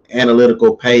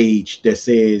analytical page that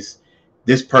says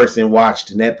this person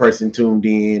watched and that person tuned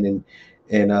in, and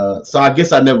so I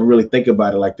guess I never really think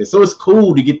about it like this. So it's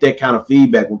cool to get that kind of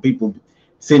feedback when people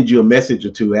send you a message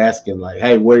or two asking like,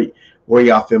 "Hey, where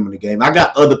y'all filming the game?" I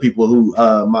got other people who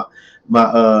my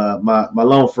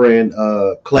lone friend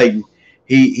Clayton.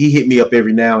 He hit me up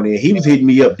every now and then. He was hitting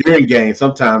me up during games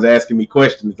sometimes, asking me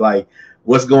questions like,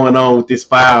 what's going on with this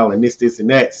file and this and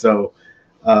that. So,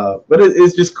 but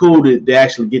it's just cool to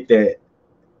actually get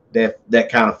that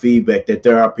kind of feedback, that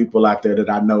there are people out there that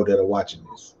I know that are watching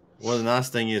this. Well, the nice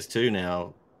thing is too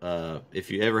now,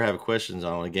 if you ever have questions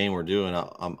on a game we're doing,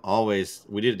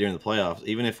 we did it during the playoffs.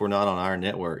 Even if we're not on our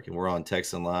network and we're on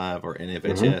Texan Live or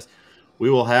NFHS, we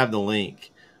will have the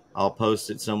link. I'll post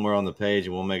it somewhere on the page,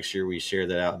 and we'll make sure we share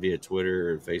that out via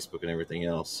Twitter or Facebook and everything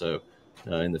else. So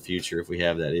in the future, if we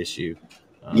have that issue,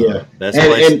 best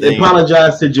place and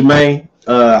apologize to Jermaine.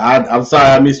 I'm sorry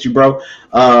I missed you, bro.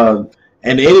 And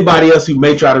anybody else who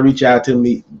may try to reach out to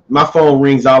me, my phone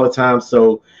rings all the time.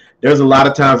 So there's a lot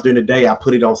of times during the day I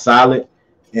put it on silent,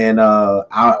 and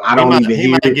I don't even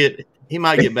hear it. He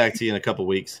might get back to you in a couple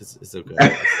weeks. It's okay.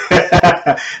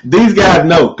 These guys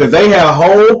know because they have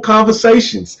whole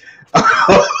conversations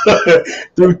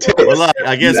through text. Well,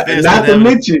 I guess not to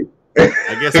mention.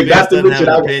 I guess Vince doesn't have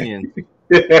an opinion.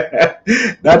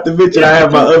 Not to mention I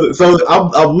have my other. So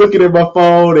I'm looking at my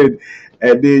phone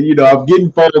And then, you know, I'm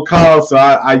getting phone calls, so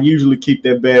I usually keep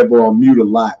that bad boy on mute a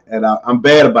lot. And I'm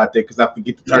bad about that because I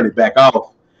forget to turn it back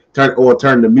off,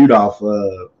 turn the mute off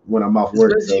when I'm off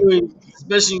work.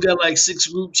 Especially you got like 6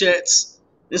 group chats.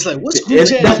 It's like, what's group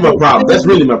chat? That's my problem. That's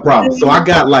really my problem. So I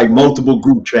got like multiple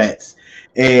group chats,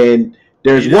 and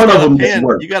there's one of them that's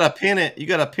work. You got to pin it. You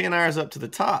got to pin ours up to the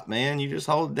top, man. You just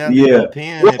hold it down the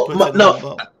pin.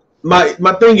 Well,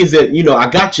 my thing is that, you know, I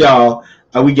got y'all.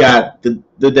 We got the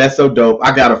That's So Dope.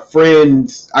 I got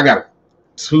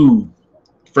 2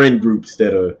 friend groups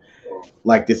that are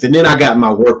like this, and then I got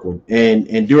my work one.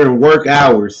 And during work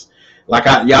hours, like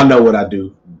y'all know what I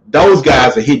do. Those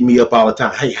guys are hitting me up all the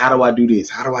time. Hey, how do I do this?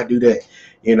 How do I do that?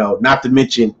 You know, not to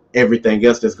mention everything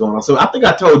else that's going on. So I think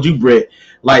I told you, Brett,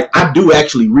 like I do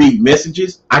actually read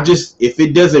messages. If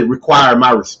it doesn't require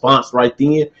my response right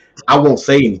then, I won't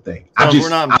say anything. We're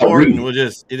not important. You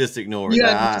just ignore it.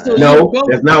 No,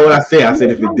 that's not what I said. I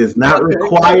said if it does not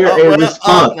require a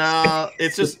response. No,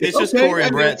 it's just Corey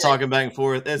and Brett talking back and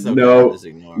forth. It's okay. No,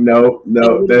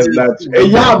 that's not true.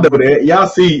 And y'all know that. Y'all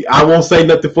see, I won't say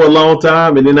nothing for a long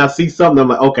time, and then I see something. I'm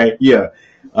like, okay, yeah,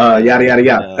 yada yada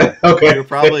yada. Okay,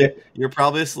 you're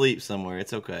probably asleep somewhere.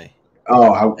 It's okay.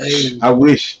 Oh, I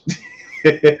wish.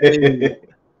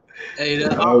 Hey, I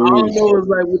don't know. It's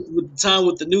like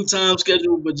with the new time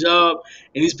schedule with my job,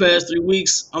 and these past 3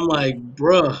 weeks, I'm like,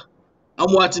 bruh,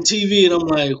 I'm watching TV, and I'm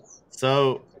like,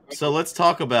 so let's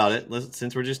talk about it.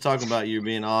 Since we're just talking about you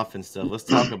being off and stuff, let's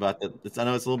talk about that. I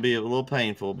know it's a little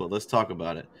painful, but let's talk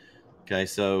about it. Okay,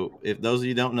 so if those of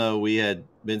you don't know, we had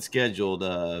been scheduled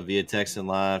via Texan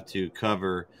Live to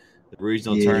cover the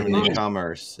regional tournament in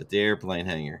Commerce at the airplane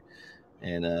hangar,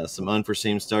 and some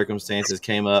unforeseen circumstances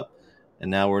came up. And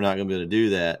now we're not going to be able to do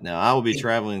that. Now I will be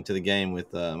traveling to the game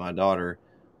with my daughter.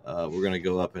 We're going to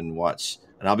go up and watch,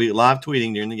 and I'll be live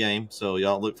tweeting during the game. So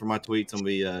y'all look for my tweets. I'll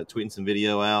be tweeting some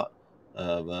video out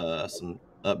of some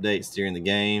updates during the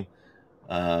game.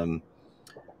 And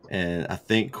I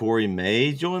think Corey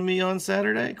may join me on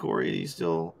Saturday. Corey, you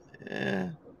still,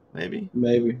 maybe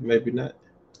not.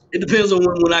 It depends on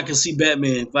when I can see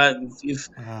Batman. If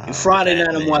Friday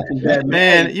night I'm watching Batman.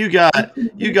 Man, you got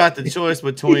the choice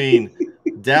between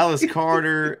Dallas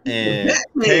Carter and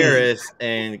Paris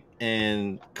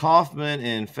and Kaufman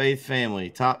and Faith Family,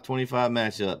 top 25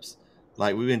 matchups.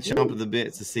 Like we've been chomping the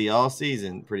bits to see all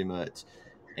season, pretty much.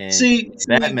 And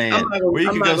Batman, where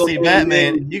you can go see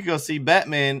Batman, you can go see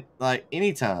Batman like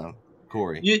anytime.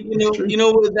 Corey, you know,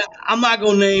 I'm not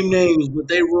gonna name names, but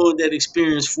they ruined that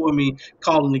experience for me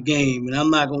calling the game, and I'm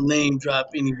not gonna name drop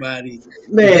anybody.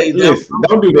 Man, listen,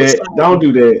 don't do that. Don't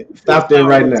do that. Stop that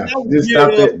right now. Just stop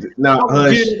that. No,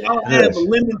 hush. I had a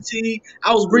lemon tea.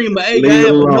 I was bringing my egg. I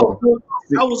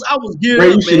was geared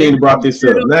up. You shouldn't even brought this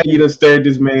up. Now you done stirred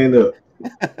this man up.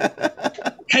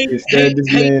 Hey.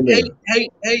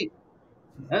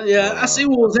 Yeah, I see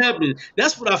what was happening.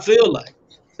 That's what I feel like.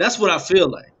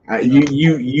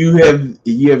 You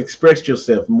have expressed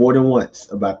yourself more than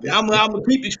once about that. I'm gonna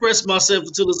keep expressing myself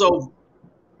until it's over.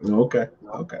 Okay.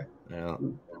 Yeah.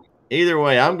 Either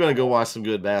way, I'm gonna go watch some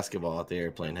good basketball at the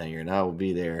airplane hangar, and I will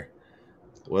be there.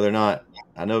 Whether or not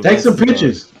I know, take some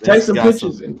pictures. Take some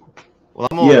pictures. Well,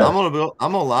 I'm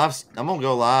gonna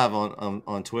go live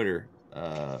on Twitter,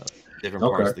 different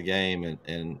parts of the game,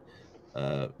 and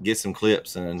get some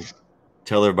clips and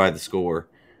tell everybody the score.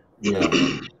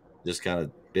 Just kind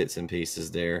of bits and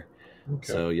pieces there.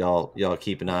 Okay. So y'all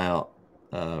keep an eye out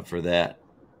for that.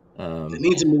 They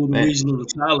need to move the regional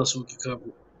to Tyler so we can cover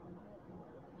it.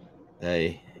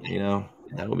 Hey,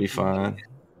 that would be fine.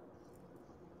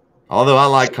 Although I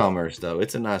like Commerce, though.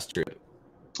 It's a nice trip.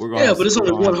 But it's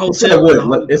only one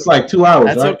hotel. It's like 2 hours.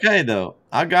 That's right? Okay, though.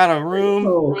 I got a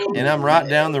room, and I'm right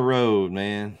down the road,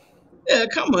 man. Yeah,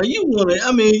 come on. You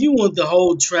want the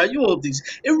whole track. You want these.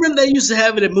 They used to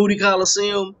have it at Moody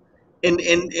Coliseum in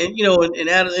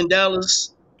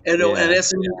Dallas and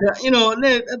SMU.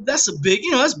 That's a big,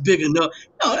 that's big enough.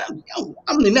 No,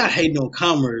 I'm not hating on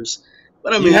Commerce,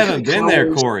 but you haven't been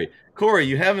there, Corey. Corey,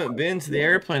 you haven't been to the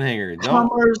airplane hangar.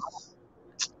 Commerce,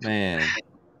 man.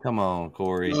 Come on,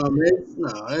 Corey.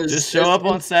 Just show up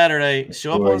on Saturday.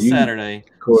 Show up on Saturday.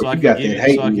 Corey, so I can give you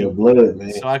hate in your blood,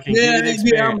 man. So I can give you the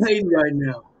experience. Yeah, I'm hating right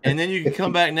now. And then you can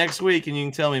come back next week and you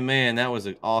can tell me, man, that was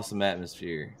an awesome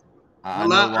atmosphere. I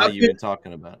know why you've been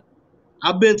talking about it.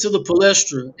 I've been to the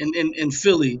Palestra in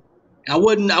Philly. I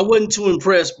wasn't too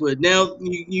impressed, but now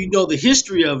you know the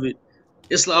history of it.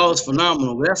 It's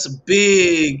phenomenal. But that's a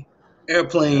big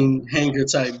airplane hangar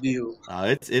type deal.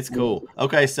 It's cool.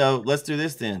 Okay, so let's do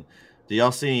this then. Do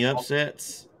y'all see any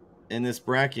upsets in this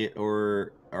bracket,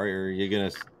 or are you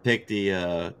gonna pick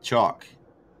the chalk?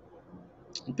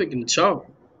 I'm picking the Chalk.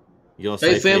 You gonna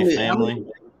say Faith Family?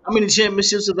 How many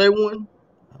championships have they won?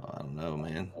 Oh, I don't know,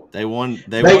 man. They won.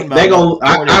 I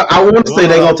want to say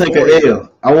they're gonna take an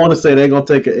L. I want to say they're gonna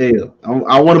take an L.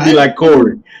 I want to be like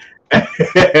Corey.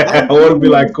 I want to be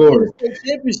like Corey.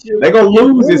 They're gonna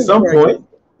lose at some point.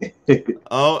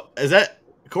 Oh, is that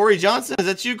Corey Johnson? Is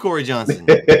that you, Corey Johnson?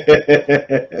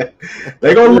 They're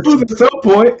gonna lose at some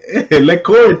point. Let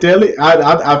Corey tell it.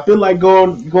 I feel like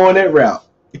going that route.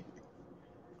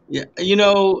 Yeah, you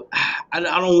know, I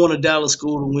don't want a Dallas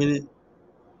school to win it.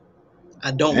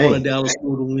 I don't want a Dallas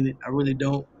school to win it. I really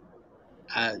don't.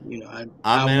 I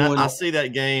see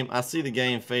that game. I see the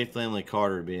game. Faith Family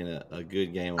Carter being a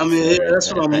good game. I mean,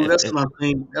 that's what I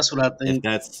think. That's what I think.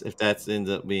 If that ends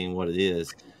up being what it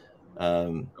is,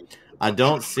 I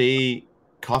don't see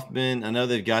Kaufman. I know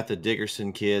they've got the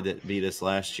Dickerson kid that beat us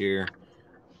last year.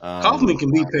 Kaufman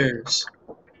can beat Paris.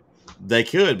 They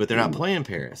could, but they're not playing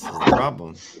Paris. That's the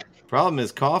problem. Problem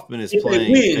is Kaufman is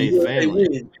playing Faith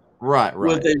Family. Right.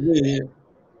 They win.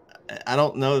 I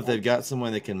don't know that they've got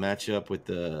someone that can match up with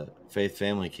the Faith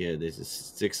Family kid. It's a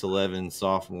 6'11"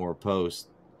 sophomore post.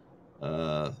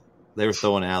 They were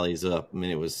throwing alleys up. I mean,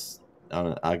 it was.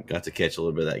 I got to catch a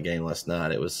little bit of that game last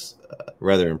night. It was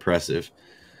rather impressive.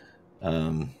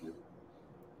 But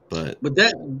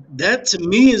that to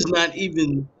me is not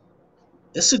even.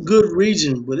 It's a good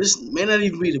region, but it may not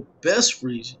even be the best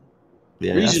region.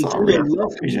 Yeah, Region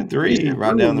 3,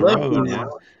 right down the road. Yeah.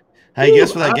 Hey,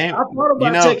 guess what that game? I thought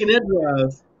about taking that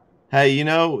drive. Hey, you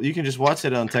can just watch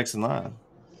it on Texan Live.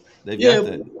 They've got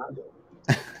that.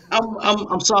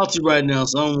 I'm salty right now,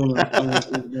 so I don't want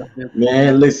to.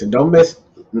 Man, listen, don't mess.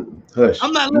 Hush.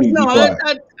 I'm not listening. No,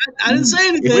 I didn't say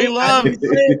anything. We love it.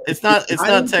 It's not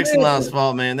Texan Live's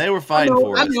fault, man. They were fighting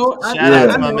for us. Shout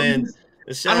out to my man.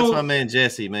 Shout out to my man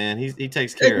Jesse, man. He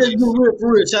takes care of us.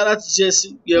 For real. Shout out to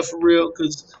Jesse. Yeah, for real,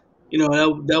 because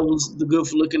that was the good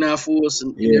for looking out for us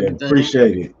and everything.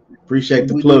 Appreciate it. Appreciate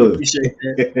the plug. Appreciate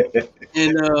that.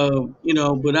 And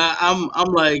but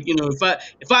I'm like,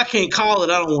 if I can't call it,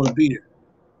 I don't want to beat her.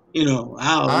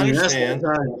 I understand.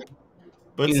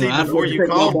 But see,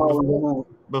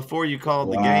 before you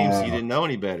called the games, you didn't know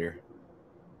any better.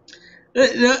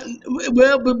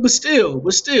 Well, but still,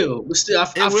 it'll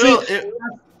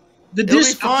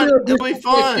be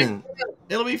fun.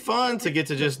 It'll be fun to get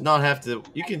to just not have to.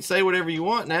 You can say whatever you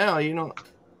want now. Now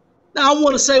I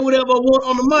want to say whatever I want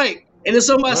on the mic, and then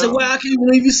somebody said, "Wow, I can't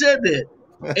believe you said that,"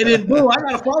 and then boom, I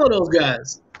gotta follow those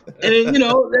guys, and then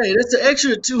hey, that's an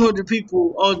extra 200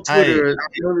 people on Twitter,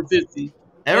 850.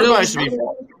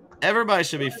 Everybody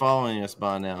should be following us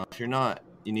by now. If you're not,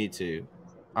 you need to.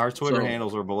 Our Twitter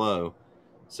handles are below.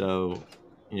 So,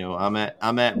 I'm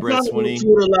at Brett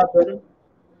Swinney.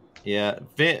 Yeah,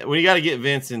 we got to get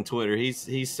Vince in Twitter.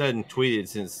 He's sudden tweeted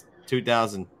since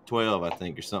 2012, I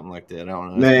think, or something like that. I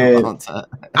don't know. Man,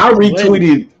 I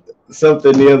retweeted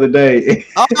something the other day.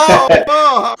 I'm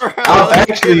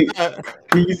actually,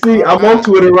 can you see? I'm on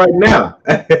Twitter right now.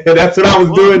 That's what I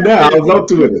was doing now. I was on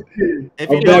Twitter. If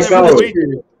you don't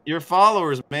tweet your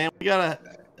followers, man, we gotta.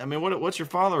 I mean, what's your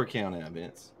follower count at,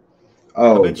 Vince?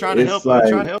 Oh, I've been trying to help. I'm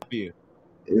trying to help you.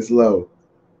 It's low.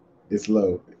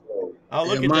 Oh,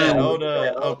 look at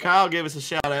that. Kyle gave us a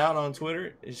shout out on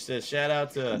Twitter. He said, shout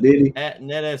out to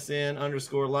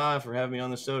 @NetSN_live for having me on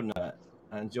the show tonight.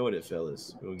 I enjoyed it,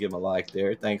 fellas. We'll give him a like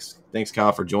there. Thanks,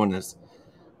 Kyle, for joining us.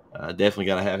 Definitely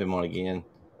got to have him on again.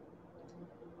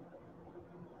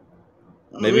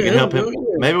 Maybe we can help him.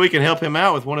 Maybe we can help him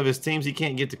out with one of his teams he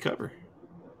can't get to cover.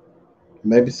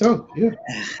 Maybe so. Yeah.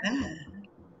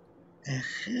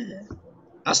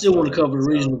 I still want to cover the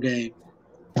regional game,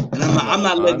 and I'm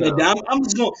not letting that down. I'm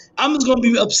just gonna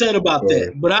be upset about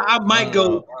that. But I might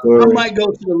go. Corey, I might go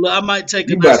to the. I might take.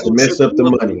 You about to mess up the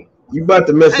money. You about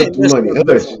to mess up the money.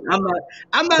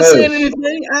 I'm not saying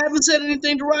anything. I haven't said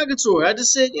anything derogatory. I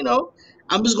just said,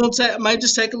 I'm just gonna might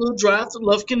just take a little drive to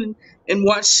Lufkin and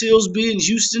watch Silsbee and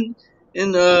Houston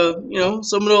and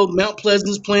some of those Mount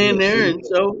Pleasant's playing there, and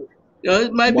so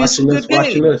it might be some good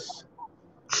games.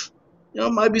 It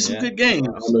might be some good games.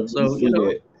 So,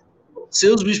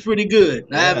 Silsbee's pretty good.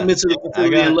 Yeah. I haven't been to the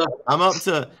facility. I'm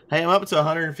up to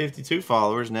 152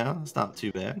 followers now. It's not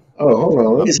too bad. Oh, hold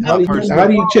on. How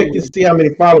do you check to see how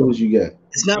many followers you got?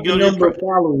 It's not the number of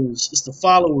followers. It's the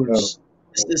followers. Oh.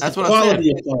 That's the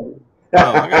quality of followers.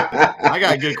 I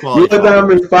got good quality. You know how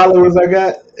many followers I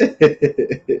got?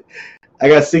 I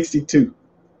got 62.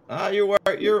 You're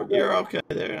okay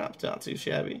there. Not too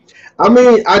shabby. I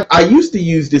mean, I used to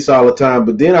use this all the time,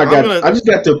 but then I just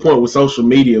got to a point with social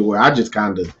media where I just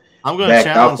kind of I'm going to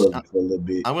challenge for a little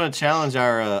bit. I'm going to challenge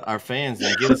our fans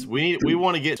and get us. We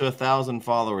want to get to 1,000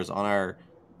 followers on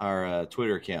our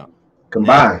Twitter account.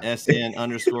 Combined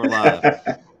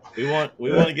SN_live. We want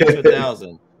to get to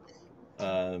 1,000.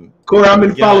 Corey, how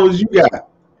many followers you got?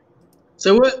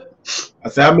 So what? I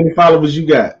said, how many followers you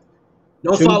got?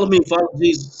 Don't 2? Follow me. Follow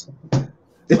Jesus. Oh,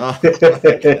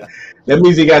 that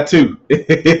means he got 2.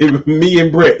 Me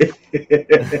and Brett.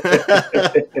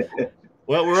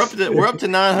 Well, we're up to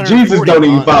 900. Jesus don't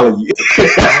even follow you.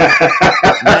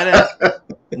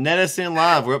 NetSN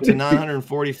Live. We're up to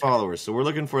 940 followers, so we're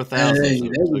looking for 1,000. Hey,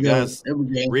 so guys,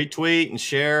 retweet and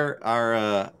share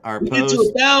our post. Get to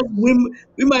 1,000.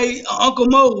 We might Uncle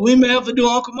Mo. We may have to do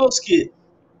Uncle Mo skit.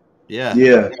 Yeah.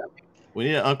 We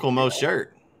need an Uncle Mo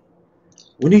shirt.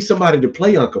 We need somebody to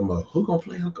play Uncle Mo. Who gonna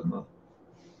play Uncle Mo?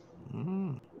 I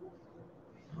don't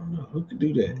know who could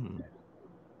do that.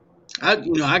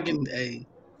 I can. Hey,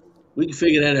 we can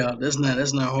figure that out. That's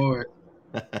not hard.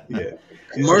 Yeah.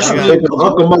 Commercial.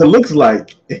 Uncle Mo looks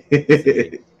like.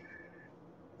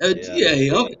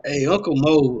 Uncle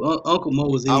Mo. Uncle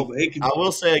Mo is evil. I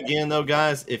will say again though,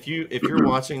 guys, if you're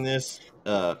watching this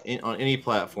on any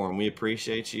platform, we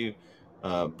appreciate you.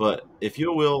 But if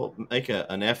you will make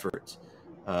an effort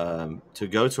to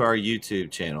go to our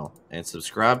YouTube channel and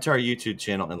subscribe to our YouTube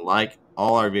channel and like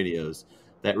all our videos,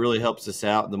 that really helps us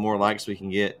out. The more likes we can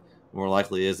get, the more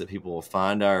likely it is that people will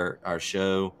find our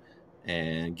show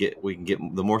and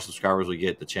the more subscribers we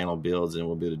get, the channel builds and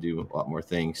we'll be able to do a lot more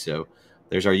things. So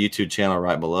there's our YouTube channel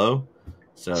right below.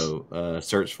 So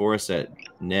search for us at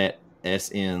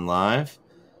NetSN Live.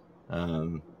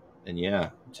 And yeah,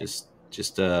 just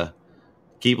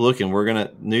keep looking.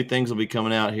 New things will be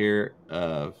coming out here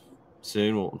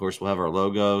soon. Of course, we'll have our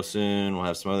logo soon. We'll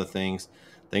have some other things.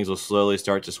 Things will slowly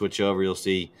start to switch over. You'll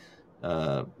see,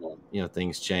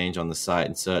 things change on the site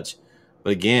and such.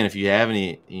 But again, if you have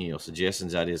any,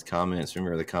 suggestions, ideas, comments,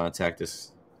 remember to contact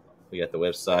us. We got the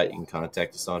website. You can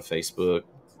contact us on Facebook.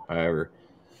 However,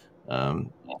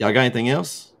 y'all got anything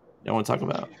else y'all want to talk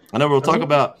about? I know we can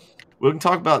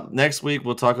talk about next week.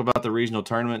 We'll talk about the regional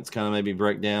tournaments, kind of maybe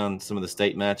break down some of the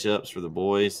state matchups for the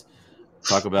boys.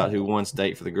 Talk about who won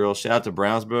state for the girls. Shout out to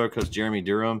Brownsboro, Coach Jeremy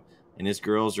Durham and his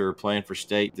girls are playing for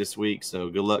state this week. So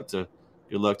good luck to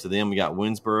them. We got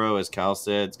Winsboro, as Kyle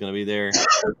said, it's going to be there.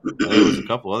 There was a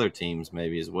couple other teams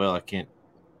maybe as well. I can't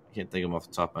think of them off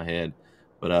the top of my head.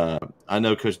 But I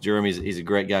know Coach Durham. He's a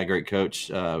great guy, great coach.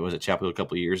 Was at Chapel Hill a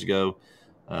couple of years ago.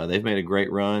 They've made a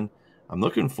great run. I'm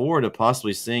looking forward to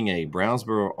possibly seeing a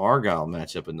Brownsboro-Argyle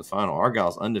matchup in the final.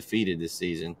 Argyle's undefeated this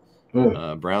season.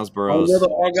 Brownsboro's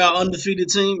another Argyle undefeated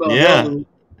team.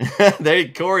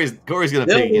 Corey's going to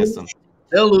pick against them.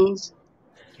 They'll lose.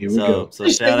 So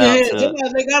shout out to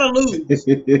they gotta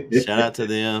lose. Shout out to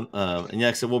them. And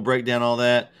yeah, so we'll break down all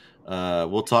that.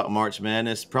 We'll talk March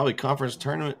Madness. Probably conference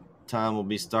tournament time will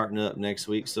be starting up next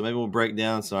week. So maybe we'll break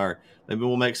down maybe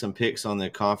we'll make some picks on the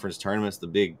conference tournaments, the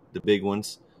big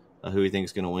ones. Who we think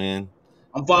is going to win?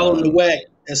 I'm following the WAC.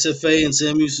 SFA and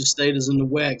Sam Houston State is in the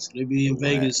WAC. So they'll be in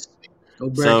Vegas. Go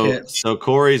Bearcats. So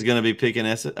Corey's going to be picking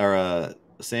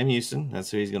Sam Houston. That's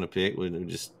who he's going to pick. We'll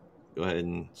just go ahead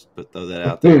and throw that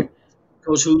out there.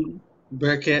 Coach Hooten,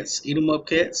 Bearcats, eat 'em up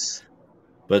cats.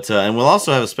 But and we'll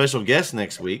also have a special guest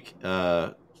next week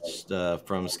from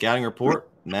Scouting Report.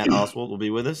 Matt Oswald will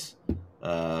be with us.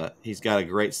 He's got a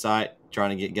great site trying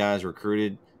to get guys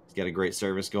recruited. He's got a great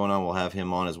service going on. We'll have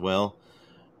him on as well.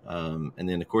 And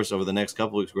then, of course, over the next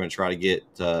couple of weeks, we're going to try to get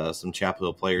some Chapel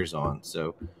Hill players on.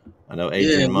 So I know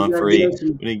Adrian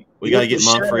Mumphrey. We got to get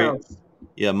Mumphrey.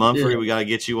 Yeah, Mumphrey. Yeah. We got to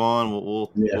get you on.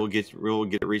 We'll get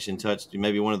reach in touch to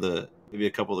maybe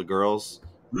a couple of the girls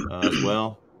as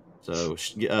well. So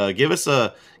give us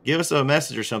a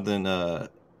message or something.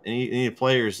 Any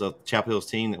players of Chapel Hill's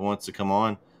team that wants to come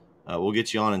on, we'll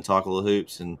get you on and talk a little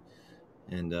hoops and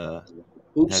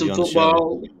hoops and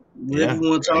football. Whatever you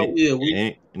want to talk.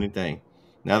 Anything.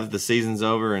 Now that the season's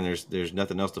over and there's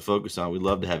nothing else to focus on, we'd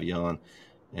love to have you on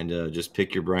and just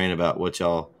pick your brain about what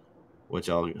y'all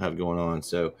have going on.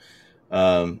 So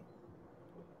I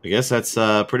guess that's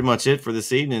pretty much it for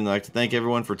this evening. I'd like to thank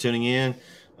everyone for tuning in.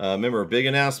 Remember, a big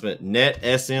announcement: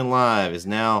 NetSN Live is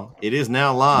now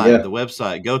live. Yeah. The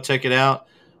website, go check it out.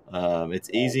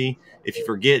 It's easy. If you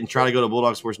forget and try to go to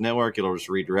Bulldog Sports Network, it'll just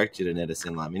redirect you to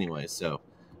NetSN Live anyway. So,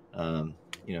 go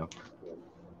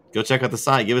check out the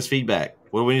site. Give us feedback.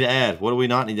 What do we need to add? What do we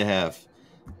not need to have?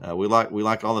 We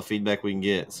like all the feedback we can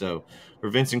get. So,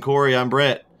 for Vince and Corey, I'm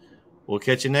Brett. We'll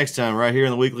catch you next time right here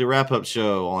in the weekly wrap-up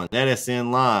show on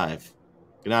NetSN Live.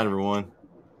 Good night, everyone.